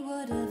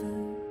whatever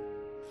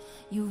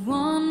you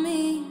want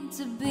me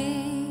to be.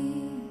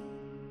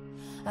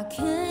 I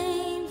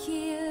came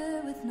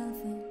here with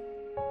nothing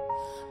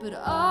but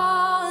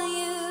all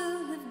you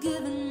have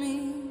given me.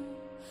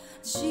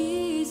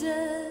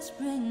 Jesus,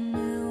 bring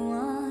new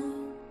wine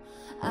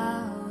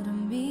out of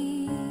me.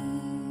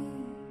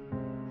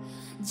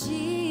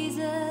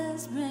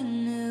 Jesus,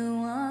 bring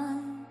new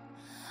wine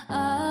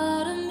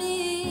out of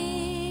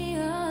me.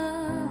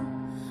 Oh,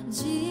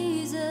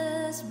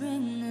 Jesus,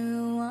 bring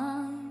new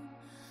wine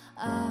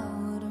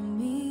out of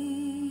me.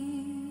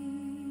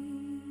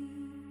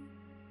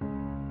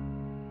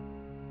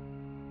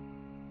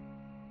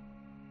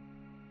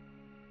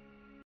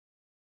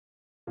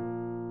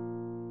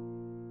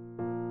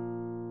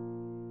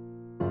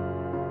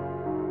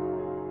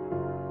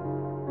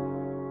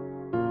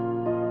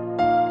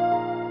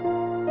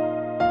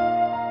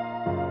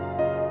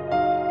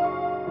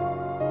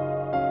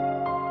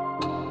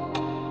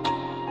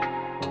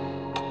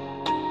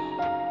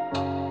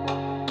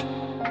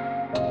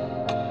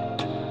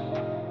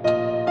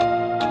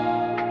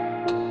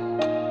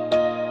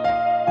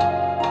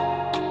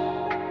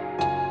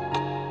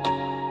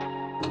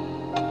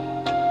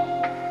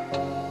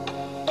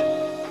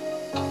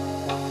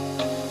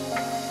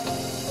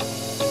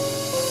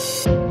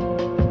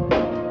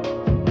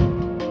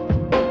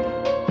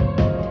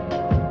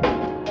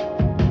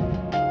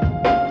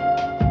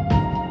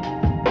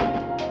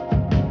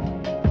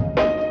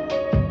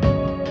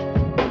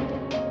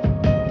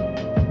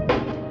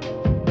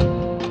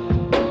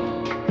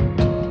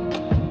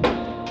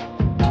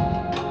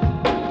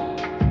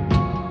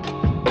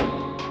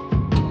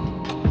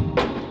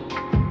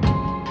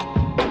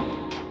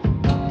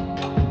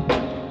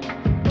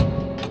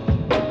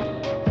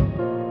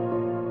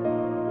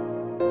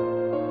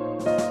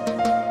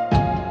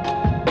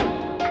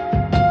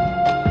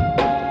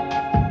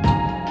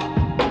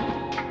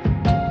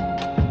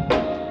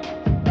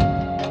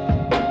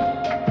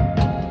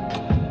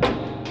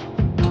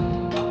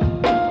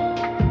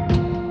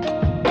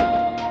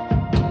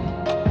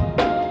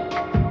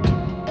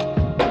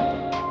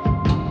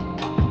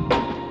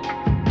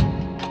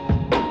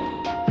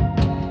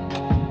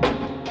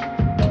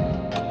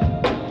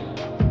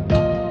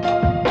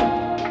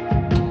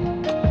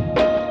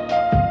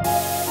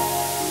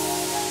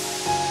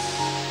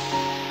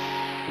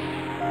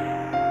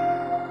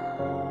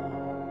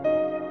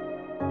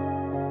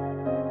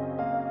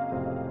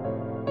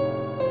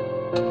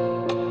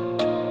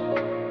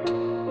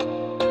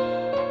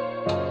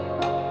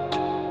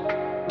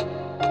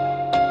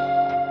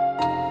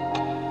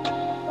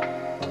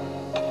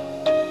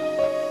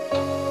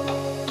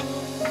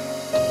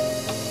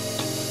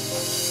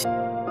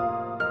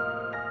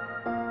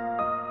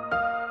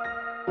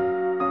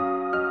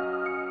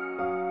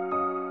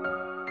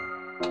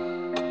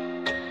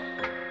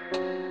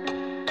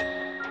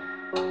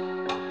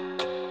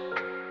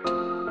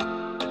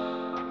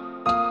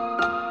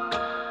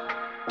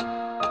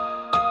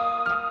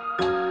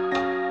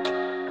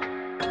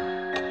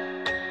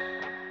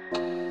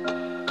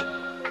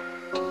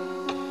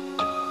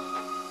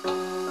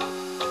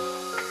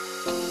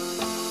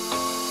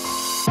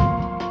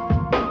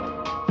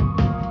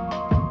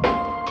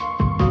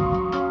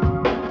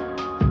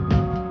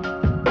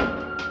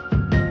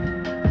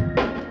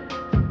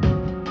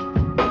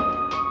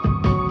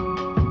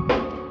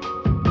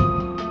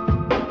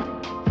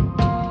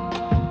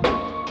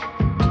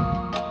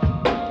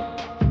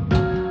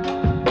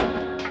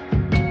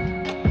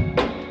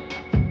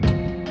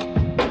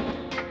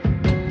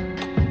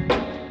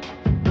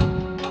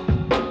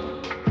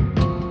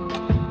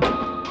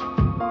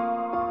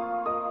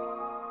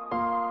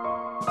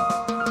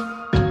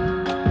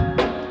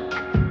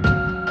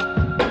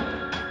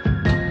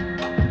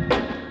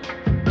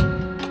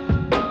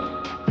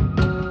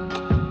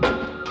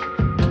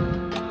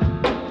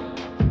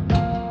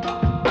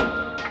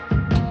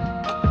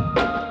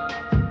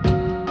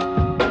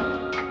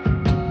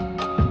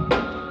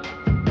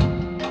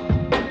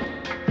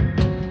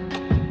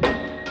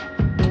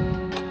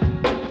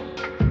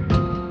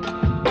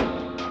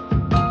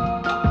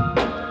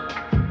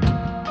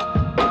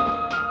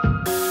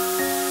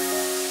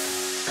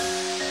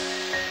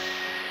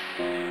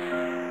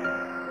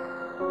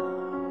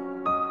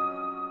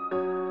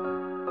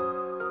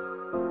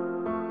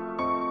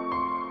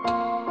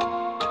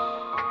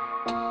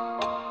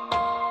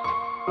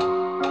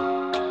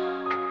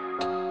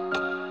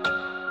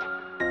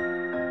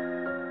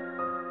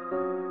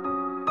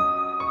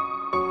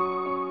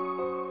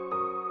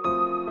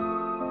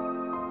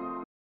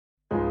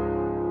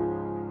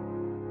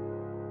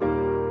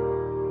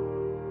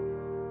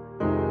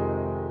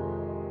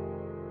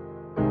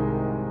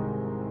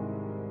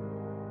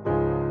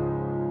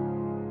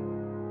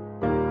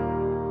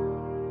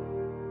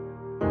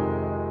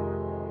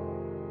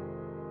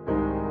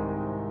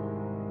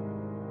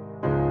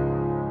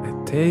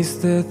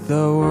 tasted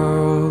the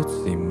world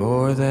seemed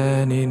more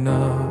than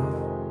enough.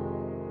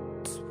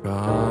 Its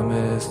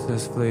promise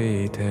is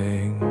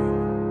fleeting.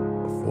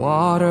 Of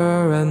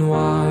water and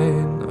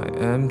wine I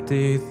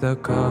emptied the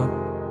cup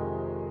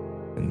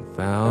and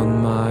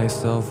found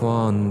myself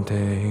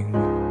wanting.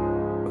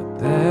 But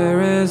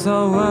there is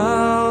a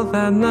well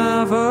that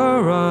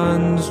never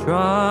runs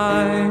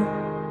dry.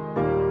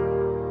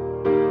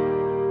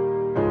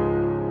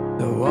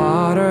 The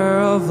water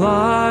of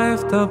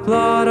life, the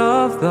blood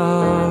of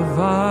the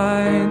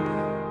vine.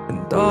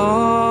 And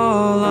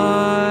all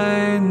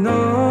I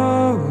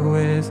know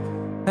is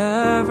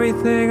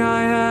everything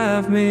I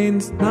have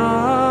means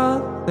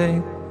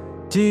nothing.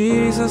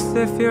 Jesus,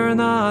 if you're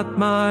not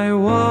my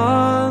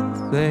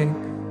one thing,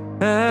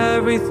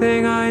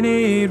 everything I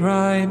need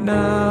right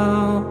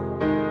now.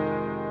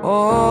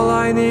 All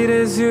I need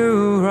is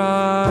you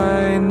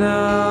right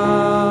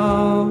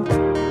now.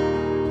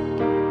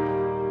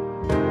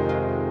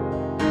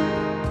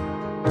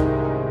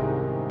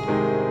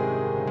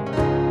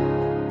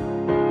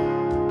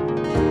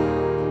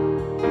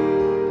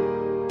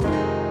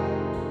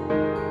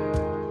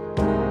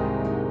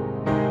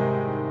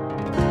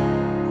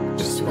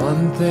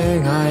 One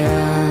thing I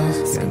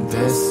ask, and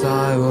this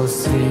I will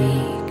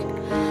seek,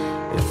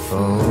 if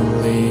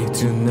only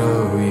to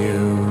know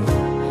you,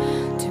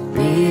 to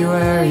be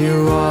where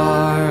you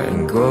are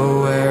and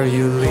go where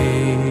you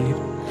lead.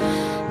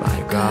 My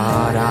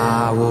God,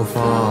 I will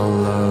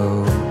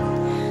follow.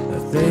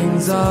 The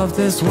things of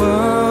this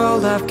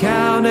world I've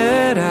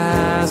counted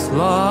as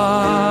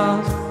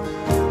lost.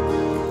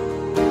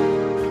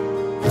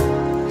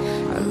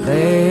 I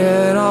lay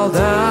it all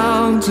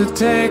down to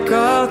take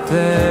up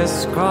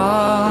this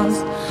cross.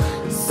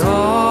 And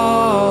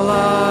all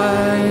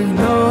I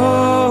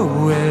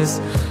know is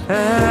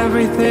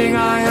everything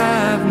I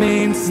have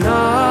means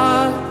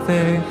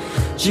nothing.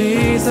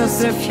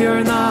 Jesus, if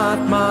you're not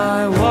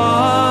my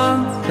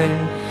one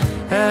thing,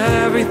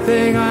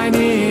 everything I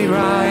need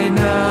right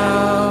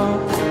now.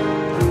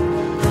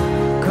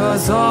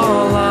 'Cause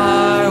all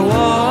I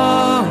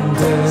want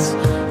is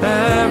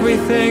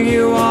everything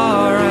you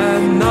are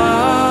and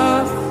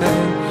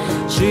nothing.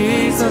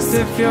 Jesus,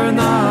 if you're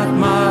not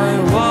my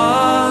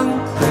one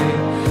thing,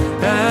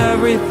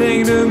 everything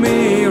to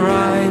me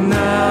right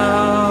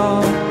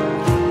now.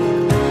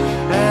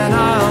 And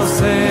I'll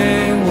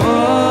sing,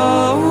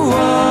 whoa,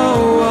 whoa,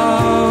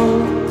 whoa,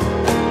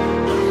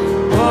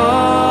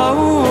 whoa,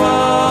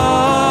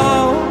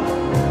 whoa.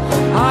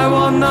 I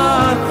want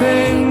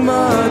nothing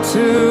but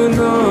to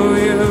know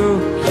you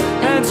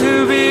and to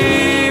be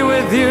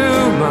with you,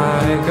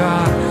 my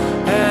God.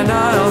 And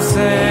I'll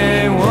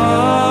sing, whoa.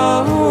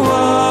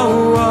 Whoa,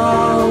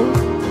 whoa,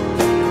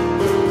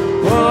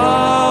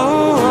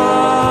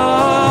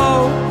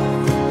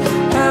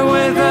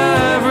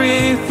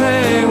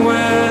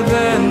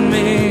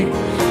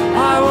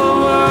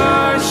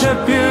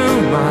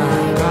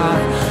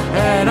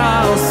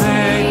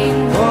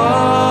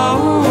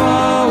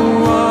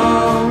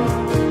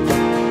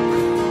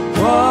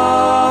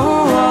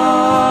 whoa.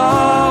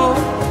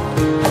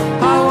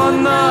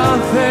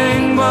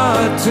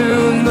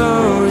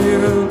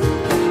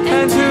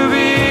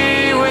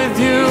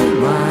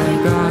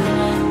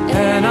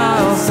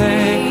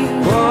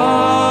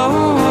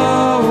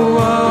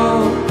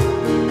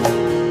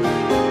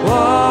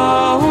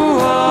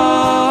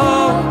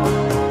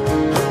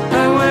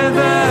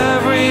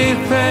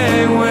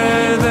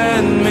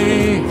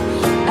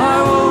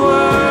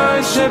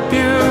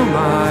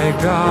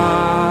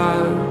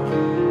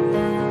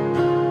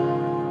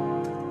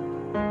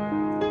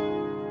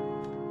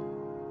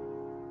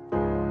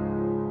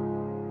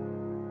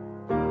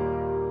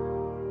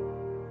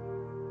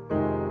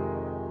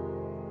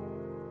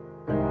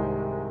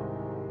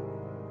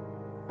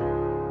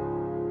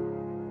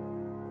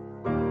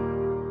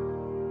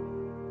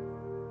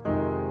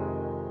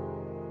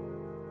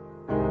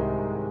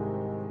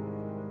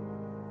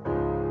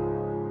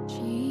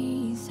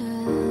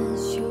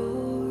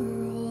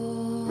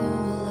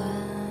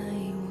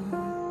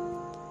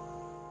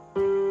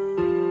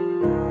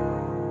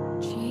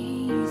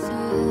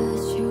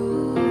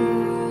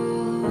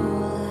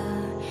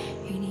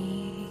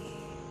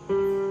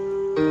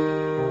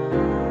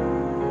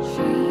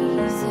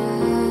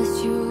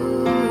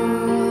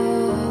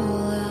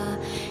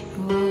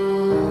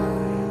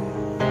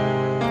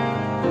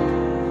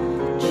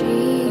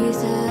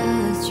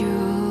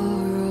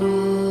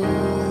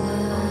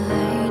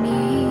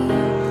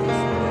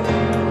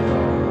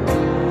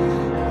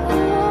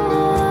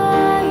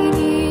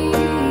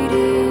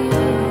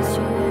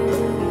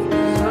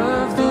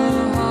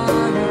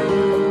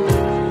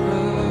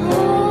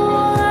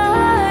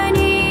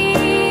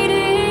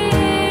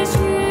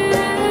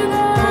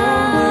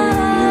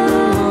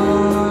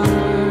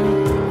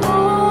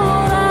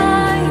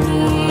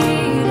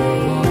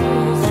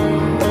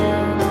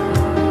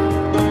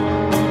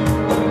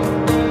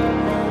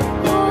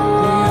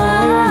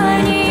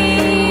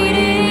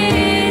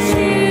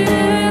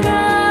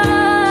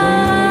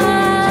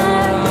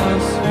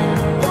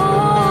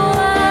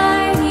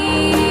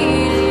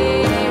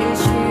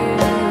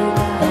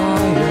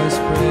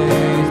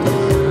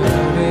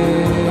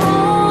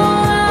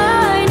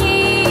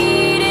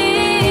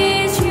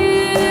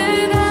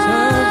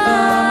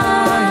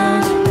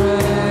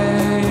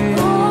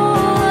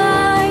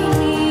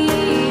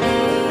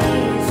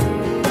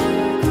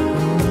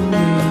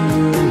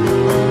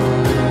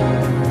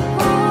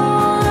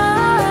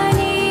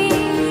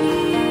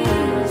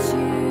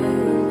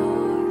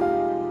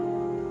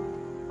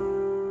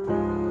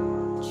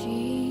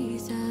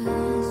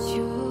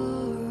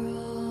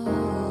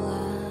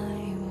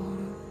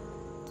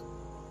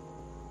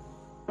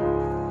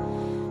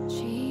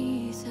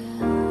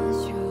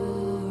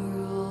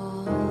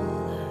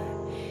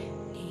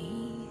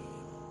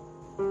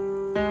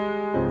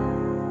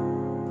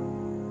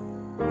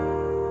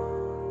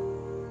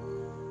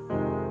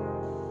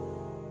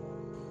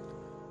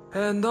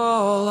 And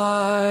all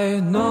I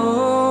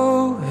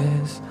know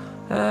is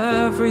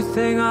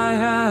everything I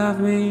have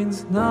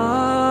means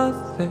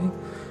nothing.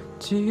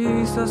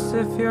 Jesus,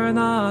 if you're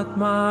not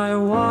my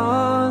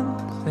one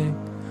thing,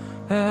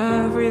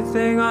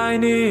 everything I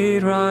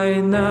need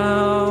right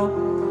now.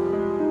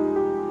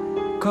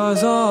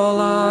 'Cause all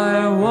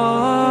I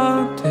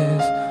want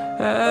is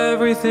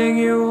everything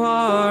you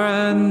are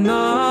and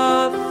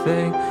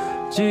nothing.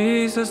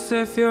 Jesus,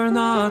 if you're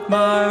not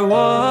my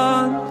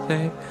one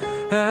thing,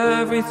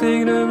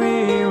 everything to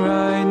me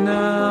right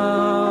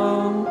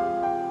now.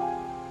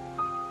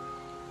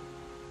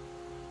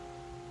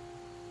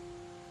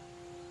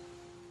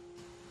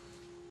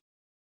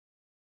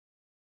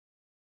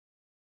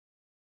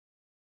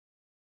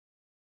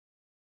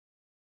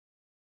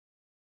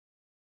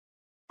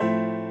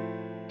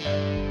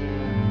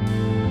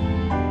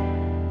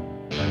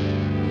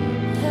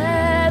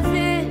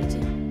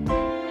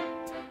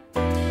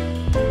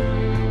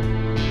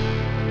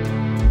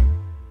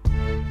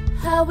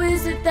 How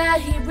is it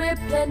that he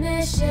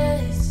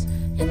replenishes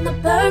in the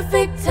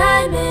perfect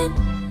timing?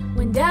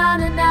 When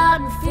down and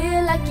out and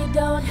feel like you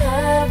don't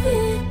have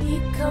it,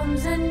 he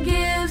comes and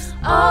gives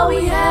all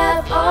we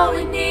have, all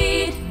we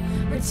need.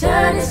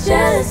 Return is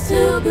just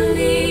to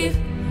believe.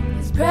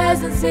 His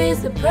presence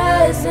is the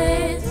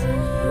presence.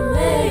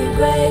 Remain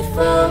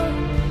grateful.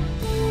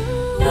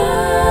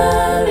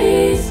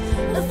 Worries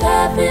of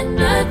having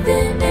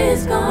nothing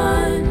is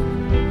gone.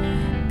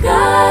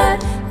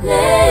 God,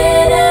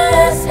 let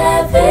us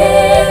have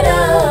it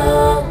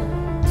all.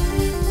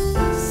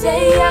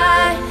 Say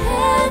I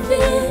have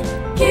it.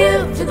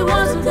 Give to the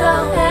ones who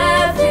don't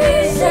have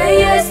it. Say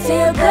yes to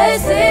your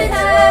blessing.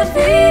 Have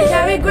it.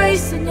 Carry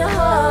grace in your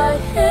heart.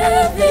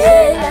 Have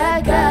it.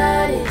 I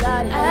got it. I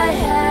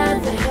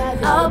have it.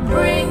 I'll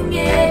bring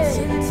it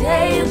to the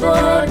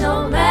table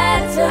no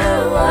matter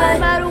what.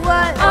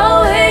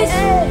 Always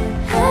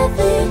have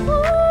it.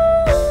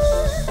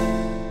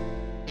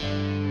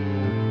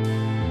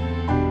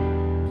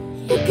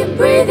 You can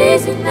breathe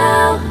easy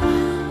now.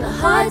 The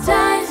hard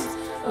times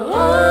are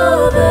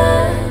over.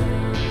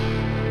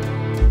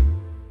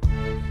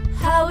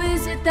 How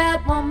is it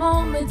that one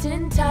moment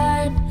in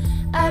time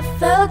I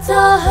felt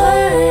all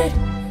hurt,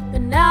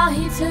 but now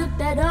he took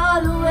that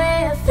all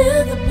away? I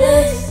feel the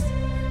bliss.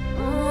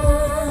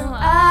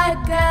 I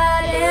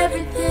got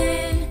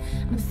everything.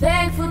 I'm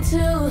thankful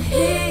to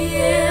hear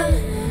him.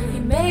 He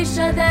made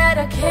sure that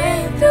I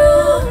came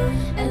through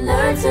and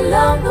learned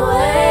along the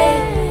way.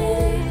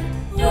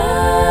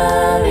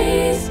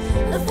 Worries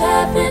of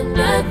having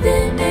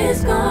nothing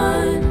is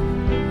gone.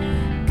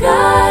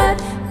 God,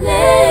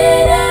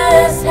 let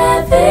us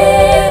have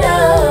it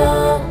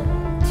all.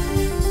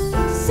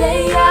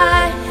 Say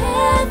I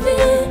have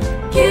it.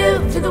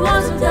 Give to the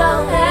ones who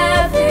don't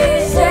have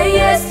it. Say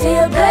yes to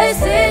your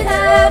blessing.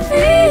 Have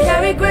it.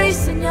 Carry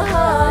grace in your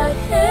heart.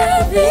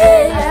 Have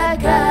it. I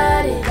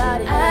got it.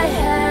 I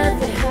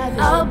have it.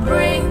 I'll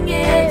bring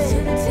it to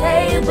the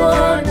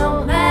table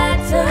no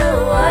matter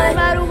what.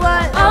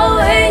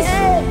 Always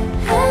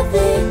have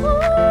it.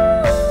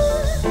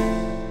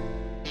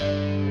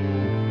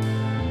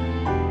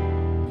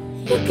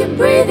 You can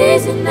breathe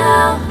easy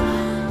now.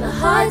 The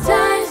hard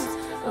times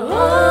are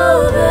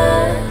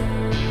over.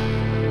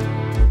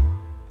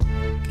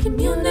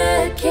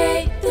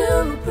 Communicate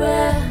through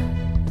prayer.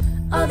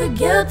 All the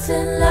guilt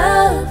and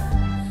love.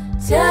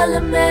 Tell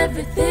him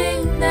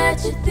everything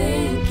that you're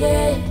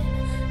thinking.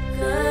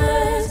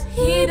 'Cause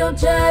he don't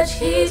judge,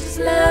 he just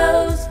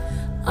loves.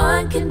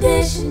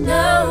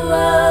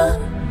 Unconditional.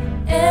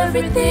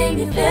 Everything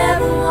you've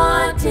ever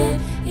wanted,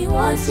 he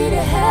wants you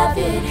to have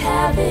it,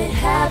 have it,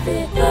 have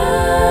it.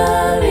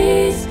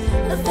 Worries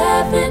of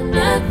having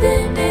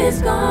nothing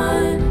is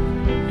gone.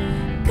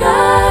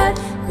 God,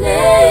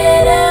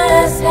 let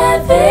us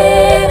have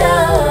it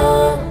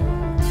all.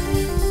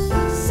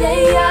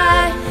 Say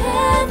I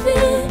have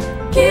it.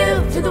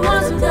 Give to the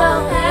ones who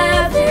don't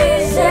have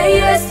it. Say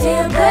yes to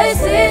your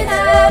blessing.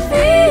 Have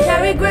it.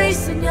 Carry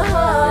grace in your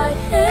heart.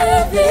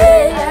 Have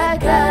it. I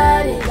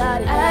got it.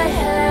 I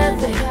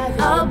have it.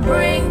 I'll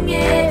bring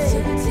it to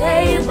the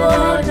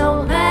table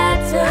no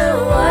matter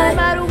what.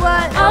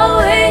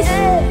 Always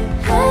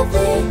have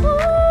it.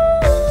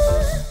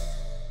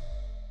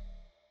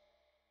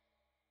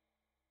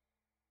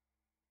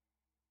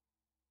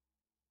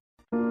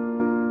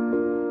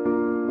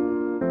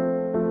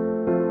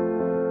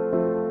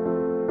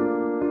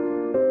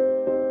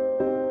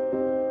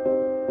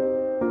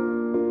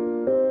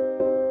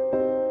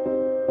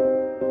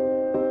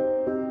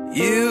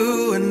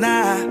 You and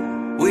I,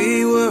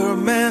 we were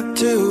meant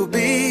to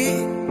be.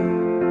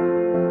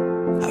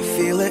 I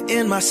feel it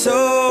in my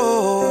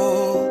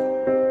soul.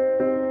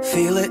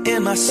 Feel it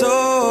in my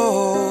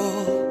soul.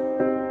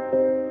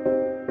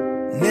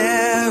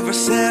 Never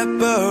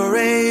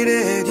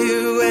separated,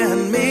 you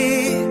and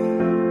me.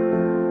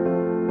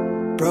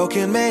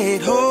 Broken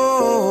made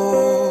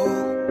whole.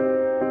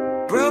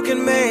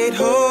 Broken made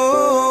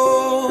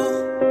whole.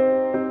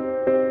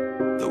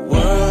 The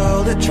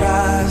world that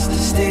tries to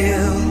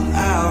steal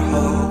our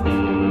hope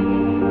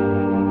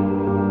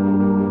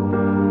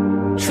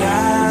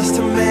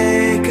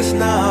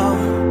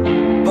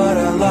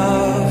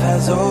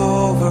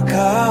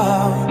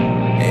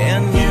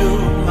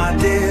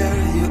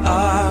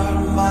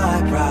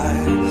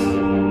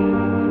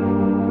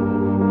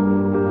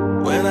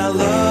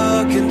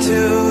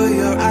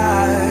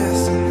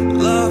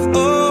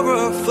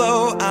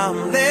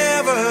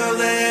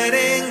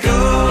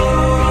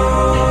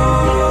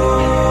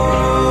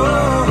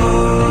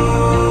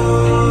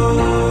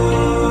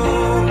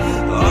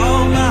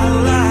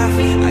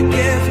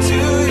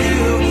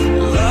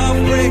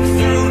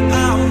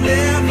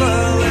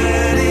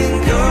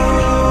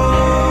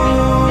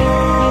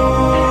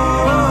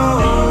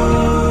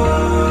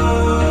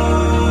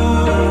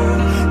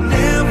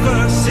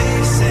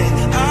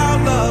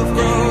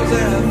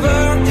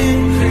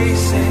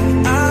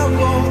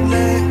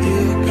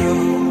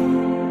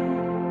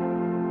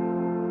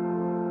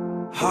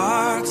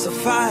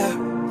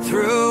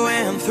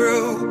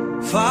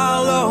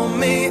Follow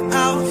me,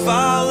 I'll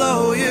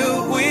follow you.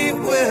 We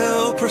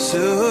will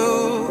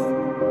pursue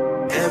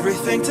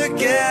everything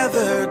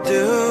together,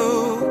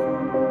 do.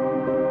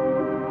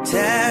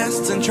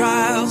 Tests and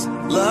trials,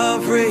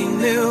 love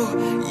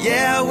renew.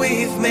 Yeah,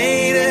 we've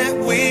made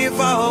it. We've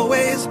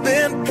always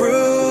been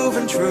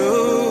proven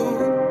true.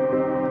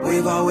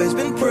 We've always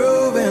been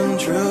proven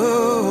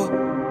true.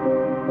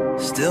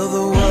 Still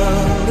the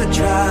world that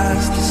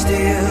tries to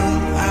steal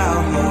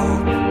our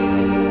hope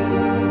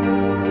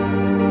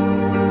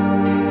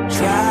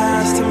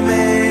tries to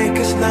make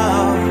us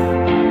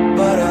numb,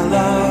 but our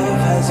love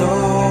has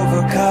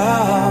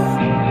overcome.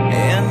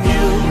 And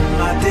you,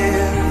 my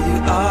dear, you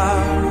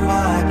are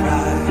my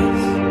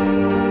prize.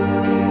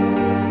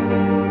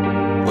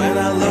 When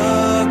I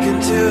look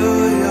into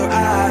your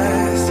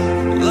eyes,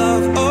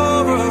 love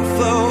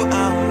overflow,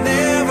 I'm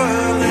never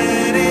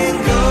letting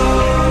go.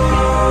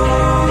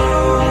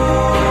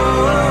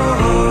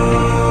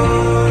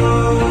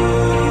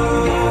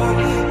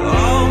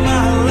 All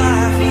my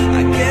life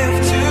I give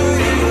to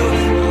you.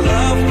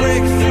 Love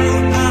breakthrough,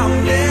 I'm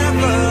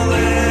never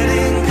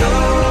letting go.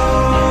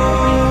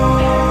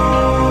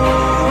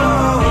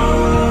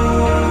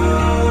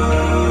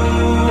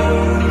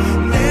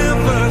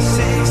 Never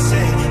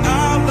ceasing,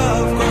 our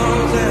love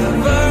grows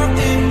ever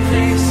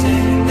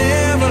increasing.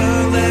 Never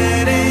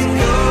letting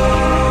go.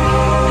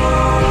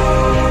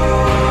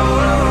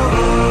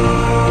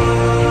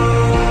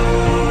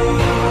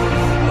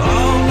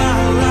 All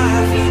my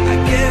life I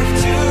give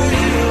to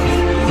you.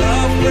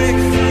 Love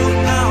breakthrough,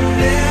 I'm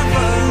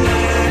never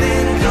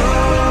letting go.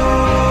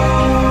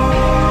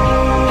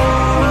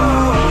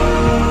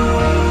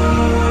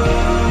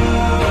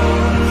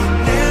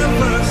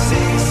 Never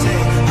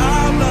ceasing,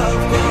 our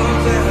love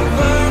grows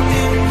ever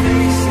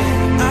increasing.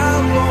 I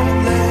won't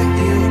let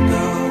you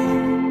go.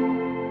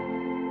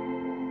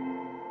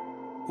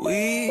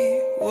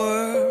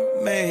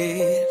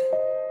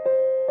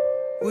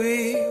 We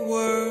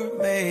were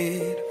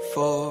made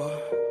for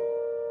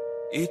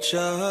each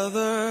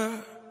other.